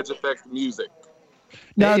that's cool. Edge Effect Music.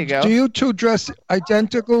 Now, you go. do you two dress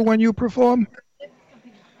identical when you perform?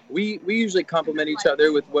 We usually compliment each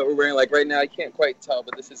other with what we're wearing. Like right now, I can't quite tell,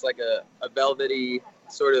 but this is like a velvety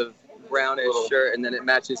sort of brownish shirt, and then it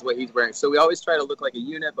matches what he's wearing. So we always try to look like a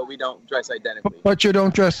unit, but we don't dress identically. But you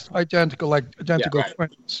don't dress identical like identical right.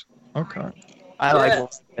 twins. Okay. I like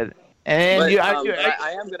it. And But, I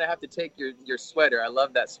I am gonna have to take your sweater. I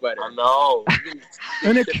love that sweater. I know.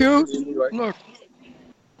 Isn't it cute? In New York. Look,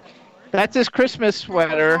 that's his Christmas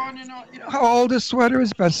sweater. you know how old this sweater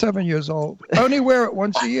is? About 7 years old. I only wear it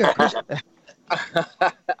once a year.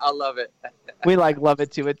 I love it. We love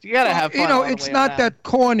it too. You gotta have fun. You know, all the it's way not around. that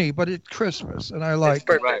corny, but it's Christmas, and I like It's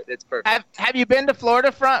perfect. Right. It's perfect. Have you been to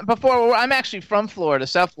Florida before? Well, I'm actually from Florida,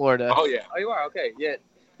 South Florida. Oh yeah. Oh, you are? Okay. Yeah. it.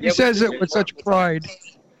 He says it with such pride.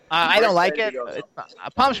 I don't like it. Excited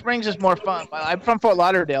to Palm Springs is more fun. I'm from Fort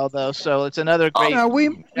Lauderdale though, so it's another great. Now, we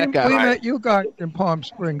Mecca. met you guys in Palm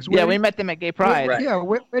Springs. Yeah, Where- we met them at Gay Pride. Right. Yeah,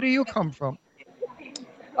 where do you come from?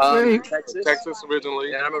 Texas. Texas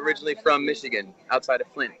originally. And I'm originally from Michigan, outside of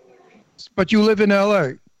Flint. But you live in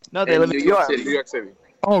L.A. No, they live in New York. New York City.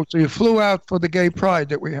 Oh, so you flew out for the gay pride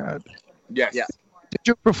that we had. Yes. Yeah. Did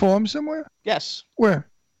you perform somewhere? Yes. Where?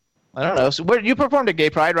 I don't know. So where you performed at Gay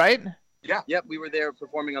Pride, right? Yeah. Yep, we were there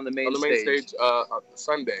performing on the main stage. On the main stage,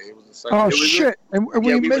 Sunday. It was a Sunday. Oh, was shit. And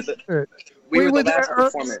we missed it. We were the there last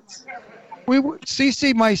performance. We were,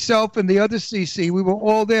 CC, myself, and the other CC, we were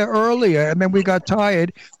all there earlier, and then we got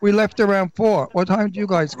tired. We left around 4. What time did you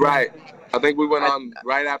guys go? Right. I think we went on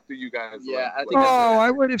right after you guys. Yeah, I think Oh, I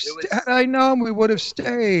would have. Had I known, we would have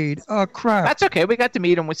stayed. Oh, crap. That's okay. We got to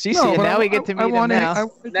meet him with CC, and now we get to meet him now.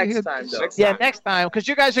 Next time, though. Next time, because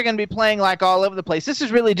you guys are going to be playing like all over the place. This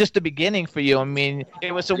is really just the beginning for you. I mean,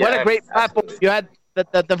 it was what a great platform. You had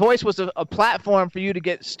the Voice was a platform for you to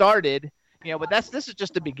get started. You know, but this is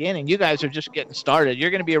just the beginning. You guys are just getting started.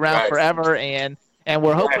 You're going to be around forever, and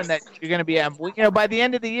we're hoping that you're going to be, by the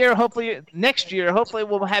end of the year, hopefully next year, hopefully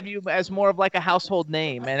we'll have you as more of like a household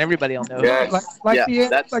name, and everybody will know. Yes.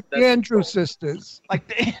 The Andrews sisters. Like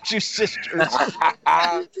the Andrews sisters.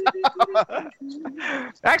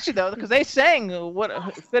 Actually, though, because they sang "What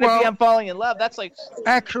Could It Be I'm Falling in Love." That's like.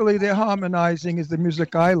 Actually, their harmonizing is the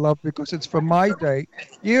music I love because it's from my day.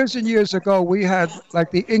 Years and years ago, we had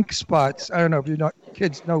like the Ink Spots. I don't know if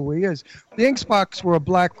kids know who he is. The Ink Spots were a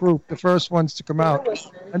black group, the first ones to come out.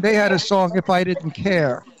 And they had a song, If I Didn't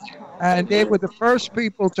Care. And they were the first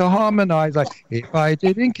people to harmonize, like, if I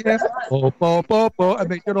didn't care, bo, bo, bo, bo. And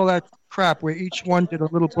they did all that crap where each one did a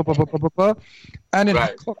little bo, bo, bo, bo, bo, bo. And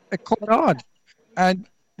it caught on. And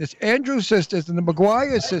this Andrews sisters and the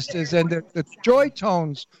McGuire sisters and the Joy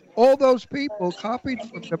Tones, all those people copied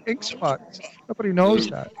from the Ink Spots. Nobody knows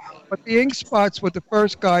that. But the Ink Spots were the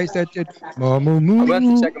first guys that did I'm going to have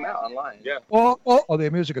to check them out online. Yeah. Oh, their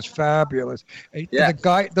music is fabulous. Yeah.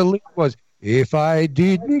 The lead was, if I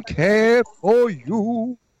didn't care for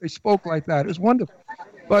you. They spoke like that. It was wonderful.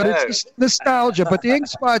 But it's just nostalgia. But the Ink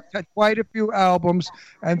Spots had quite a few albums,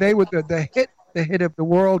 and they were the hit of the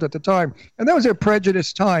world at the time. And that was a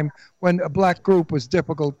prejudiced time when a black group was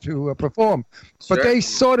difficult to perform. But they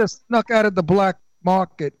sort of snuck out of the black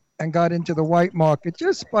market and got into the white market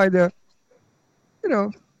just by the,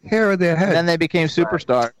 hair of their head. And then they became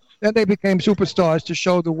superstars. Then they became superstars to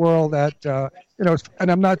show the world that,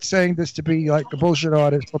 and I'm not saying this to be like a bullshit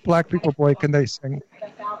artist, but black people, boy, can they sing.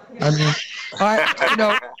 I mean,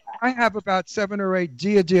 I have about 7 or 8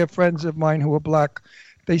 dear friends of mine who are black.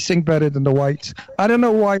 They sing better than the whites. I don't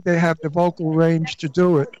know why they have the vocal range to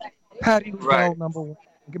do it. Patti LaBelle, number 1.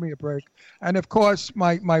 Give me a break. And, of course,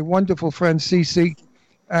 my wonderful friend Cece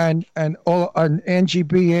and Angie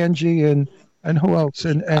B. Angie and who else?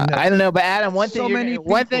 And I don't know, but Adam, one thing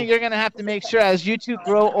you're going to have to make sure as you two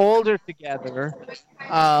grow older together.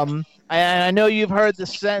 I know you've heard the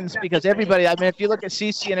sentence because everybody. I mean, if you look at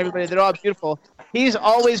Cece and everybody, they're all beautiful. He's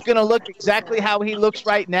always going to look exactly how he looks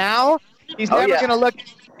right now. He's never going to look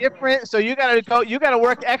different. So you got to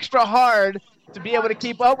work extra hard to be able to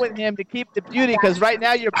keep up with him, to keep the beauty, because right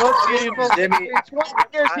now you're both beautiful. Jimmy, in 20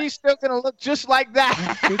 years, he's still going to look just like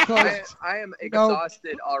that. Because I am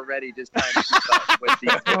exhausted already just trying to keep up with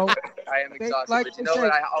these. I am exhausted. But you know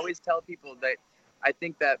what? I always tell people that I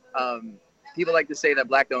think that people like to say that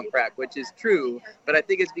black don't crack, which is true, but I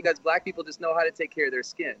think it's because black people just know how to take care of their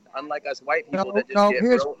skin, unlike us white people that just get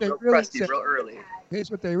real crusty real early. Here's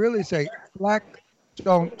what they really say. Black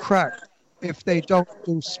don't crack if they don't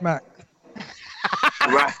do smack.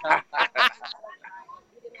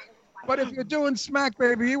 But if you're doing smack,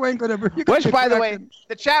 baby, you ain't gonna. Which, by the way,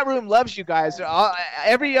 the chat room loves you guys.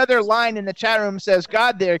 Every other line in the chat room says,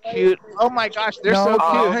 "God, they're cute." Oh my gosh, they're so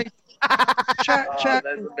cute. Hey, chat, that's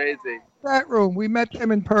amazing. Chat room. We met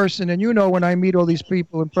them in person, and when I meet all these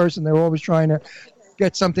people in person, they're always trying to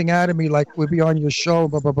get something out of me, like we'll be on your show,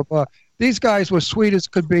 blah blah blah blah. These guys were sweet as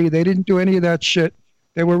could be. They didn't do any of that shit.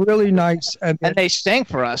 They were really nice, and they sang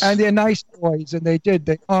for us. And they're nice boys, and they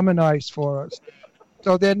harmonized for us.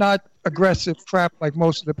 So they're not aggressive crap like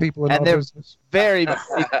most of the people in our business. Very guys.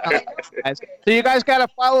 So you guys got to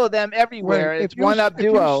follow them everywhere. It's OneUp Duo.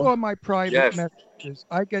 If you saw my private messages,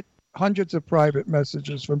 I get hundreds of private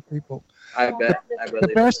messages from people. I bet. The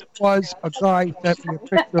best was a guy sent me a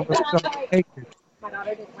picture of himself naked.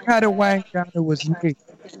 He had a wank down to his knee.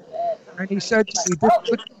 And he said to me, "This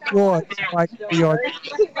looks yours, like yours."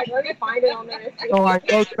 So I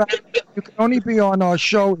wrote back, "You can only be on our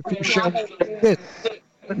show if you show this,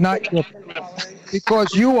 but not your,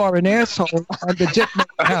 because you are an asshole and the dick may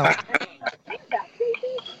count."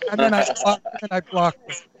 And then I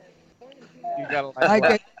blocked him.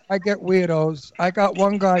 I get weirdos. I got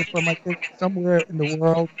one guy from, I think, somewhere in the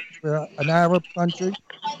world, an Arab country,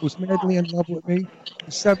 who's madly in love with me.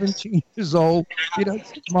 He's 17 years old. He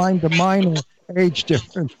doesn't mind the minor age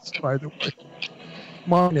difference, by the way.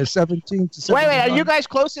 Mine is 17 to 17. Wait, are you guys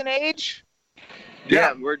close in age?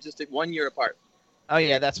 Yeah, we're just 1 year apart. Oh,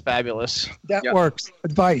 yeah, that's fabulous. That works.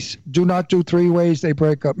 Advice: do not do three ways. They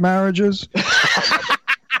break up marriages. You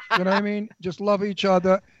know what I mean? Just love each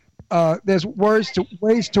other. There's ways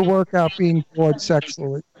to work out being bored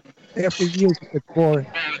sexually. After years, it's boring.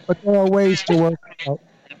 But there are ways to work it out.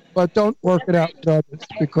 But don't work it out with others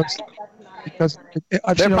because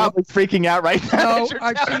they're probably freaking out right now. No,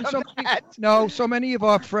 I've seen so many of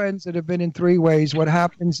our friends that have been in three ways. What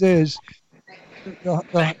happens is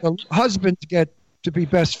the husbands get to be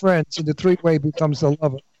best friends, and the three-way becomes the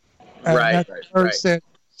lover. And that's a very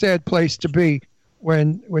sad place to be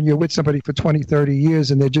when you're with somebody for 20, 30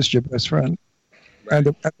 years and they're just your best friend. Right.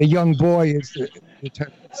 And the young boy is the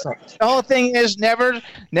the whole thing is never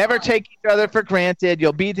take each other for granted.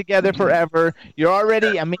 You'll be together forever. You're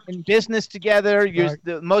already, in business together. You're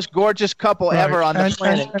the most gorgeous couple ever on the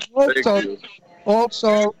planet. And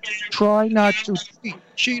also, try not to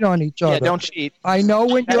cheat on each other. Yeah, don't cheat. I know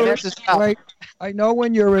when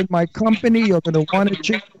you're in my company, you're going to want to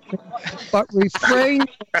cheat, but refrain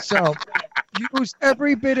yourself. Use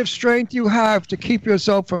every bit of strength you have to keep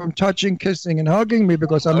yourself from touching, kissing, and hugging me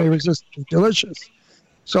because I'm irresistibly delicious.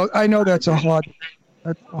 So I know that's a hard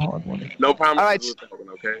one. No promises All right. with that one,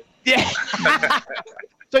 okay? Yeah.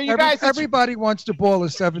 So everybody wants to ball a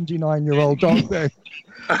 79-year-old, don't they?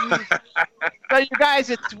 So you guys,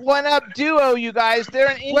 it's OneUp Duo. You guys, they're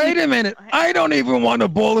an indie. Wait a minute, I don't even want to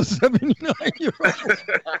ball a 79-year-old.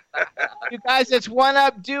 You guys, it's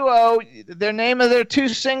OneUp Duo. The name of their two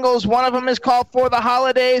singles. One of them is called For the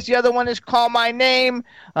Holidays. The other one is Call My Name.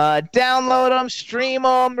 Download them, stream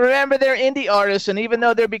them. Remember, they're indie artists, and even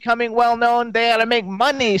though they're becoming well-known, they got to make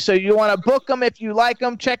money. So you want to book them if you like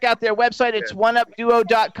them. Check out their website. It's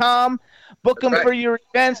oneupduo.com. Book them for your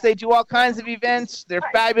events. They do all kinds of events. They're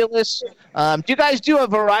fabulous. Do you guys do a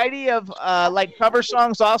variety of cover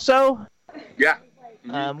songs also? Yeah.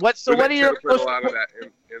 What are your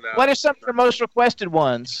what are some of your most requested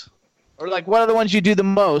ones? Or what are the ones you do the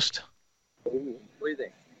most? What do you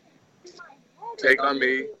think? Take On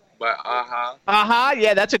Me by Aha. Aha,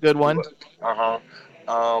 yeah, that's a good one.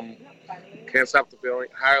 Can't Stop the Feeling.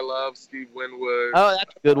 Higher Love, Steve Winwood. Oh,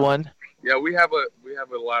 that's a good one. Yeah, we have a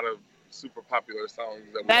lot of super popular songs.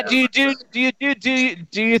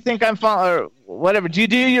 Do you think I'm or whatever? Do you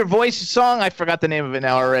do your voice song? I forgot the name of it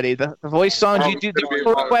now already. The voice song. Do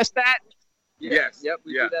people request that? Yes. Yep.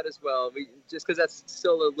 We do that as well. Just because that's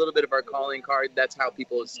still a little bit of our calling card. That's how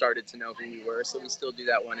people started to know who we were. So we still do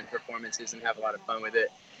that one in performances and have a lot of fun with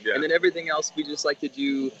it. Yeah. And then everything else, we just like to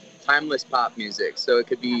do timeless pop music. So it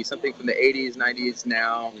could be something from the 80s, 90s,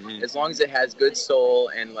 now. Mm-hmm. As long as it has good soul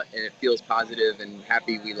and it feels positive and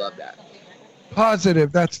happy, we love that.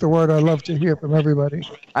 Positive, that's the word I love to hear from everybody.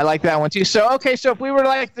 I like that one too. So if we were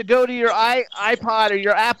to go to your iPod or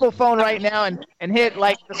your Apple phone right now and hit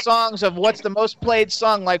the songs of what's the most played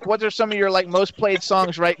song, what are some of your most played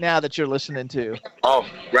songs right now that you're listening to? Oh,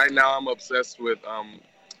 right now I'm obsessed with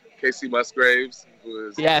Casey Musgraves, who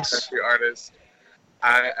is a country artist.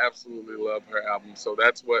 I absolutely love her album, so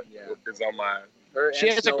that's what is on my. She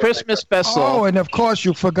has a Christmas special. Oh, and of course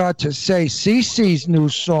you forgot to say Cece's new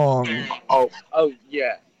song. Oh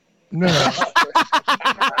yeah. No.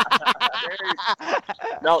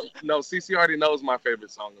 no, Cece already knows my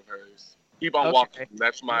favorite song of hers. Keep on walking.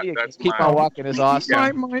 That's my. Keep on walking is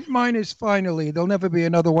awesome. Mine is Finally. There'll never be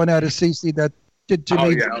another one out of Cece that did to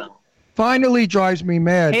me. Yeah. Finally drives me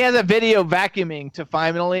mad. He has a video vacuuming to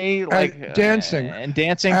Finally, dancing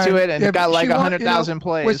to it, and it got 100,000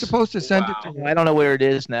 plays. We're supposed to send it to her. I don't know where it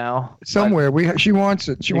is now. Somewhere. She wants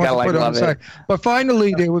it. She wants to put it on the side. But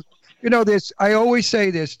Finally, there was, I always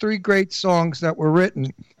say there's three great songs that were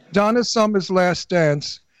written. Donna Summer's Last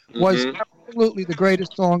Dance was absolutely the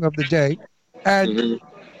greatest song of the day, and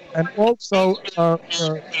also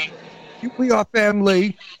We Are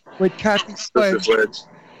Family with Kathy Sledge.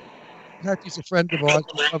 Kathy's a friend of ours.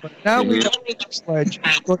 Now we have Sledge.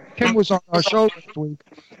 Kim was on our show this week.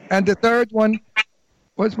 And the third one,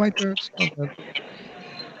 what's my third song?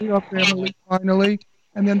 We Are Family, Finally.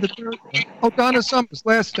 And then the third one. Oh, Donna Summers,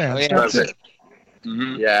 Last Dance. That's it.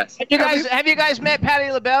 Mm-hmm. Yes. Have you guys met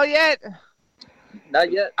Patti LaBelle yet?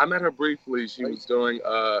 Not yet. I met her briefly. She was doing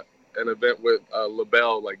an event with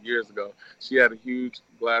LaBelle years ago. She had a huge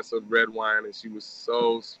glass of red wine, and she was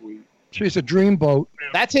so sweet. She's a dreamboat.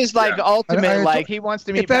 That's his ultimate. I he wants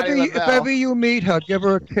to meet if ever you meet her, give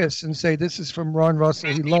her a kiss and say, "This is from Ron Russell.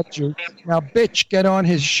 He loves you. Now, bitch, get on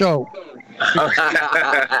his show."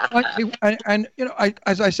 and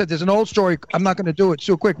as I said, there's an old story. I'm not going to do it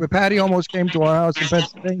so quick, but Patty almost came to our house in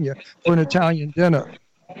Pennsylvania for an Italian dinner,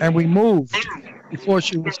 and we moved before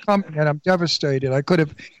she was coming, and I'm devastated. I could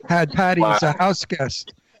have had Patty as a house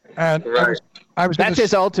guest, and I was that's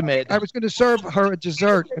his ultimate. I was going to serve her a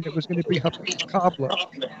dessert, and it was going to be her cobbler.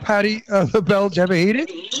 Patty LaBelle, did you ever eat it?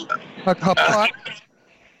 Her pot.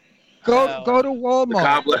 Go to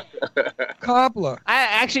Walmart. Cobbler.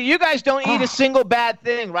 Actually, you guys don't eat a single bad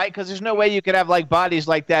thing, right? Because there's no way you could have bodies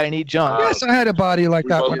like that and eat junk. Yes, I had a body like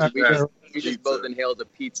that when I was there. We just both inhaled a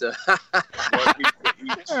pizza.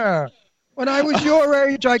 Yeah. When I was your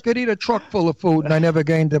age, I could eat a truck full of food, and I never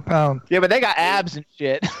gained a pound. Yeah, but they got abs and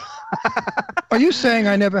shit. Are you saying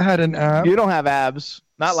I never had an ab? You don't have abs.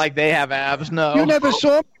 Not like they have abs, no. You never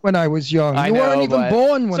saw me when I was young. You weren't even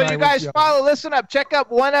born when I was young. So you guys listen up. Check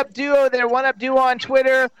out OneUp Duo. They're OneUp Duo on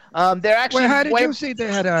Twitter. They're actually. How did you see they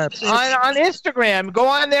had abs? On Instagram. Go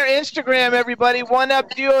on their Instagram, everybody.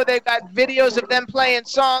 OneUp Duo. They've got videos of them playing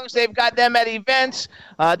songs. They've got them at events.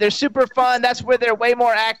 They're super fun. That's where they're way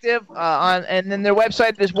more active. And then their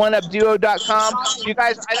website is oneupduo.com. You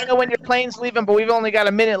guys, I don't know when your plane's leaving, but we've only got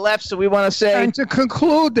a minute left, so we want to say. And to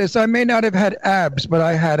conclude this, I may not have had abs, but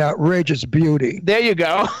I had outrageous beauty. There you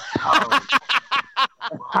go.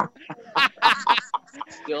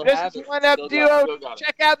 This is OneUp Duo.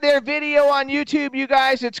 Check out their video on YouTube, you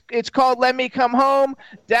guys. It's called Let Me Come Home.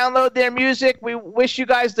 Download their music. We wish you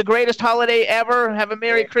guys the greatest holiday ever. Have a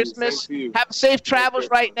Merry Christmas. Have safe travels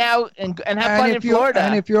right now and have fun in Florida.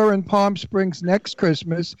 And if you're in Palm Springs next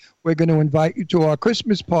Christmas, we're going to invite you to our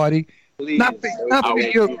Christmas party. Please. Not for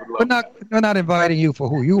you. We're not inviting you for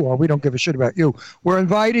who you are. We don't give a shit about you. We're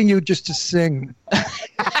inviting you just to sing.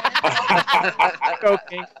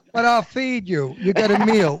 Okay. But I'll feed you. You get a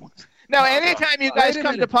meal. No, anytime you guys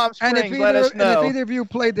come to Palm Springs, let us know. And if either of you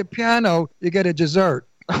play the piano, you get a dessert.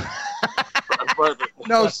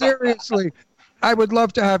 No, seriously. I would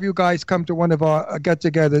love to have you guys come to one of our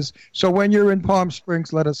get-togethers. So when you're in Palm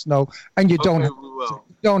Springs, let us know. And you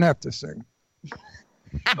don't have to sing.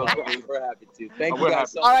 Okay, we're happy to. Thank you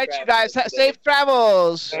guys so much. All right, you guys. Safe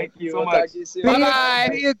travels. Thank you so much. Bye-bye.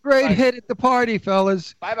 Be a great hit at the party,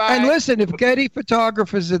 fellas. Bye-bye. And listen, if Getty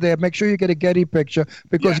photographers are there, make sure you get a Getty picture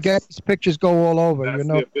because Getty's pictures go all over. That's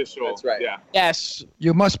the official. That's right. Yeah. Yes.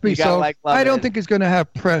 You must be so. I don't think he's going to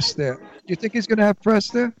have press there. You think he's going to have press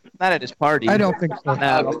there? Not at his party. I don't think so.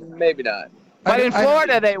 No. Maybe not. But in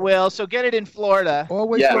Florida, they will. So get it in Florida.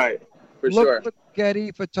 Always right. For sure. Look for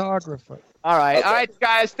Getty photographer. All right. Okay. All right,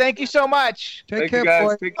 guys. Thank you so much. Take care,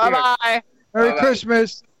 boy. Bye-bye. Merry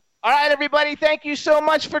Christmas. All right, everybody. Thank you so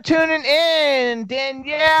much for tuning in.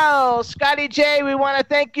 Danielle, Scotty J, we want to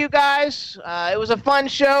thank you guys. It was a fun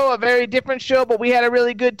show, a very different show, but we had a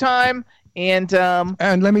really good time. And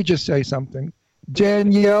let me just say something.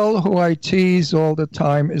 Danielle, who I tease all the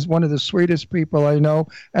time, is one of the sweetest people I know,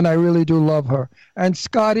 and I really do love her. And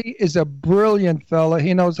Scotty is a brilliant fella.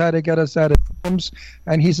 He knows how to get us out of rooms,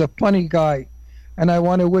 and he's a funny guy. And I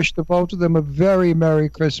want to wish the both of them a very Merry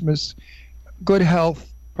Christmas, good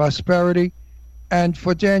health, prosperity, and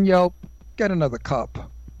for Danielle, get another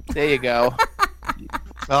cup. there you go.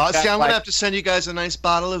 See, I'm going to have to send you guys a nice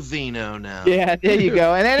bottle of vino now. Yeah, there you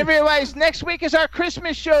go. And then everybody, next week is our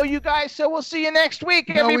Christmas show, you guys. So we'll see you next week,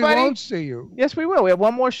 everybody. No, we won't see you. Yes, we will. We have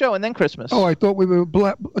one more show and then Christmas. Oh, I thought we were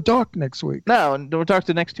dark next week. No, we'll talk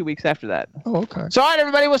the next 2 weeks after that. Oh, okay. So, all right,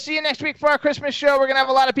 everybody, we'll see you next week for our Christmas show. We're going to have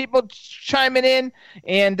a lot of people chiming in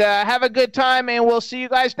and have a good time, and we'll see you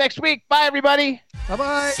guys next week. Bye, everybody.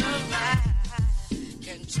 Bye-bye.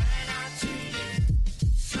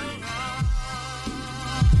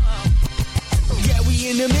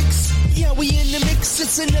 Yeah, we in the mix.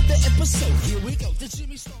 It's another episode. Here we go. The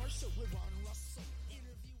Jimmy Star.